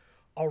life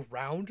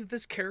around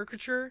this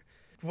caricature.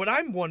 What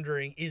I'm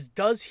wondering is,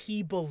 does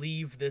he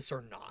believe this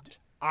or not?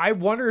 I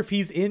wonder if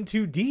he's in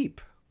too deep.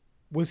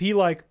 Was he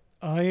like,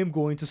 I am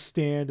going to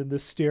stand in the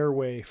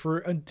stairway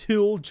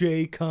until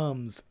Jay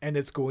comes, and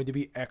it's going to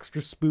be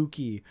extra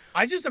spooky.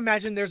 I just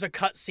imagine there's a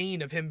cut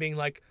scene of him being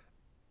like,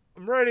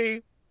 I'm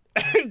ready.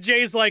 And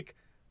Jay's like,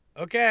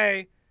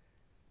 okay,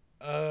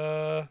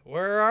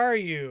 where are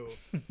you?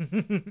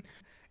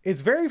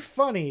 It's very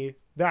funny,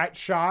 that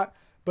shot,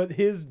 but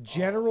his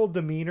general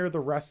demeanor the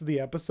rest of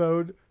the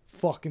episode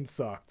fucking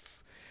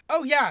sucks.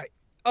 Oh, yeah.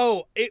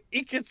 Oh,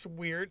 it gets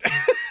weird.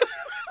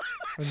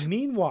 And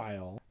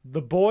meanwhile,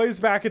 the boys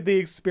back at the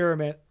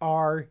experiment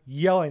are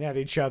yelling at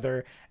each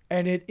other,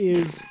 and it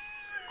is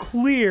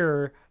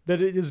clear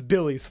that it is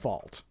Billy's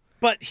fault.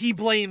 But he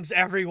blames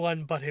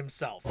everyone but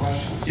himself.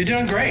 You're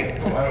doing great.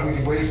 Why don't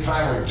we waste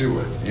time or do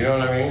it? You know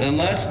what I mean? Then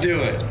let's do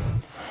it.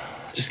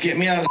 Just get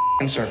me out of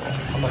the circle.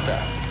 How about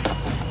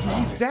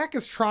that? Zach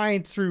is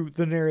trying through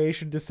the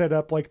narration to set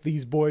up like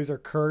these boys are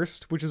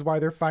cursed, which is why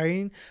they're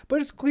fighting.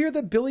 But it's clear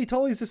that Billy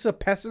Tully's just a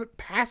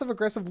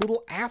passive-aggressive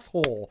little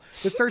asshole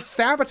that starts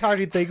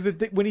sabotaging things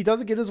when he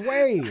doesn't get his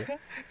way.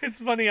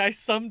 It's funny, I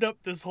summed up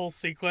this whole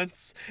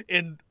sequence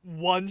in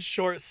one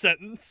short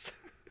sentence.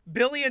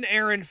 Billy and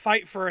Aaron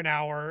fight for an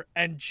hour,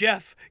 and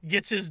Jeff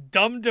gets his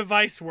dumb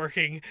device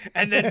working,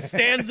 and then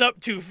stands up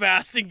too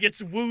fast and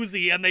gets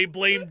woozy, and they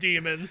blame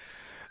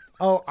demons.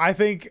 Oh, I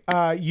think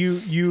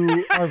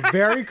you are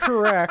very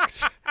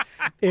correct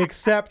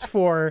except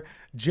for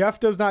Jeff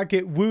does not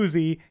get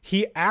woozy.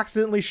 He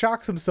accidentally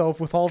shocks himself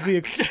with all the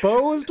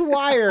exposed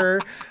wire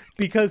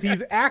because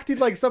he's acted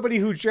like somebody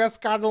who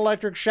just got an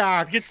electric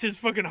shock. Gets his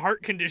fucking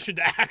heart condition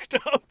to act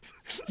up.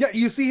 Yeah,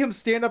 you see him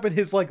stand up and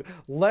his like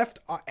left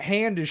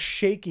hand is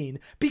shaking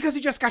because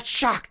he just got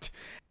shocked.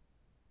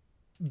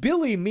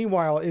 Billy,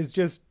 meanwhile, is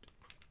just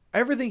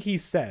everything he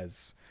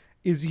says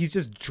is he's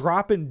just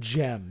dropping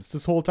gems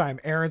this whole time.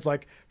 Aaron's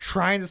like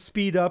trying to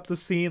speed up the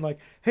scene, like,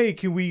 hey,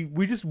 we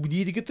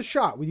need to get the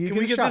shot. We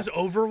get this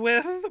over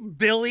with?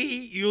 Billy,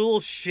 you little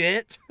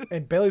shit.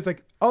 And Billy's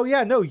like, oh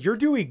yeah, no, you're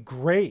doing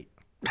great.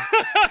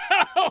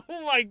 Oh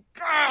my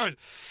God.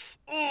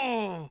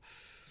 Oh.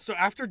 So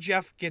after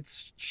Jeff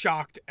gets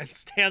shocked and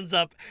stands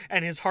up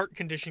and his heart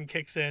condition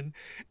kicks in,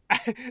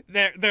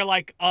 they're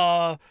like,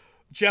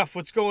 Jeff,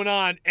 what's going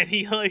on? And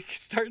he like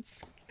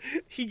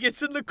he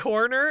gets in the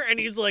corner and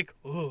he's like,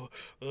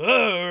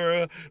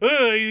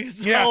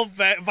 he's all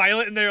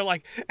violent, and they're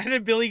like, and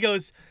then Billy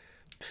goes,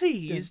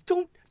 please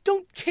don't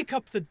kick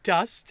up the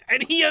dust.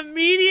 And he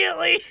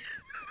immediately,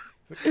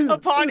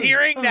 upon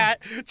hearing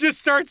that, just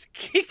starts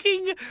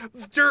kicking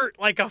dirt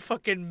like a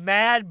fucking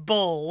mad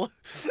bull.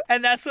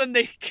 And that's when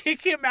they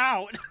kick him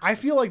out. I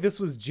feel like this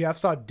was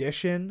Jeff's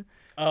audition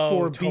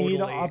for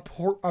being a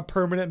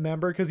permanent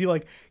member, because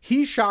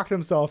he shocked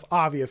himself,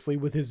 obviously,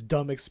 with his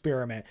dumb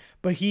experiment,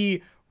 but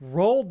he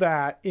rolled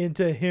that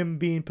into him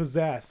being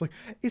possessed. Like,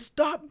 it's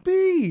not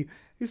me.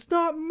 It's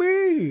not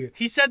me.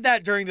 He said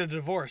that during the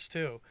divorce,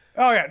 too.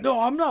 Oh, yeah. No,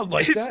 I'm not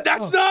like that.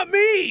 That's not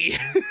me.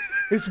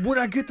 It's when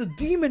I get the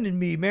demon in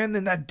me, man.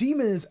 Then that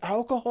demon is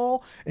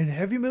alcohol and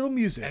heavy metal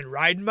music. And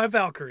riding my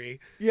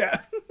Valkyrie.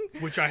 Yeah.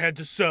 Which I had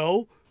to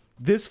sew.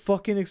 This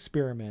fucking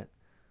experiment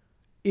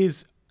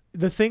is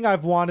the thing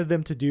I've wanted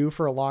them to do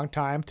for a long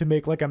time, to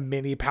make like a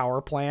mini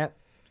power plant.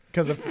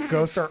 Because if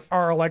ghosts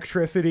are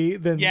electricity,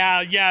 then...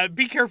 Yeah.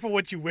 Be careful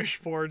what you wish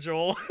for,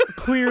 Joel.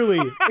 Clearly.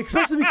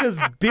 Especially because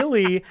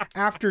Billy,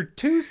 after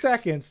 2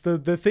 seconds,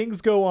 the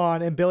things go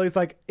on, and Billy's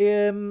like,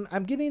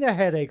 I'm getting a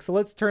headache, so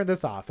let's turn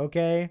this off,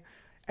 okay?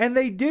 And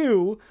they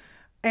do.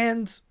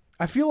 And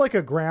I feel like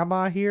a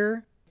grandma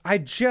here. I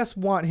just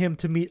want him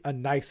to meet a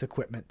nice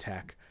equipment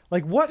tech.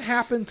 Like, what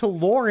happened to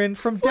Lauren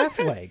from Death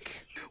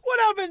Lake? What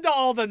happened to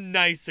all the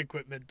nice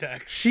equipment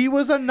tech? She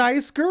was a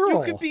nice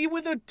girl. You could be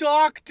with a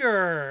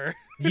doctor.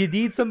 You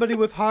need somebody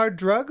with hard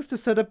drugs to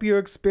set up your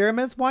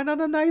experiments? Why not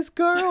a nice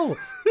girl?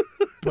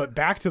 But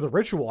back to the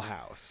ritual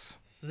house.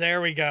 There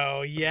we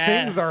go. Yes.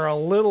 Things are a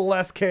little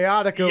less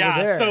chaotic over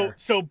there. Yeah,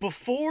 so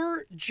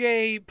before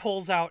Jay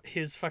pulls out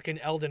his fucking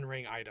Elden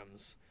Ring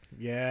items...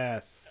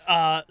 Yes.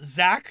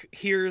 Zach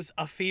hears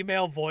a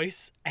female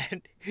voice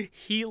and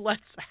he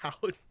lets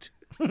out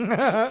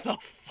the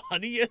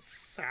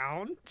funniest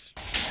sound.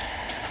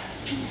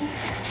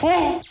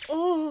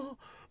 Oh.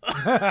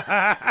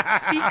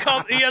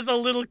 He has a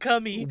little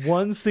cummy.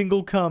 One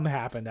single cum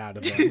happened out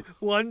of him.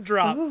 One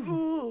drop.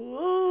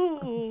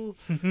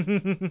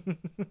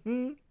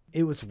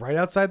 It was right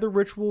outside the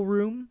ritual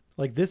room.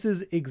 Like, this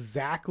is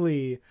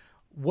exactly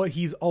what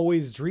he's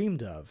always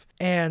dreamed of.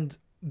 And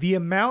the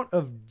amount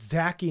of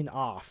zacking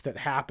off that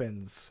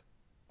happens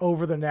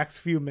over the next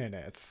few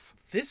minutes.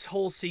 This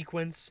whole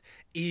sequence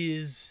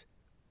is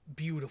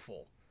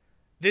beautiful.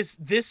 This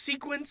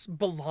sequence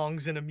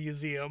belongs in a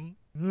museum.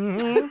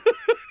 Mm-hmm.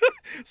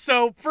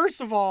 So,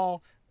 first of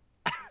all,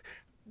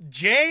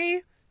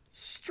 Jay,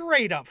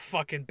 straight up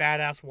fucking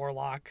badass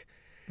warlock.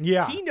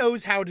 Yeah. He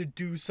knows how to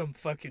do some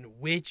fucking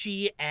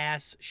witchy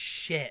ass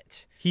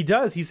shit. He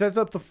does. He sets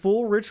up the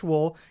full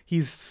ritual.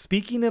 He's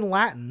speaking in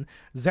Latin.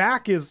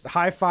 Zach is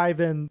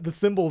high-fiving the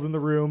symbols in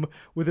the room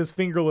with his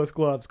fingerless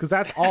gloves, because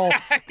that's all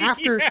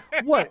after,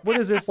 what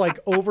is this, like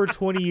over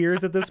 20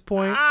 years at this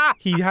point?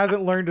 He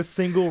hasn't learned a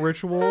single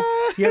ritual.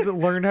 He hasn't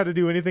learned how to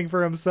do anything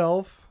for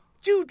himself.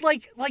 Dude,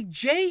 like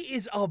Jay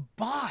is a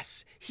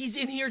boss. He's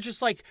in here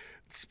just like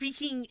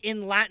speaking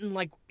in Latin,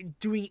 like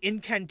doing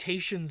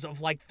incantations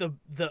of like the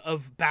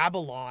of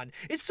Babylon.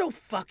 It's so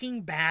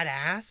fucking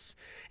badass.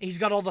 And he's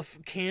got all the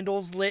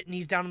candles lit and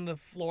he's down on the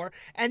floor.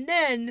 And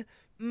then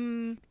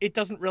it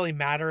doesn't really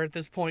matter at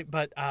this point,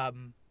 but I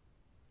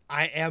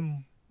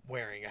am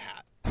wearing a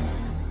hat.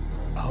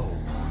 Oh.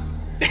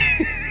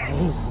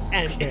 Oh.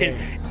 Okay.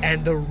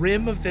 And the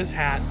rim of this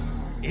hat,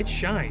 it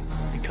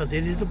shines because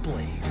it is a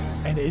blade.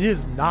 And it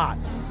is not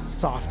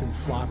soft and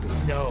floppy.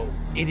 No,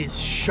 it is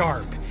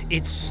sharp.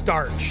 It's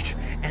starched,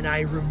 and I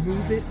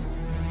remove it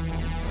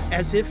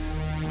as if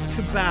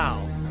to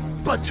bow,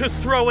 but to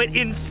throw it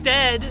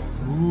instead.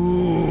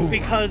 Ooh.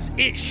 Because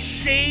it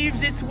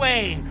shaves its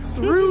way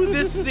through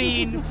this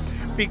scene,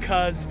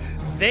 because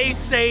they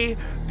say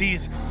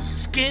these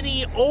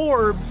skinny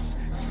orbs,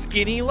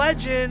 skinny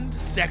legend,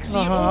 sexy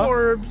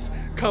orbs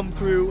come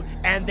through,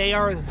 and they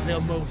are the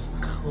most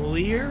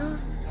clear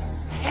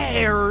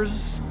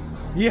hairs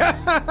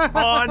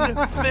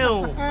on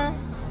film.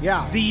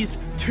 Yeah. These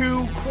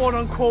two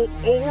quote-unquote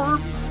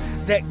orbs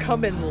that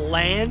come and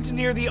land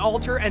near the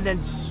altar and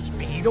then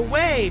speed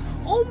away,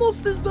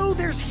 almost as though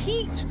there's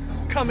heat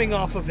coming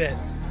off of it.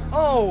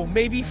 Oh,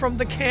 maybe from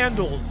the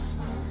candles.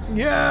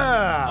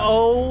 Yeah.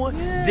 Oh,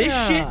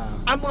 this shit.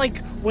 I'm like,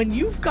 when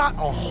you've got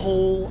a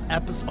whole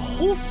episode, a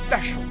whole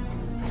special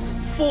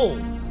full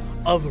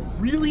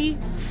of really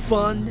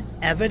fun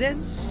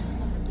evidence.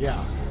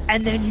 Yeah.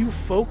 And then you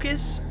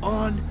focus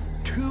on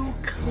 2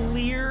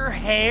 clear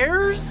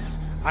hairs?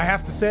 I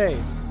have to say,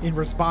 in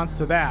response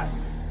to that,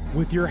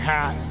 with your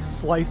hat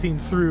slicing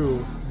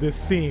through this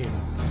scene,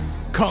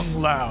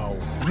 Kung Lao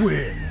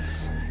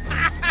wins.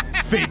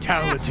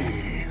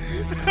 Fatality.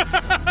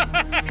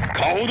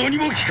 顔どに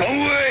も聞かん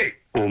わい。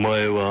お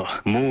前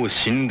はもう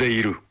死んで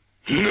いる。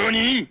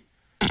何？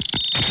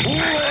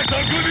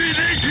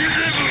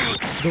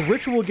 The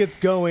ritual gets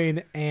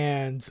going,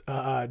 and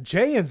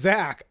Jay and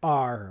Zach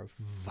are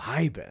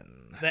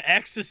vibing. The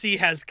ecstasy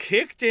has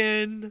kicked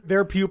in.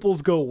 Their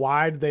pupils go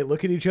wide. They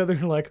look at each other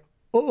and are like,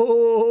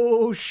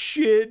 oh,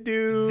 shit,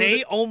 dude.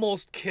 They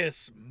almost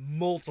kiss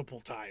multiple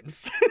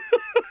times.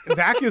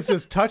 Zach is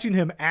just touching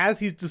him as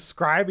he's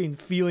describing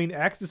feeling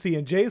ecstasy,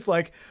 and Jay's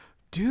like,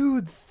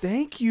 dude,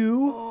 thank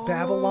you,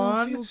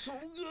 Babylon. I feel so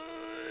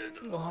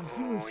good. I'm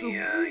feeling so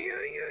yeah, good.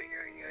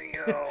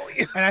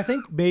 Yeah. And I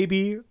think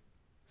maybe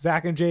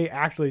Zach and Jay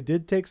actually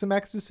did take some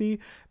ecstasy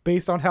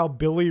based on how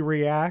Billy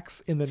reacts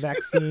in the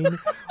next scene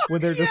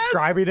when they're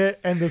describing it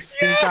and the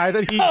stink eye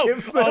that he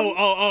gives them.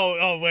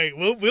 Oh, wait.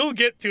 We'll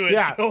get to it.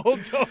 Yeah. Joel.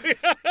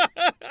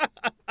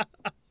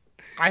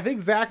 I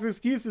think Zach's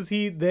excuse is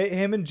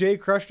him and Jay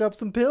crushed up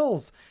some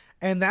pills.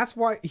 And that's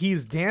why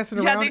he's dancing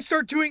around. Yeah, they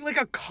start doing like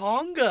a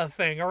conga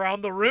thing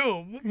around the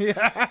room.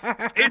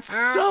 Yeah. It's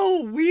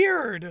so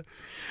weird.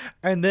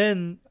 And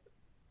then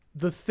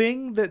the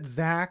thing that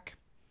Zach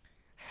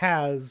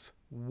has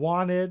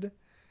wanted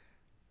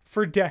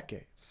for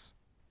decades,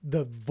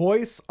 the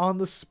voice on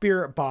the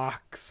spirit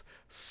box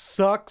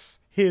sucks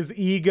his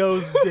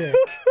ego's dick.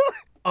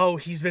 Oh,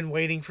 he's been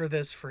waiting for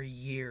this for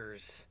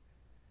years.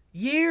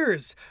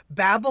 Years.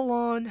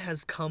 Babylon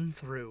has come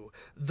through.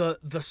 The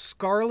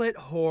scarlet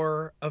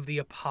whore of the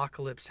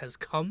apocalypse has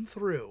come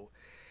through,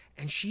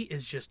 and she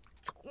is just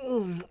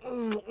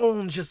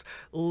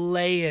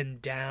laying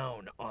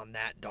down on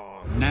that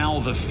dong. Now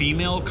the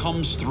female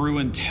comes through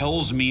and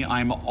tells me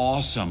I'm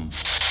awesome.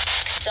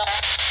 Sir.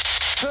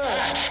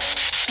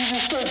 She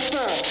just said,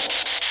 sir.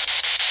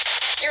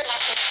 You're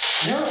awesome.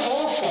 You're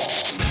awesome.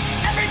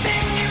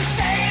 Everything you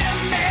say to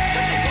me.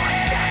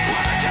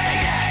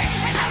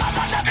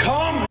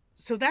 Come.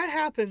 So that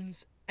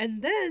happens,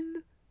 and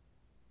then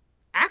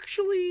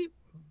actually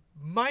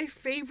my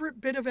favorite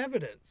bit of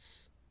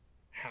evidence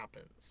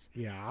happens.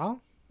 Yeah.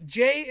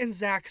 Jay and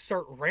Zach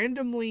start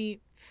randomly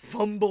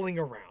fumbling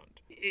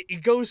around.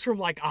 It goes from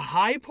like a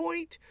high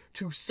point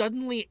to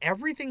suddenly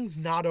everything's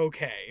not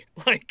okay.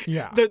 Like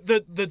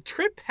the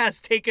trip has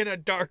taken a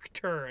dark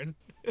turn.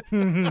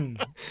 And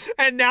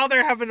now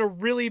they're having a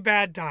really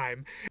bad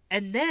time.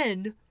 And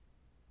then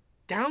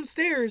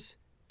downstairs,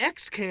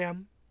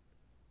 X-Cam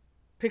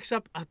picks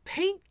up a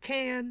paint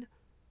can,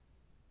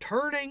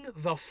 turning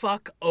the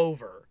fuck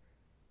over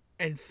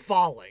and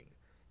falling.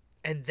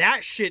 And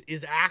that shit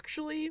is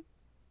actually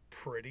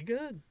pretty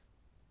good.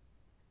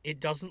 It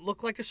doesn't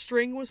look like a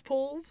string was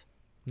pulled.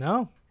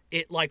 No.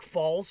 It like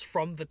falls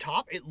from the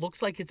top. It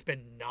looks like it's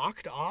been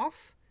knocked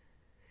off.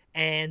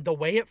 And the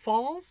way it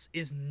falls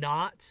is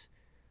not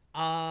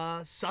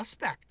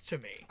suspect to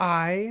me.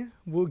 I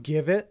will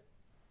give it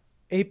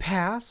a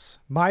pass.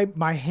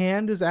 My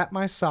hand is at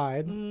my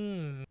side.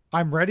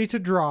 I'm ready to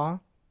draw.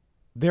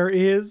 There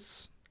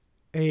is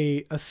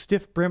a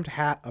stiff-brimmed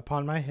hat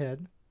upon my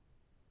head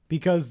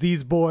because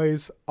these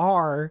boys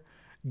are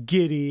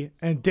giddy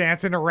and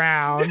dancing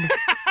around.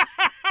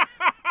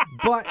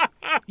 But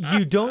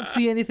you don't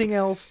see anything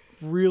else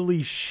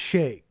really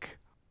shake.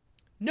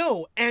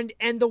 No, and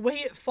the way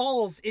it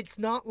falls, it's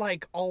not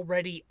like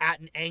already at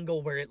an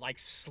angle where it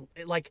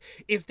like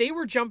if they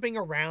were jumping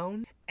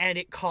around and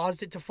it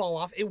caused it to fall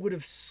off, it would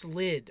have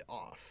slid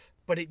off.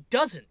 But it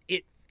doesn't.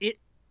 It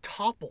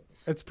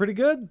topples. It's pretty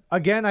good.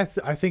 Again, I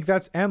think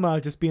that's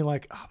Emma just being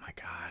like, oh my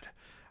God,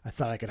 I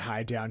thought I could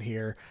hide down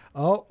here.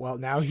 Oh, well,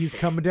 now he's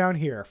coming down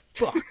here.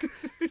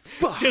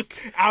 Fuck. Just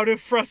out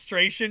of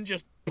frustration,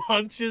 just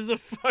punches a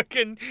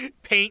fucking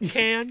paint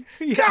can.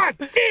 God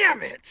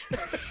damn it.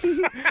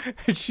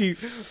 And she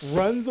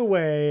runs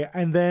away.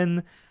 And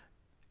then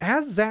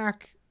as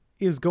Zach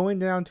is going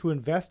down to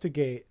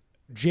investigate,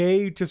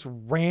 Jay just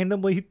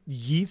randomly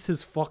yeets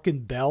his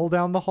fucking bell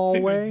down the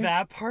hallway. Dude,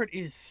 that part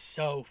is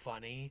so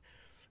funny.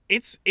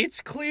 It's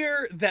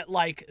clear that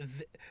like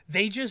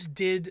they just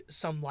did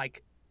some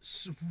like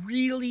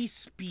really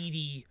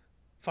speedy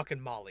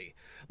fucking Molly.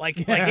 Like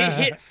it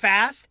hit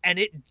fast and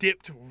it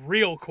dipped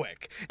real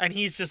quick. And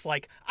he's just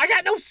like, I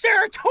got no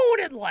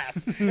serotonin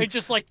left. And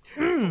just like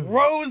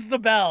throws the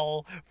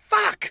bell.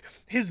 Fuck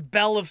his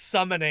bell of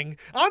summoning.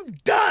 I'm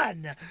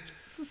done.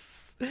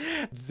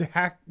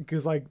 Zach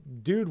is like,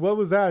 dude, what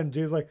was that? And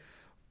Jay's like,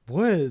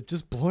 What?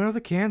 Just blowing out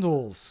the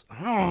candles.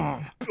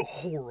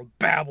 Horror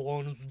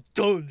Babylon is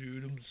done,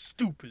 dude. I'm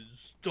stupid.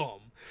 It's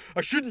dumb.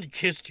 I shouldn't have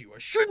kissed you.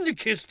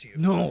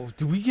 No,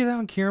 do we get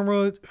on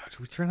camera? Do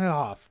we turn that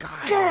off?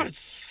 God, it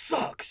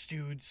sucks,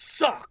 dude.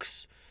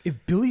 Sucks.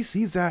 If Billy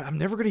sees that, I'm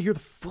never going to hear the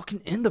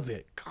fucking end of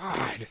it.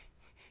 God.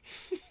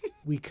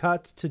 We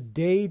cut to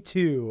day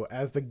 2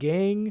 as the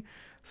gang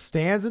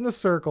stands in a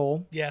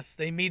circle. Yes,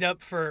 they meet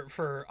up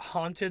for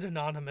Haunted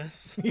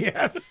Anonymous.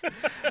 Yes.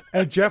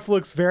 And Jeff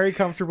looks very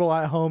comfortable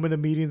at home in a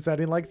meeting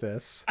setting like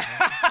this.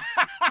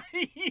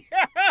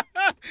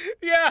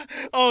 Yeah.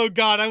 Oh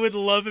God, I would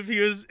love if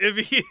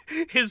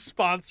his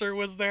sponsor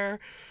was there.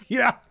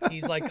 Yeah.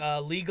 He's like,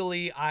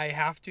 legally, I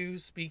have to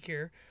speak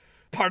here.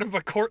 Part of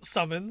a court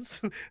summons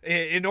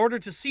in order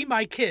to see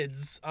my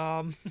kids.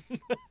 I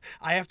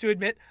have to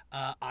admit,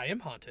 I am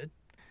haunted.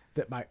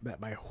 That my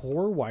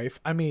whore wife,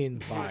 I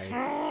mean,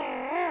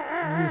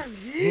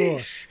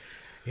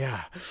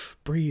 yeah,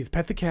 breathe,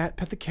 pet the cat,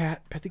 pet the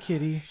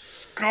kitty.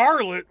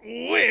 Scarlet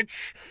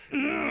Witch.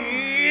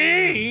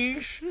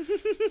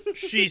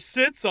 She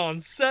sits on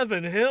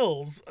 7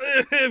 hills,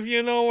 if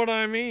you know what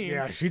I mean.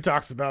 Yeah, she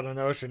talks about an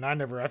ocean.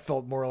 I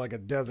felt more like a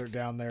desert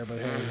down there, but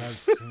hey,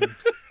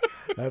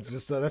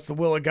 that's the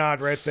will of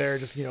God right there.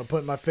 Just,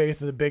 putting my faith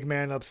in the big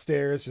man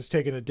upstairs, just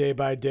taking it day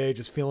by day,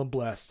 just feeling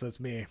blessed. That's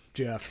me,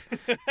 Jeff.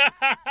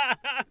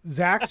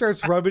 Zach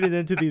starts rubbing it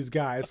into these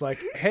guys like,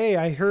 hey,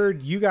 I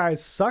heard you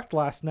guys sucked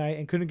last night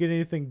and couldn't get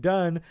anything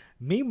done.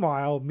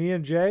 Meanwhile, me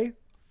and Jay,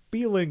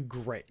 feeling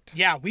great.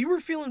 Yeah, we were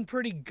feeling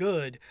pretty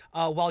good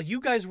while you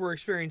guys were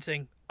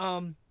experiencing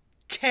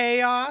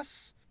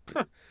chaos.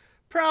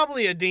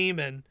 Probably a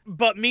demon.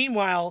 But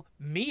meanwhile,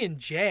 me and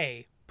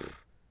Jay,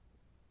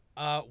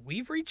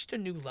 we've reached a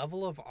new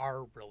level of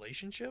our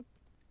relationship.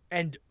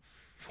 And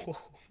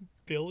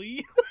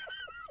Billy?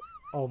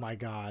 Oh my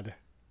God.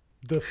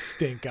 The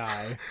stink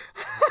eye.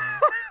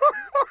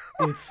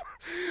 It's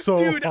so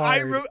Dude,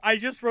 hard. I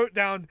just wrote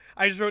down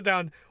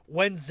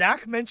when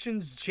Zach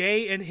mentions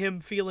Jay and him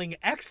feeling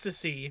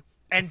ecstasy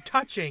and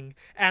touching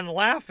and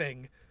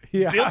laughing.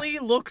 Yeah. Billy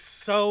looks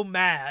so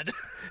mad.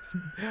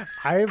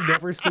 I have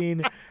never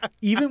seen,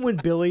 even when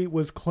Billy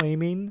was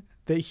claiming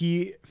that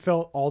he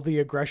felt all the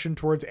aggression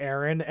towards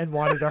Aaron and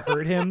wanted to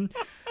hurt him,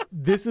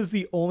 this is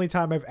the only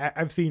time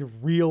I've seen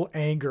real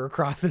anger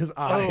across his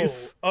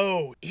eyes.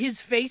 Oh,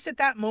 his face at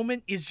that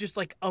moment is just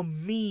like a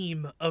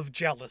meme of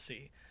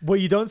jealousy.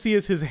 What you don't see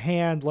is his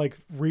hand like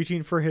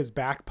reaching for his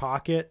back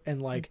pocket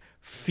and like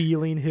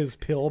feeling his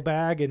pill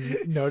bag and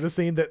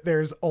noticing that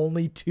there's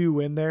only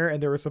 2 in there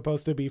and there were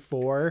supposed to be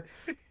 4.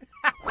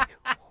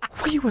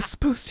 We were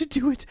supposed to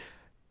do it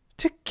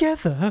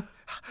together.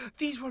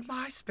 These were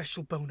my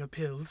special boner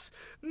pills.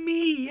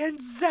 Me and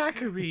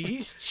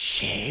Zachary.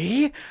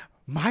 Jay?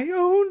 My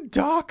own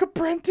dark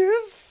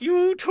apprentice?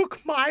 You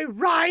took my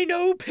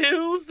rhino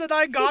pills that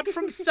I got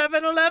from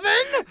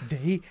 7-Eleven?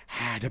 They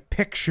had a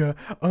picture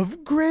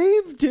of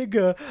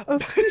Gravedigger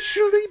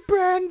officially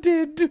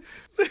branded.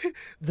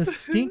 The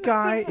stink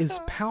eye is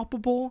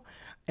palpable,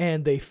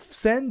 and they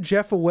send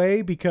Jeff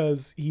away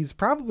because he's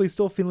probably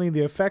still feeling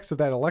the effects of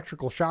that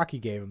electrical shock he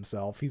gave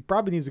himself. He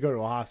probably needs to go to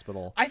a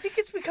hospital. I think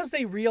it's because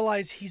they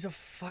realize he's a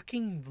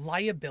fucking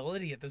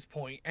liability at this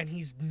point, and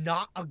he's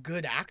not a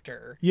good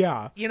actor.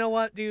 Yeah. You know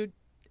what, dude?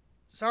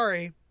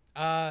 Sorry.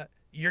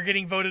 You're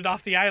getting voted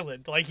off the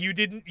island. Like, you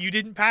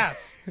didn't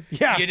pass.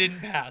 Yeah. You didn't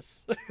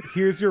pass.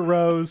 Here's your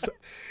rose.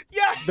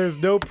 Yeah. There's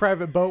no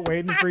private boat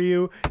waiting for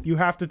you. You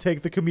have to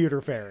take the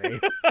commuter ferry.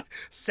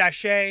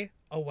 Sashay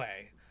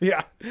away.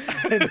 Yeah.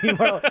 And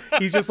meanwhile,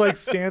 he just like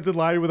stands in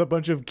line with a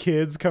bunch of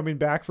kids coming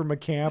back from a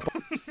camp.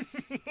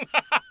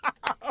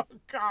 Oh,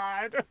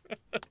 God.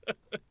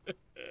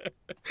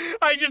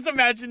 I just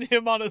imagine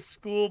him on a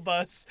school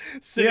bus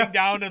sitting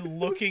down and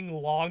looking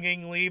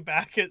longingly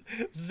back at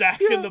Zach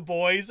and the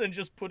boys and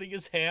just putting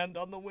his hand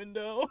on the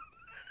window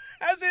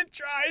as it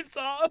drives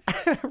off.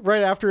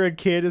 Right after a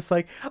kid is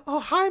like, oh,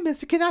 hi,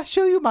 mister, can I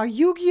show you my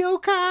Yu-Gi-Oh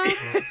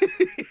cards?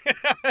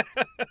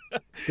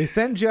 They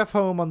send Jeff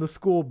home on the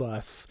school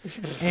bus,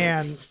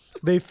 and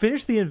they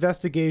finish the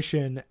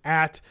investigation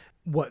at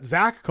what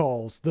Zach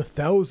calls the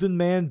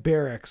 1,000-man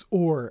barracks,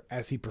 or,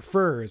 as he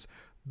prefers,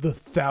 the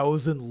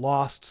 1,000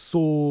 Lost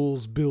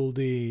Souls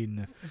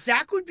building.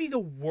 Zach would be the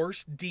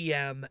worst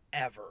DM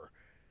ever.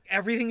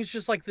 Everything's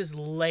just like this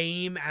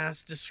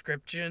lame-ass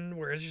description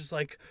where it's just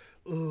like,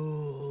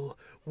 oh,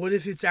 what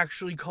if it's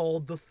actually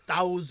called the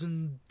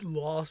 1,000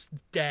 Lost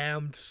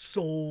Damned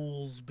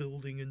Souls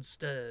building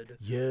instead?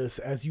 Yes,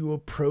 as you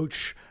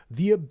approach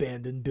the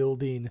abandoned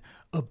building,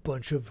 a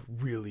bunch of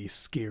really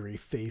scary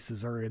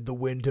faces are in the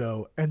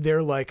window, and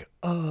they're like,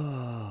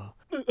 The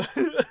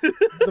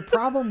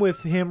problem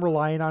with him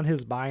relying on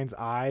his mind's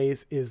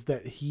eyes is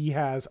that he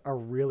has a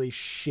really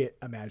shit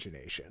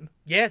imagination.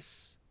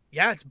 Yes.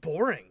 Yeah, it's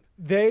boring.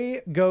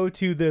 They go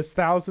to this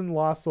 1,000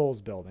 Lost Souls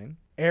building.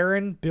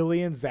 Aaron,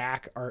 Billy, and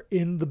Zach are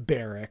in the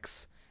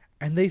barracks,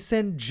 and they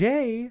send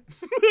Jay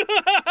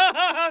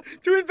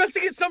to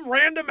investigate some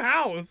random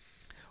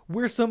house.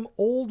 where some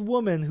old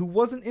woman who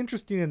wasn't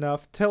interesting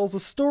enough tells a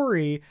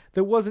story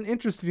that wasn't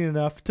interesting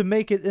enough to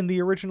make it in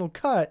the original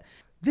cut.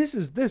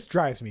 This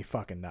drives me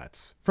fucking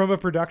nuts. From a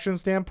production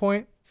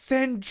standpoint,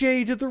 send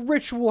Jay to the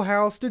ritual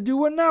house to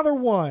do another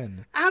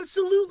one.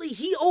 Absolutely.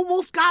 He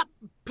almost got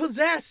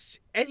possessed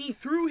and he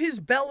threw his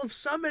bell of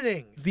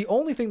summoning. The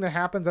only thing that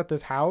happens at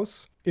this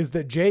house is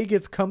that Jay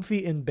gets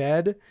comfy in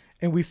bed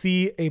and we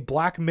see a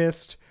black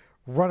mist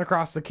run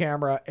across the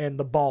camera and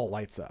the ball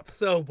lights up.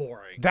 So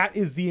boring. That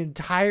is the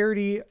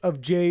entirety of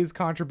Jay's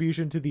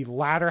contribution to the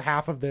latter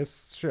half of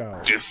this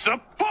show.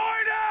 Disappointed!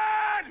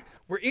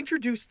 We're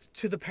introduced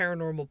to the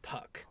paranormal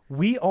puck.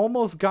 We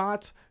almost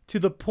got to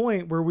the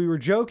point where we were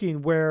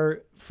joking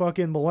where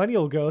fucking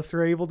millennial ghosts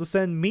are able to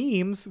send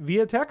memes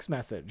via text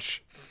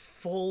message.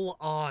 Full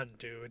on,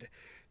 dude.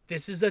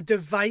 This is a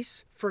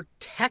device for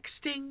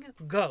texting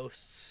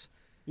ghosts.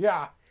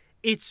 Yeah.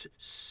 It's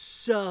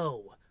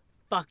so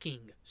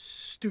fucking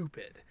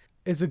stupid.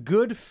 It's a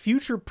good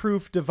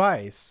future-proof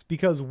device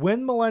because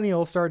when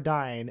millennials start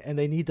dying and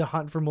they need to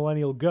hunt for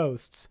millennial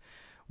ghosts,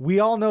 we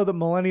all know that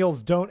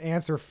millennials don't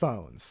answer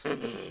phones.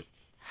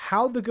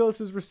 How the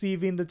ghost is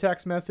receiving the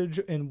text message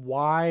and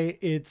why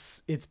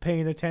it's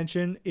paying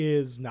attention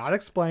is not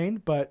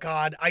explained, but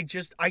God, I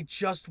just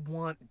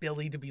want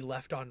Billy to be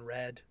left on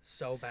red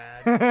so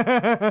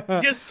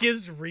bad. Just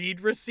gives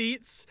read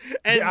receipts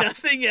and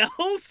nothing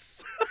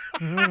else.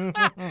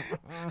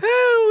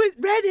 Oh,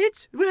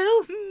 Reddit.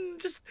 Well,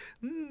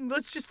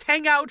 let's just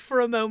hang out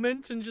for a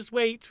moment and just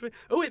wait.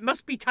 Oh, it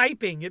must be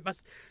typing. It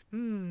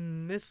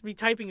must be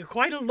typing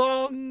quite a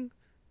long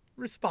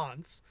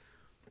response.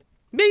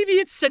 Maybe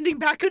it's sending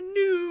back a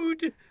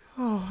nude.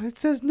 Oh, it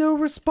says no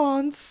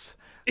response.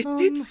 It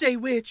did say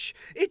which.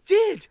 It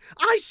did.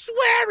 I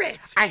swear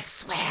it. I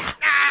swear.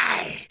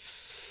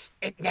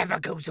 It never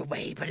goes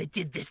away, but it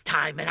did this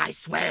time, and I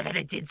swear that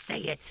it did say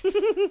it.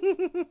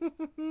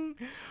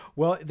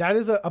 Well, that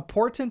is a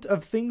portent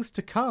of things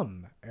to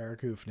come,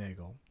 Erik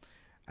Hoofnagel.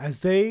 As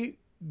they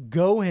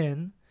go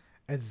in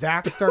and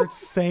Zach starts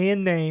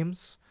saying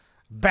names,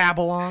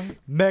 Babylon,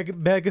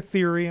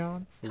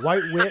 Megatherion,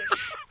 White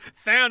Witch,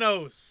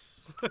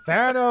 Thanos,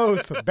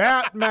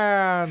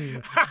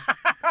 Batman,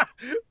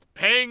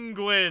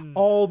 Penguin,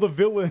 all the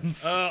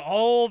villains,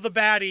 all the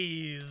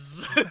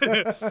baddies,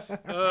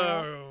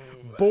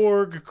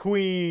 Borg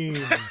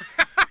Queen,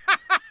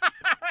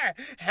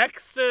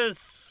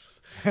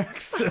 Hexus,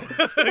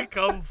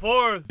 come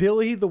forth.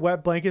 Billy the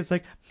wet blanket is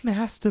like,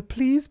 Master,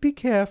 please be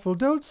careful.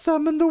 Don't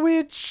summon the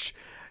witch.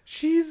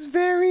 She's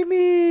very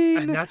mean.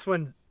 And that's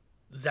when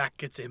Zach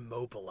gets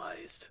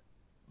immobilized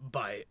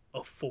by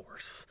a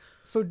force.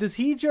 So does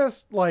he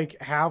just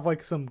have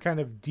some kind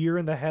of deer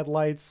in the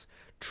headlights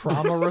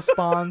trauma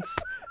response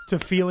to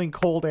feeling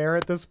cold air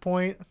at this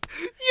point?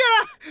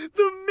 Yeah,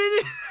 the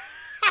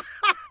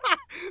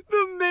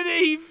minute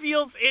he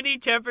feels any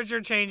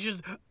temperature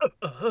changes,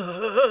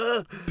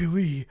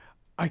 Billy,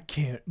 I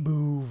can't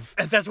move.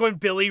 And that's when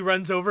Billy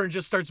runs over and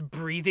just starts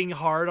breathing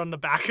hard on the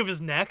back of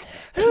his neck.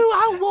 Ooh,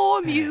 I'll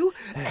warm you.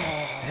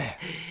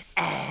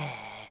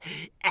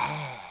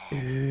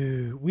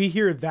 We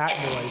hear that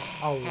noise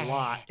a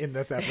lot in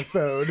this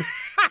episode.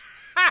 Oh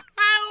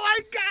my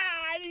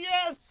God,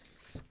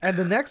 yes! And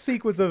the next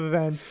sequence of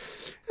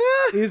events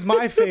is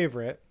my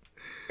favorite.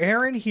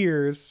 Aaron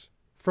hears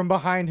from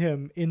behind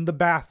him in the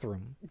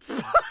bathroom.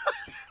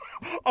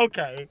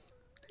 Okay.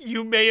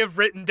 You may have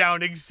written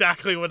down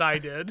exactly what I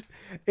did.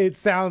 It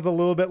sounds a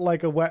little bit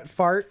like a wet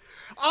fart.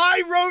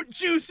 I wrote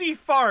juicy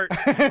fart.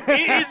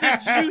 It is a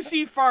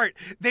juicy fart.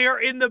 They are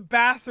in the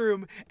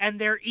bathroom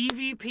and their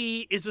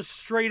EVP is a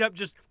straight up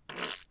just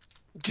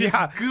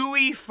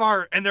gooey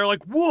fart. And they're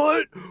like,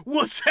 what?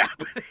 What's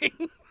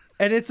happening?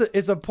 And it's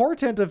a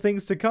portent of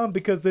things to come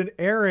because then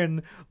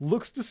Aaron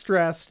looks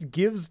distressed,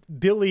 gives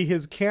Billy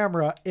his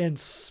camera, and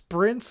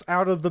sprints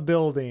out of the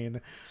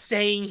building.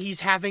 Saying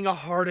he's having a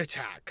heart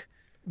attack.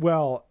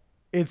 Well,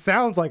 it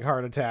sounds like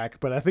heart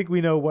attack, but I think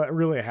we know what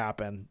really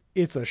happened.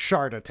 It's a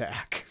shard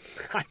attack.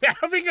 I'm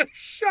having a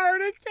shard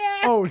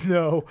attack. Oh,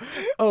 no.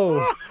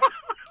 Oh,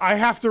 I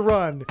have to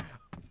run.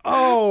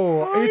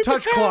 Oh, a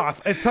touch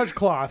cloth. A touch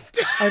cloth.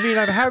 I mean,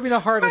 I'm having a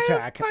heart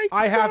attack.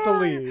 I have to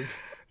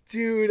leave.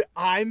 Dude,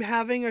 I'm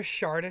having a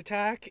shard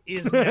attack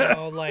is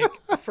now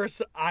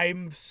first,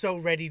 I'm so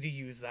ready to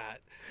use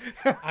that.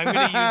 I'm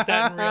going to use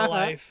that in real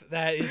life.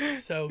 That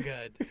is so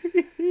good.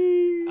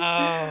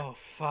 Oh,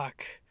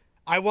 fuck.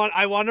 I want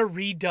to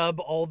redub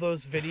all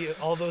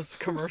those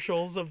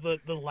commercials of the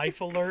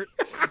life alert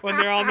when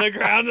they're on the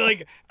ground.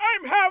 Like,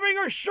 I'm having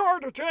a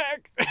shard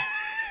attack.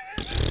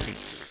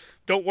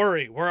 Don't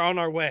worry, we're on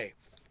our way.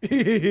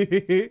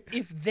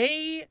 If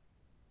they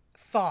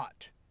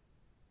thought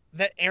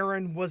that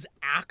Aaron was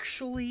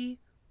actually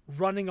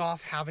running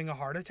off having a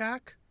heart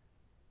attack,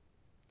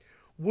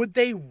 would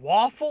they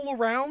waffle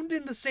around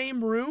in the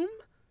same room?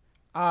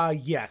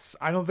 Yes.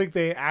 I don't think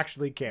they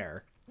actually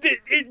care.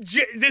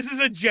 This is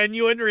a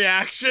genuine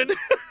reaction.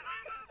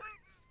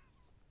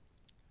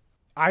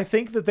 I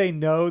think that they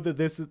know that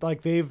this is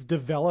like they've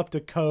developed a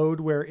code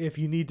where if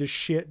you need to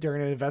shit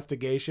during an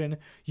investigation,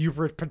 you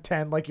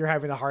pretend like you're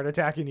having a heart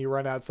attack and you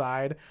run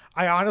outside.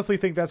 I honestly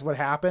think that's what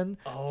happened.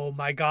 Oh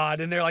my God.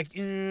 And they're like,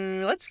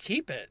 let's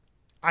keep it.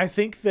 I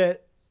think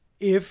that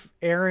if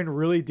Aaron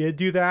really did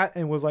do that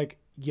and was like,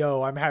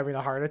 yo, I'm having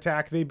a heart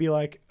attack, they'd be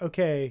like,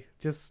 okay,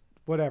 just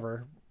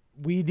whatever.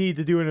 We need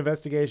to do an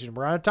investigation.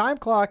 We're on a time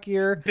clock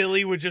here.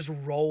 Billy would just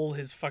roll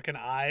his fucking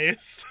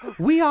eyes.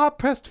 We are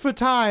pressed for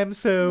time,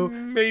 so...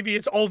 Maybe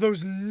it's all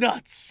those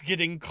nuts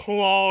getting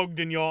clogged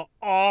in your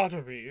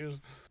arteries.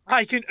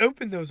 I can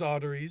open those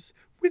arteries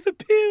with a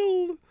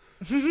pill.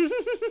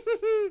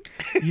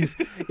 Yes,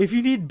 if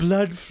you need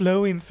blood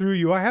flowing through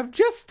you, I have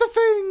just the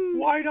thing.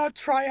 Why not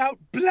try out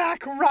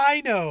Black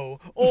Rhino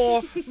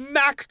or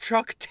Mack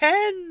Truck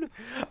 10?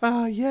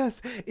 Ah,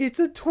 yes, it's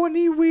a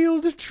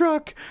 20-wheeled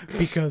truck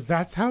because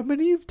that's how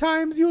many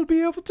times you'll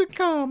be able to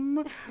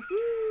come.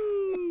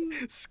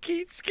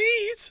 Skeet,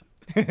 skeet.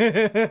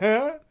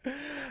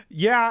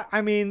 Yeah,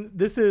 I mean,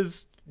 this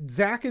is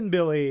Zach and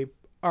Billy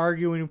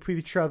arguing with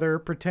each other,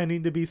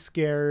 pretending to be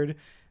scared.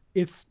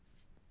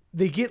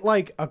 They get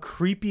like a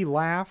creepy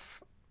laugh,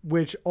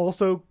 which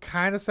also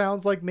kind of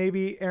sounds like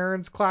maybe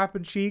Aaron's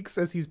clapping cheeks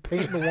as he's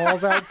painting the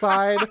walls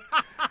outside.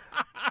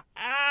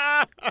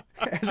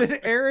 And then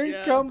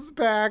Aaron comes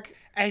back.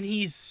 And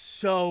he's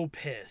so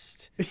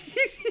pissed.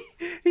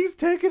 He's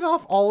taken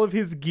off all of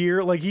his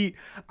gear. Like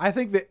I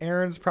think that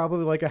Aaron's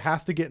probably like a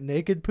has to get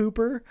naked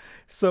pooper.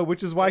 So,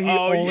 which is why he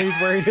only is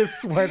wearing his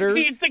sweater.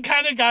 He's the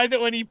kind of guy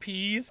that when he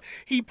pees,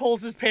 he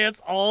pulls his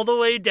pants all the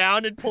way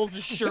down and pulls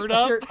his shirt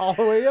up. All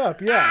the way up,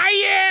 yeah.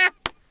 Yeah.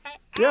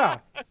 Yeah.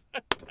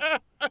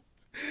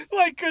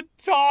 Like a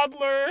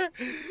toddler.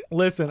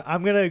 Listen,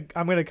 I'm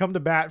gonna come to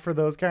bat for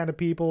those kind of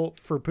people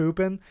for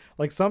pooping.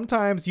 Like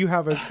sometimes you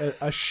have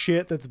a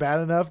shit that's bad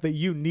enough that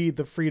you need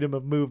the freedom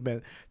of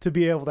movement to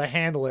be able to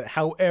handle it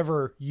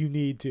however you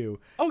need to.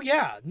 Oh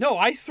yeah, no,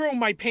 I throw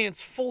my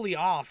pants fully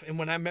off, and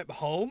when I'm at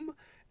home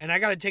and I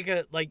gotta take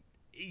the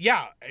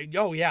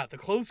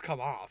clothes come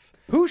off.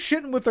 Who's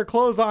shitting with their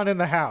clothes on in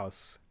the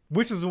house?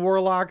 Witches and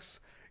warlocks,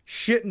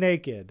 shit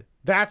naked.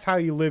 That's how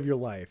you live your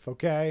life,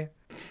 okay?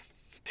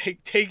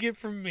 Take it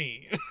from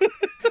me.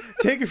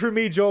 Take it from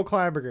me, Joel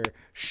Kleinberger.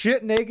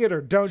 Shit naked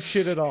or don't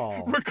shit at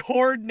all.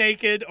 Record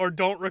naked or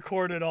don't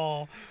record at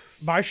all.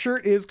 My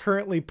shirt is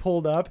currently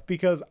pulled up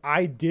because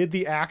I did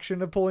the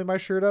action of pulling my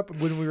shirt up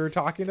when we were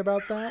talking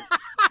about that.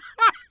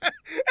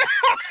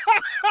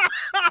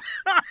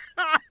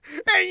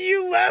 And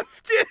you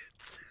left it.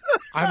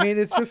 I mean,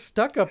 it's just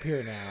stuck up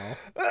here now.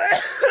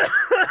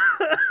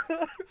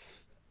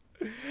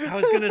 I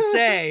was going to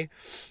say,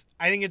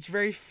 I think it's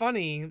very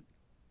funny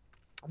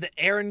that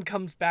Aaron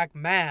comes back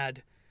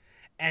mad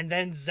and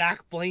then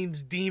Zach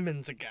blames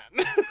demons again.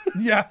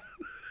 Yeah.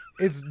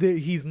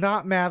 He's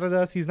not mad at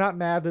us. He's not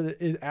mad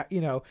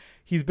that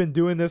he's been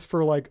doing this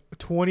for like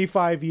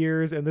 25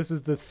 years and this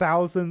is the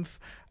 1,000th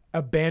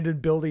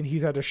abandoned building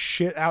he's had to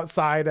shit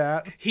outside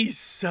at. He's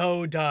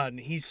so done.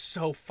 He's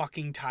so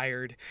fucking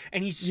tired.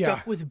 And he's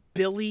stuck with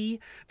Billy,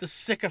 the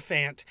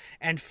sycophant,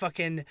 and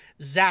fucking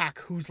Zach,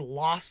 who's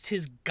lost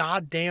his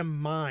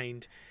goddamn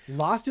mind.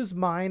 Lost his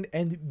mind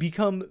and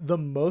become the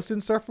most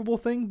insufferable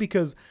thing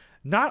because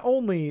not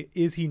only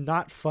is he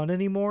not fun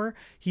anymore,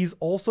 he's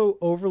also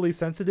overly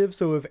sensitive.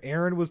 So if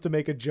Aaron was to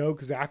make a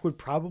joke, Zach would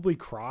probably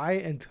cry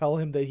and tell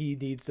him that he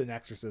needs an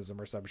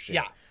exorcism or some shit.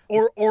 Yeah.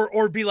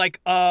 Or be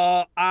like,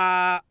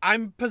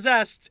 I'm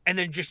possessed, and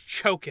then just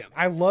choke him.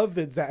 I love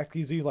that Zach,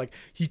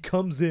 he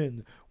comes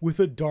in with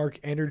a dark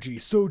energy.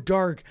 So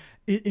dark,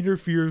 it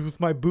interferes with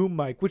my boom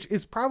mic, which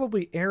is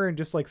probably Aaron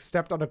just like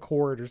stepped on a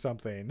cord or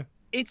something.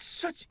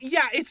 It's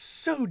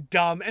so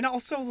dumb. And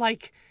also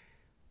like,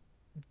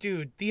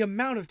 dude, the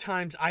amount of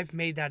times I've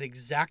made that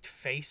exact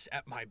face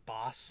at my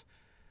boss.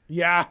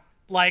 Yeah.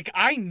 Like,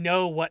 I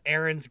know what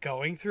Aaron's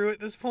going through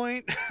at this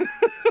point.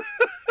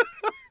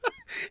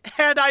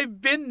 And I've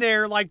been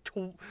there like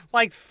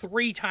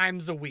 3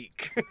 times a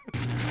week.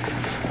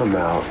 I'm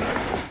out.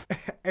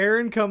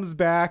 Aaron comes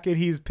back and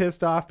he's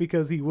pissed off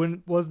because he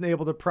wasn't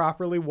able to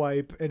properly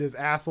wipe and his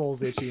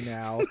asshole's itchy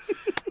now.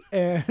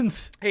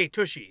 And hey,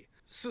 Tushy.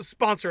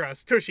 Sponsor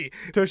us, Tushy.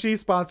 Tushy,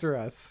 sponsor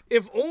us.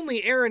 If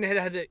only Aaron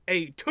had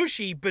a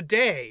Tushy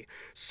bidet.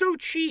 So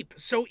cheap,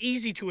 so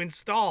easy to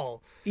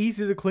install.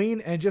 Easy to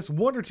clean, and just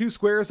 1 or 2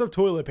 squares of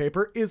toilet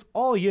paper is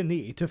all you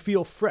need to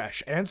feel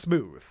fresh and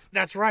smooth.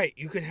 That's right.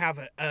 You can have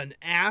an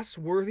ass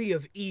worthy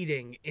of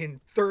eating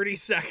in 30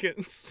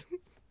 seconds.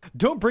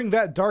 Don't bring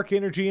that dark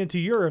energy into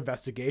your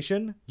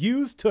investigation.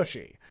 Use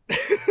Tushy.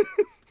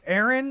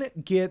 Aaron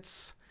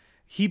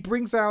he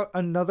brings out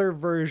another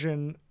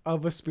version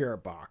of a spirit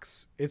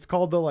box. It's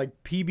called the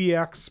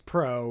PBX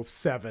Pro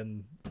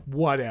 7,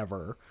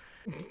 whatever.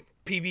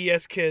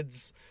 PBS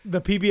Kids.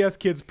 The PBS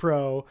Kids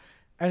Pro.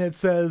 And it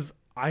says,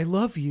 I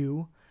love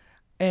you.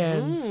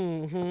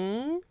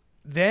 And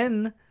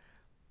then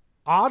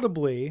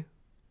audibly,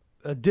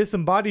 a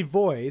disembodied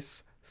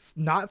voice,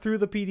 not through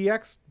the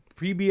PBX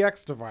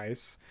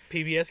device.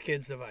 PBS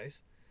Kids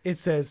device. It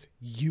says,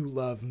 "You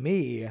love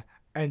me."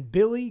 And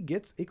Billy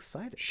gets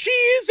excited. She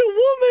is a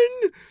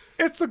woman.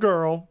 It's a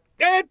girl.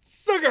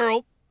 It's a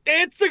girl.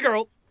 It's a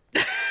girl.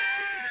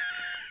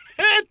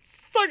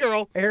 It's a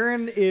girl.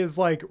 Aaron is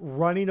like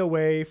running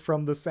away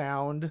from the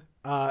sound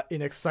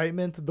in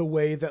excitement, the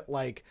way that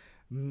like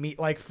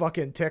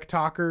fucking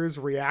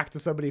TikTokers react to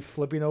somebody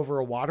flipping over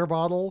a water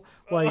bottle.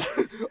 Like,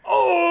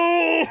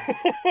 oh!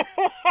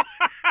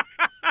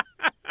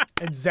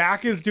 And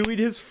Zach is doing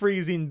his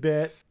freezing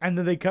bit, and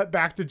then they cut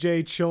back to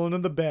Jay chilling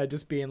in the bed,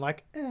 just being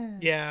like, eh.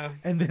 Yeah.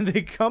 And then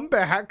they come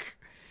back,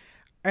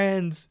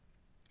 and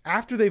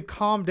after they've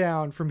calmed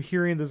down from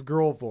hearing this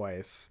girl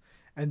voice,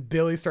 and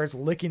Billy starts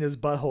licking his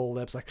butthole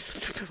lips like,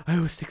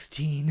 I was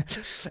 16.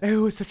 It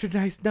was such a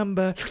nice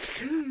number.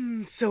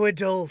 So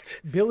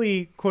adult.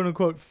 Billy, quote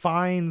unquote,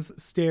 finds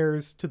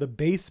stairs to the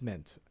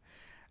basement,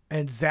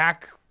 and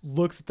Zach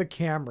looks at the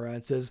camera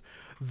and says,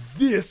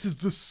 this is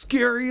the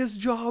scariest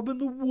job in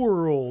the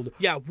world.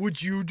 Yeah,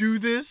 would you do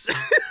this?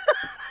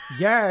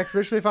 Yeah,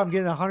 especially if I'm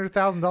getting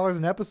 $100,000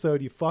 an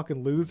episode, you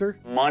fucking loser.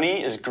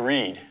 Money is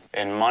greed,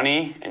 and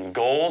money and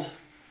gold,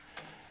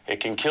 it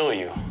can kill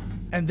you.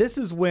 And this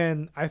is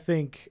when I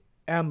think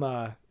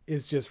Emma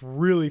is just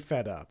really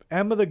fed up.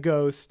 Emma the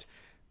ghost,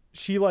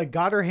 she like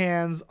got her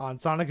hands on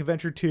Sonic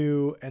Adventure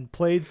 2 and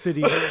played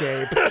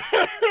Cityscape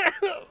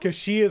because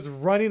she is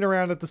running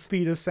around at the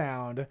speed of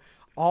sound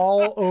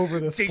all over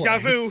this Deja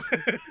place.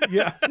 vu.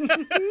 Yeah.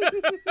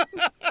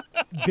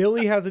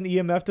 Billy has an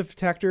EMF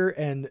detector,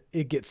 and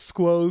it gets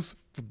squoze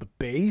from the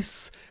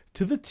base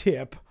to the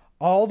tip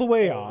all the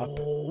way up.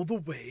 All the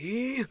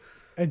way.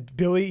 And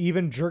Billy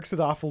even jerks it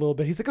off a little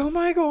bit. He's like, oh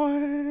my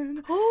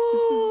God.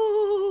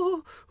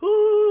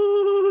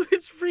 Oh,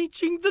 it's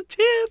reaching the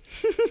tip.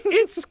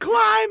 It's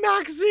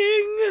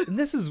climaxing. And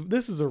this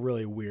is a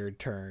really weird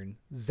turn.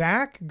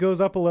 Zach goes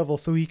up a level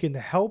so he can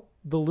help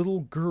the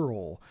little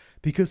girl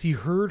because he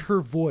heard her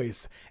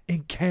voice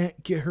and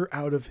can't get her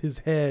out of his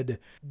head.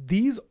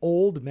 These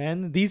old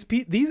men, these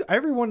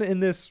everyone in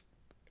this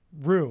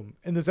room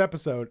in this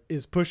episode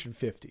is pushing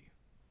 50.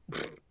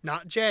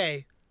 Not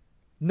Jay.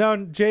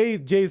 No,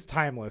 Jay's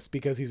timeless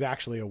because he's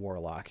actually a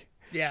warlock.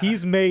 Yeah.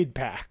 He's made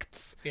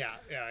pacts. Yeah.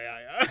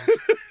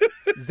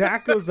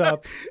 Zach goes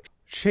up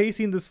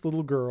chasing this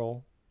little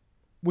girl,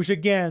 which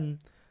again,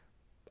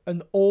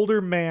 an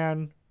older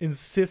man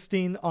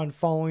insisting on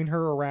following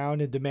her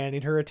around and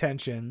demanding her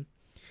attention.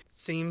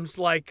 Seems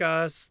like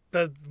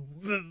the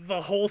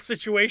whole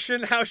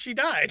situation, how she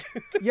died.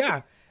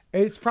 Yeah.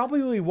 It's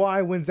probably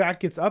why when Zach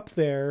gets up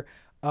there,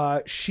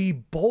 she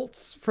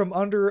bolts from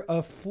under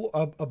a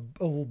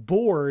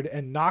board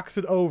and knocks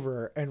it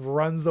over and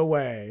runs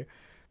away.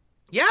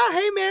 Yeah,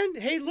 hey man,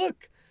 hey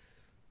look.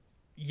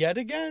 Yet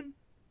again,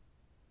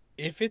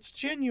 if it's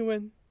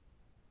genuine,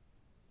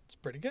 it's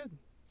pretty good.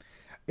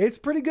 It's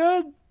pretty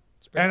good.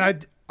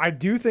 And I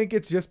do think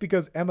it's just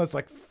because Emma's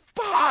like,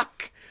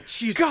 fuck.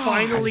 She's God.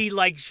 finally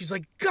like,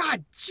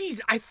 God,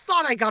 jeez, I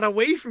thought I got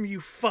away from you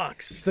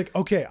fucks. She's like,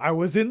 okay, I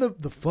was in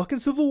the fucking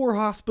Civil War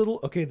hospital.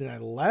 Okay, then I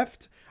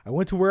left. I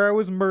went to where I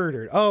was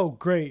murdered. Oh,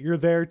 great. You're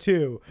there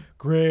too.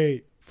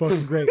 Great.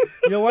 Fucking great.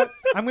 You know what?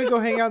 I'm going to go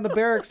hang out in the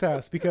barracks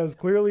house because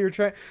clearly you're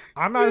trying.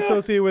 I'm not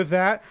associated with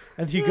that.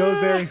 And she goes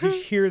there and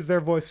he hears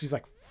their voice. She's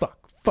like, fuck.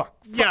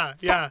 Yeah.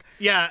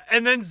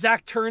 And then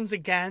Zach turns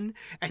again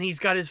and he's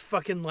got his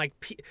fucking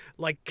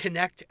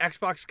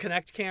Xbox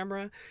Connect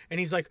camera. And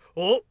he's like,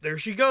 oh, there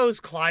she goes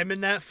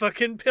climbing that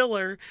fucking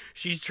pillar.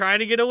 She's trying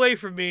to get away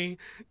from me.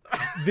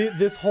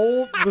 This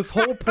whole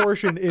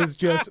portion is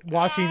just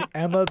watching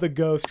Emma the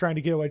ghost trying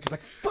to get away. She's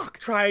like, fuck.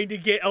 Trying to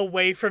get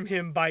away from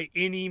him by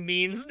any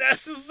means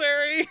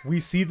necessary. We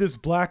see this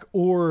black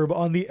orb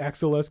on the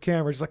XLS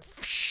camera. She's like,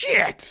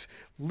 shit.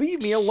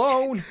 Leave me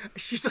alone.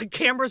 She's like,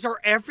 cameras are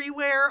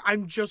everywhere.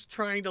 I'm just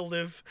trying to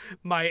live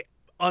my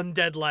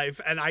undead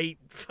life. And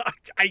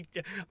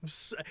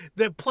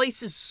the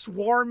place is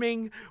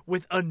swarming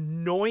with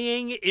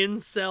annoying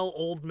incel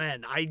old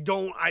men.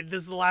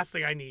 This is the last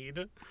thing I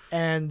need.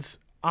 And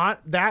on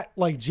that,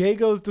 like, Jay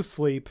goes to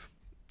sleep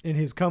in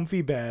his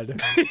comfy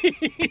bed.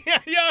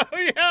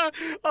 Yeah.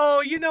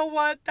 Oh, you know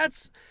what?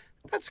 That's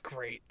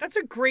great. That's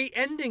a great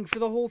ending for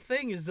the whole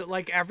thing, is that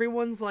like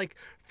everyone's like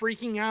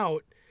freaking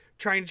out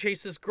trying to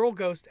chase this girl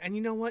ghost, and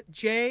you know what,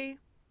 Jay,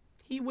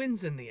 he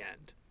wins in the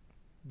end.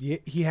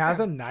 He has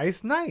a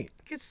nice night.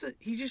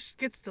 He just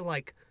gets to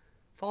like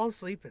fall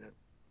asleep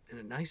in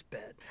a nice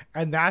bed.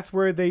 And that's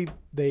where they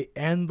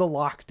end the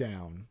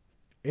lockdown.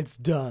 It's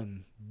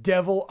done.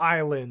 Devil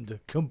Island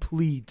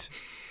complete.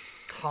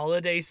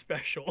 Holiday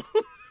special.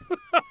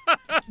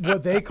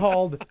 What they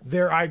called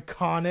their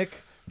iconic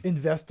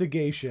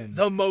investigation.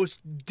 The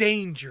most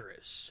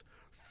dangerous,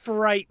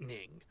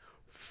 frightening,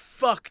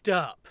 fucked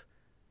up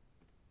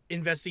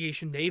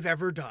investigation they've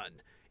ever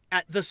done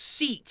at the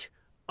seat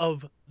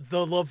of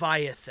the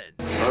Leviathan.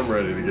 I'm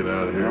ready to get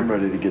out of here. I'm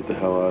ready to get the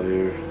hell out of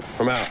here.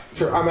 I'm out.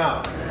 Sure, I'm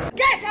out.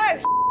 Get out!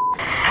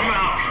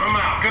 I'm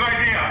out. Good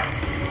idea.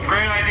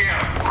 Great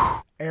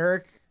idea.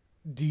 Erik,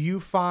 do you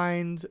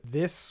find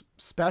this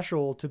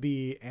special to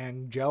be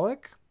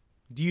angelic,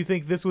 Do you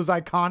think this was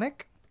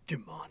iconic?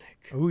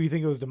 Demonic. Ooh, you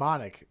think it was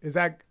demonic? Is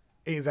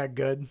that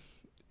good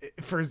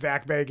for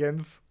Zach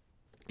Bagans?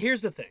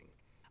 Here's the thing.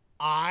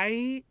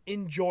 I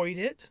enjoyed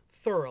it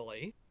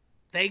thoroughly.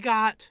 They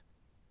got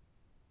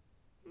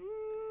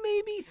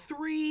maybe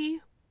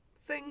 3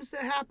 things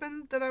that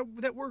happened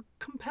that were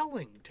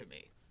compelling to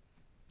me.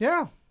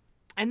 Yeah.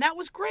 And that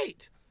was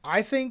great.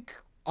 I think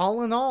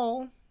all in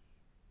all,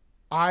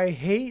 I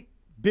hate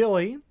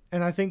Billy,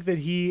 and I think that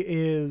he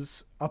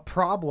is a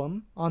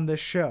problem on this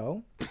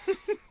show.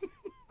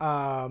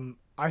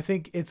 I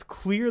think it's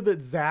clear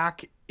that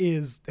Zach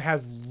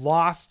has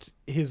lost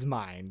his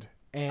mind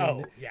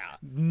and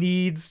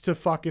needs to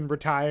fucking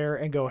retire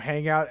and go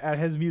hang out at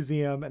his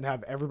museum and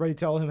have everybody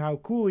tell him how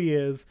cool he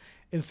is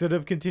instead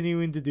of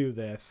continuing to do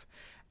this,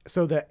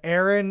 so that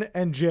Aaron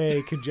and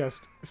Jay can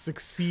just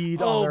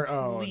succeed on their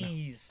own.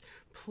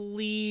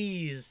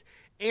 Please.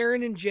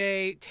 Aaron and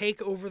Jay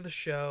take over the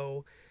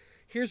show.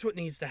 Here's what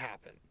needs to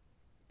happen.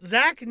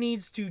 Zach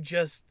needs to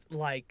just,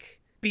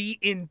 be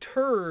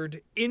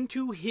interred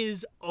into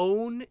his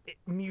own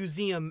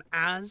museum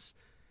as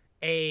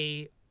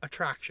a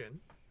attraction.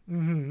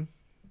 Mm-hmm.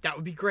 That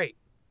would be great.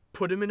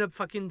 Put him in a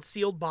fucking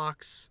sealed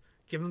box,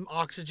 give him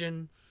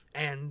oxygen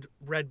and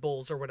Red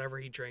Bulls or whatever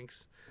he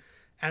drinks,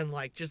 and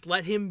just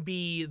let him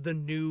be the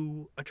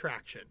new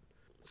attraction.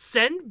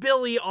 Send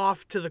Billy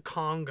off to the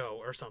Congo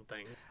or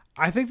something.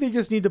 I think they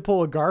just need to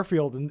pull a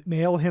Garfield and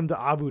mail him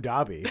to Abu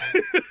Dhabi.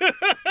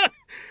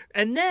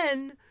 And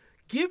then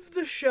give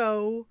the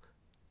show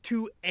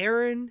to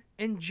Aaron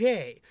and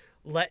Jay.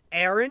 Let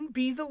Aaron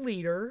be the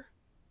leader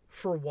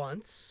for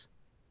once,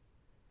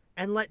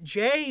 and let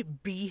Jay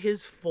be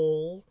his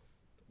full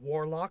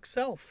Warlock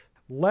self.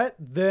 Let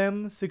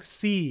them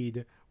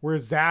succeed where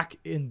Zach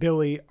and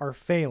Billy are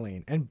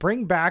failing, and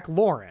bring back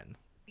Lauren.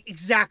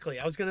 Exactly.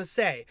 I was going to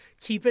say,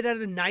 keep it at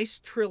a nice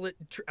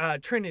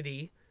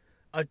trinity,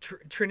 a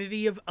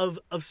trinity of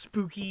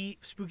spooky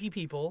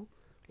people.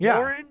 Yeah.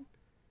 Lauren,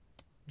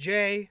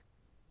 Jay,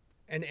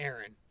 and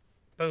Aaron.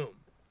 Boom.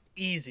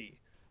 Easy.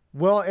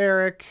 Well,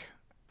 Erik,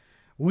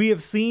 we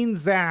have seen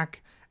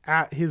Zach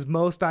at his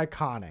most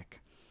iconic.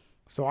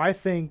 So I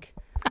think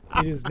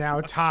it is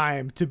now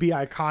time to be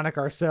iconic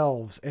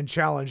ourselves and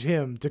challenge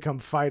him to come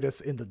fight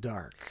us in the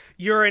dark.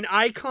 You're an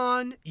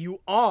icon.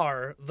 You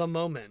are the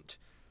moment.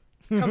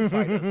 Come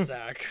fight us,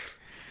 Zach.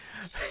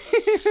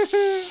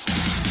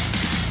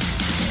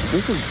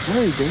 This is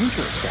very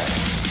dangerous, guys.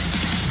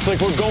 It's like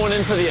we're going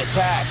in for the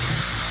attack.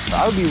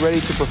 I would be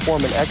ready to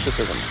perform an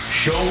exorcism.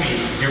 Show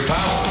me your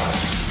power.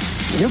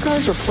 You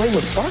guys are playing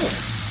with fire.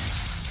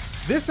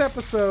 This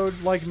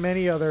episode, like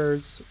many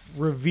others,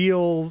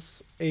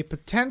 reveals a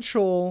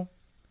potential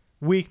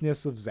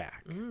weakness of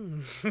Zach.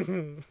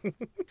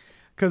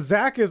 Because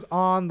Zach is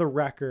on the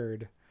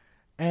record,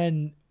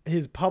 and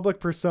his public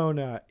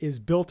persona is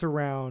built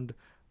around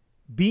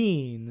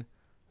being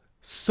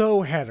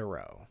so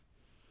hetero.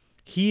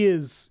 He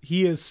is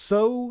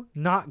so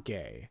not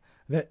gay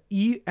that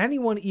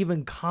anyone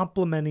even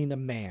complimenting a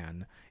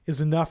man is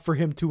enough for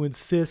him to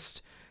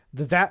insist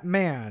that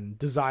man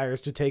desires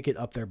to take it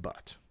up their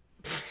butt.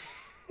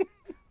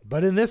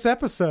 But in this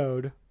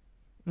episode,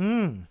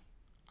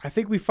 I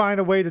think we find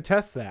a way to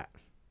test that.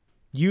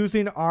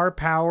 Using our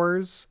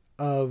powers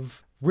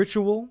of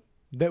ritual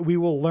that we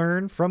will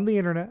learn from the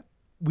internet,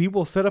 we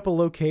will set up a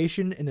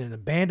location in an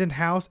abandoned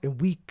house and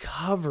we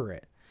cover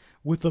it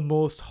with the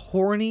most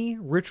horny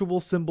ritual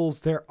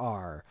symbols there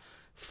are.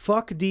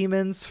 Fuck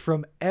demons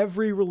from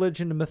every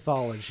religion and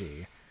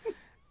mythology.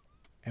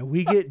 And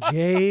we get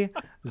Jay,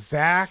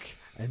 Zach,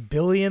 and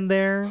Billy in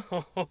there.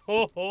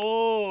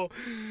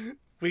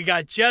 We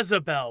got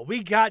Jezebel.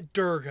 We got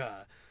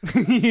Durga.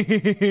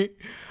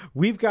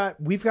 We've got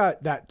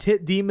that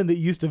tit demon that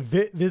used to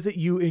visit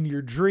you in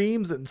your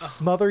dreams and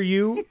smother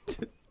you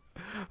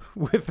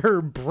with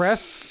her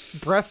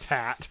breast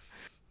hat.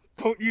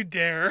 Don't you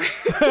dare.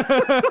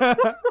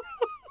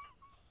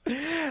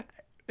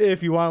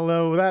 If you want to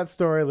know that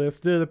story,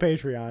 listen to the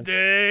Patreon.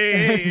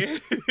 Day.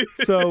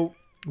 So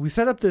we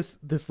set up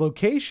this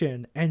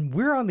location and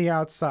we're on the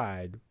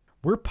outside.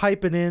 We're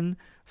piping in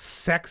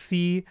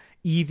sexy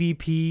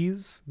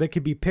EVPs that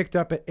could be picked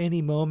up at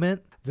any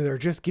moment that are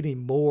just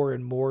getting more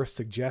and more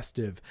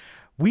suggestive.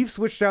 We've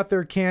switched out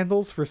their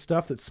candles for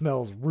stuff that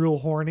smells real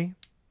horny.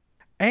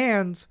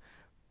 And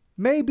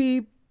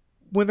maybe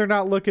when they're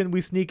not looking,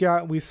 we sneak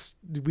out and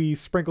we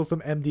sprinkle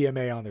some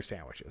MDMA on their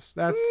sandwiches.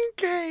 That's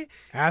okay.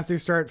 As they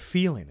start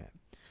feeling it,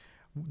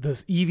 the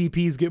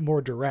EVPs get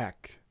more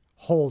direct.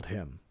 Hold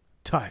him.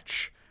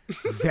 Touch.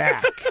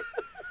 Zach.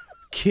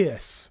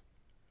 Kiss.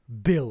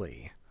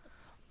 Billy.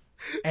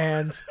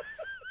 And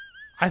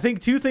I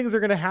think 2 things are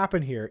going to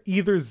happen here.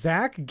 Either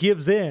Zach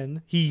gives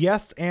in, he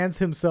yes-ands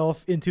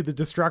himself into the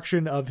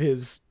destruction of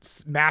his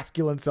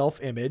masculine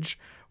self-image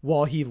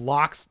while he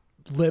locks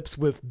lips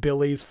with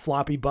Billy's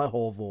floppy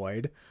butthole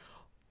void,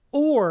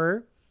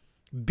 or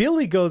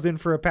Billy goes in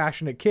for a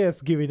passionate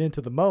kiss, giving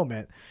into the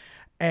moment,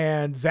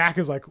 and Zach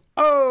is like,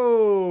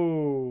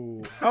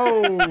 oh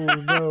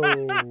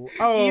no.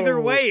 Oh. Either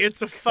way,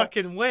 it's a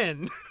fucking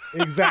win.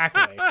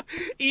 Exactly.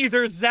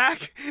 Either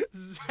Zach,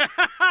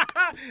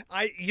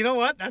 you know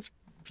what? That's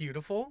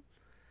beautiful.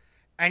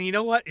 And you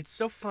know what? It's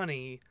so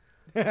funny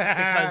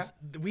because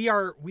we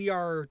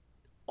are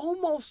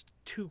almost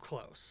too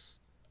close.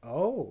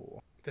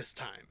 Oh. This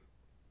time.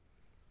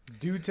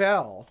 Do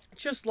tell.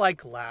 Just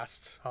like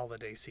last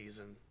holiday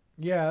season.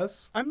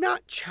 Yes. I'm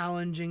not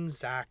challenging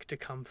Zach to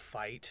come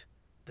fight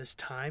this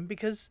time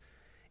because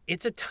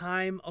it's a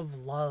time of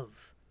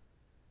love.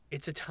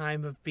 It's a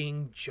time of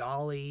being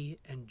jolly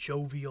and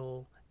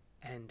jovial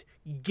and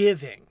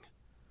giving.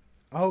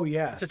 Oh,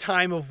 yes. It's a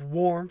time of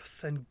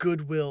warmth and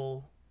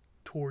goodwill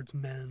towards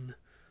men.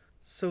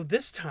 So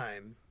this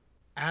time,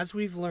 as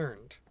we've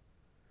learned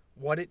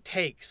what it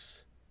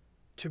takes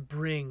to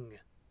bring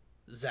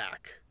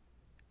Zach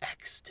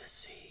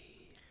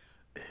ecstasy.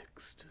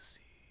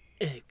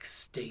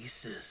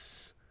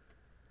 Ecstasis.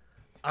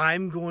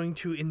 I'm going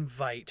to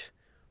invite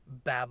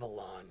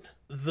Babylon,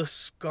 the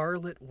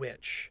Scarlet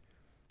Witch.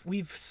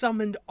 We've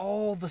summoned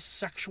all the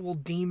sexual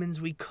demons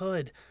we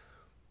could,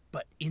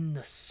 but in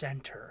the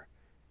center,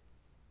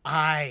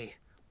 I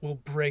will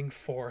bring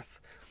forth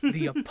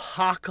the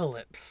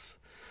apocalypse.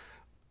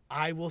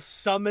 I will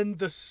summon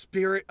the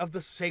spirit of the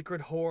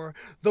sacred whore,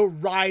 the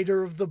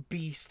rider of the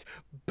beast,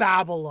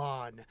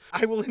 Babylon.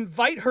 I will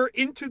invite her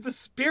into the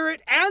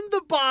spirit and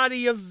the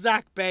body of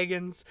Zach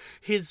Bagans,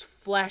 his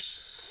flesh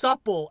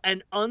supple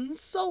and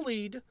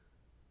unsullied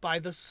by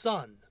the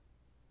sun.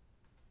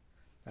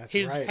 That's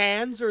his right.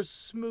 hands are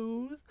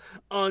smooth,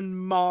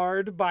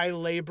 unmarred by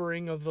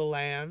laboring of the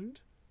land.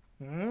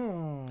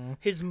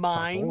 His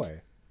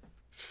mind,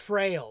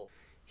 frail.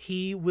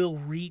 He will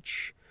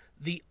reach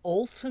the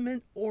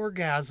ultimate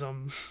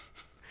orgasm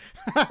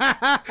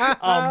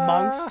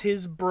amongst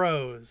his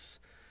bros,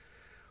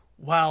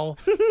 while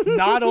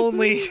not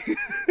only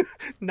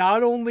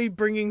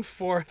bringing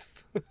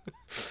forth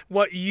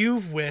what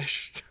you've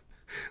wished,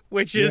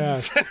 which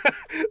is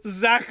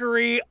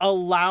Zachary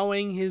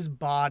allowing his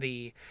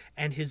body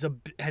and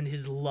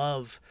his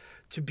love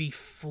to be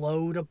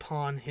flowed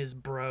upon his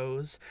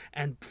bros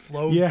and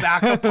flowed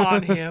back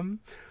upon him,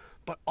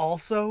 but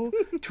also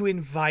to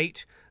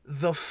invite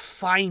the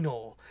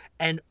final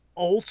and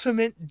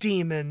ultimate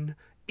demon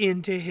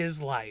into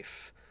his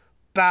life,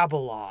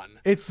 Babylon.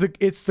 It's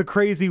the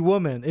crazy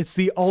woman. It's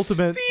the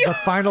ultimate, the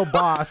final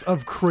boss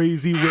of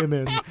crazy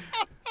women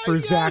for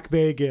Zach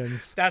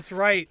Bagans. That's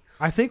right.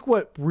 I think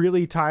what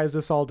really ties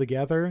this all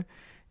together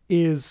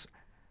is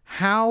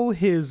how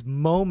his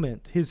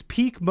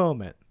peak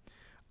moment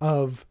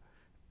of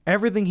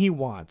everything he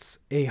wants,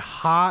 the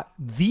hot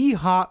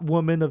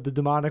woman of the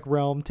demonic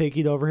realm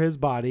taking over his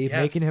body,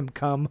 making him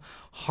come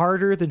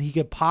harder than he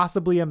could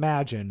possibly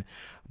imagine.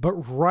 But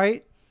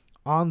right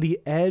on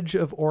the edge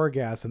of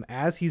orgasm,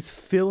 as he's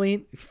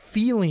feeling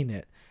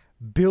it,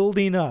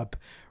 building up,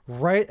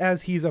 right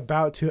as he's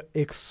about to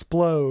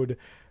explode,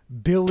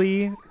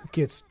 Billy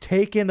gets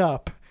taken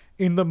up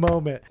in the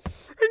moment.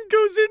 And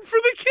goes in for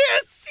the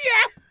kiss,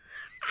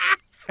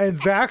 And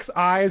Zach's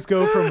eyes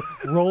go from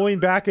rolling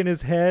back in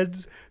his head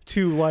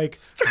to like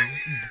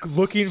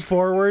looking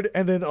forward,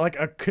 and then like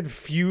a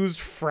confused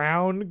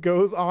frown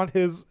goes on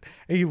his,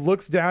 and he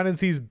looks down and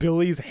sees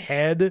Billy's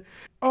head.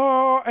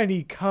 Oh, and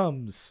he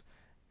comes,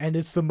 and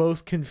it's the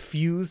most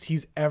confused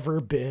he's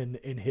ever been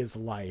in his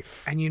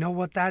life. And you know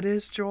what that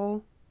is,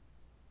 Joel?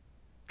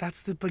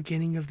 That's the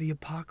beginning of the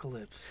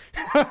apocalypse.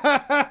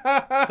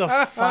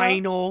 The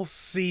final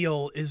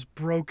seal is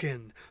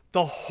broken.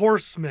 The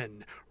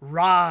horsemen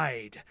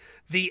ride.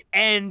 The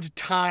end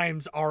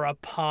times are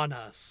upon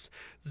us.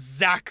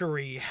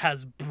 Zachary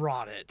has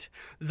brought it.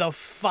 The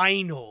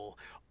final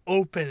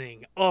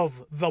opening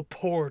of the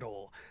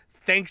portal.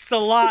 Thanks a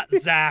lot,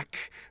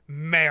 Zach.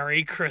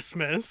 Merry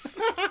Christmas.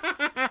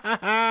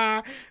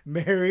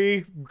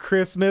 Merry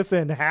Christmas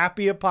and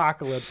happy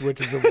apocalypse,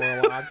 Witches and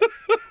Warlocks.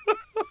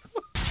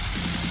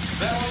 Is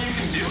that all you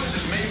can do is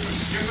just make some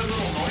stupid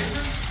little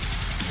noises?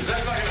 Because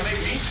that's not going to make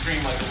me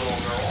scream like a little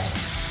girl.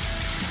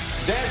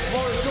 Dance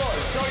floor is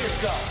yours. Show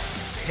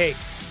yourself. Hey.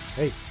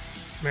 Hey.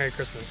 Merry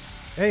Christmas.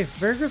 Hey,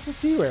 Merry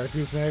Christmas to you, Erik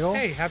Nagel.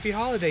 Hey, happy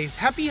holidays.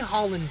 Happy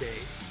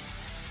hollandaise.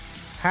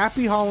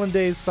 Happy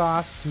hollandaise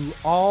sauce to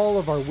all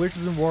of our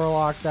witches and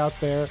warlocks out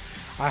there.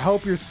 I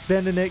hope you're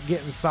spending it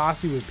getting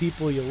saucy with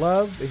people you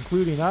love,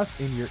 including us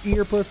in your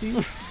ear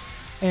pussies.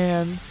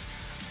 And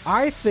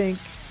I think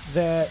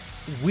that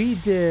we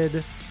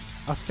did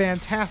a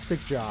fantastic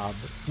job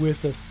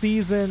with a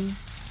season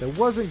that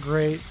wasn't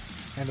great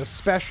and a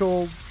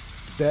special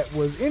that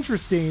was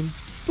interesting,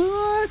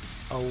 but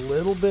a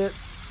little bit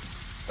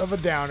of a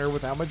downer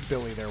with how much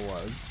Billy there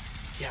was.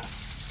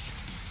 Yes.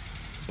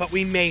 But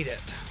we made it.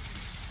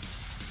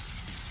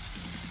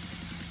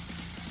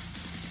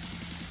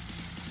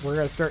 We're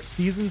going to start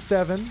season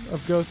 7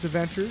 of Ghost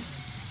Adventures,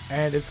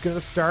 and it's going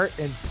to start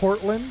in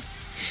Portland,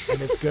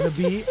 and it's going to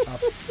be a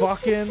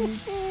fucking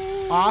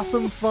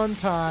awesome, fun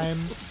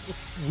time.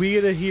 We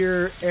get to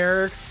hear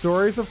Erik's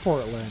stories of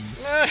Portland.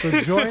 So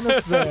join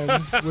us then,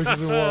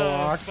 Witches and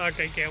Warlocks. Fuck,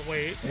 I can't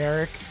wait.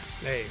 Erik.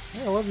 Hey.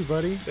 I love you,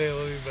 buddy. Hey, I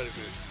love you, buddy.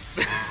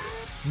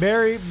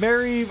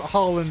 Merry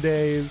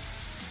hollandaise,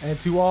 and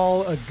to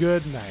all a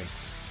good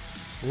night.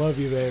 Love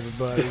you,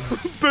 everybody.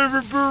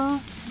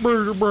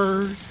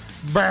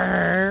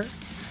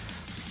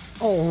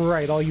 All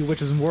right, all you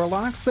witches and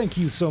warlocks, thank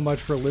you so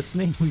much for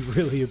listening. We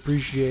really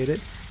appreciate it.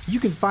 You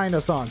can find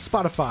us on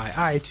Spotify,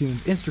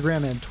 iTunes,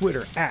 Instagram, and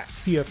Twitter at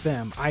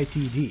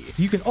CFMITD.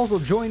 You can also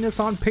join us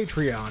on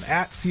Patreon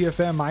at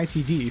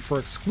CFMITD for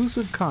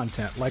exclusive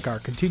content like our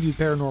continued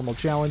Paranormal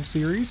Challenge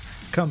series,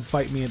 Come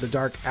Fight Me in the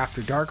Dark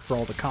After Dark for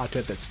all the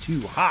content that's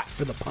too hot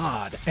for the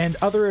pod, and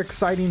other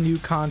exciting new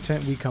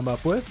content we come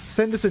up with.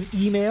 Send us an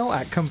email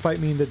at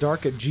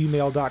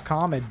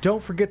comefightmeinthedark@gmail.com, and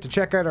don't forget to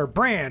check out our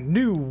brand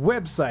new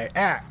website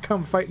at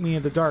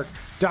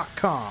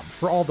comefightmeinthedark.com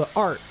for all the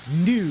art,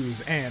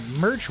 news, and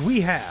merch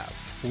we have.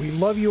 We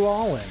love you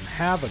all and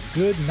have a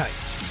good night.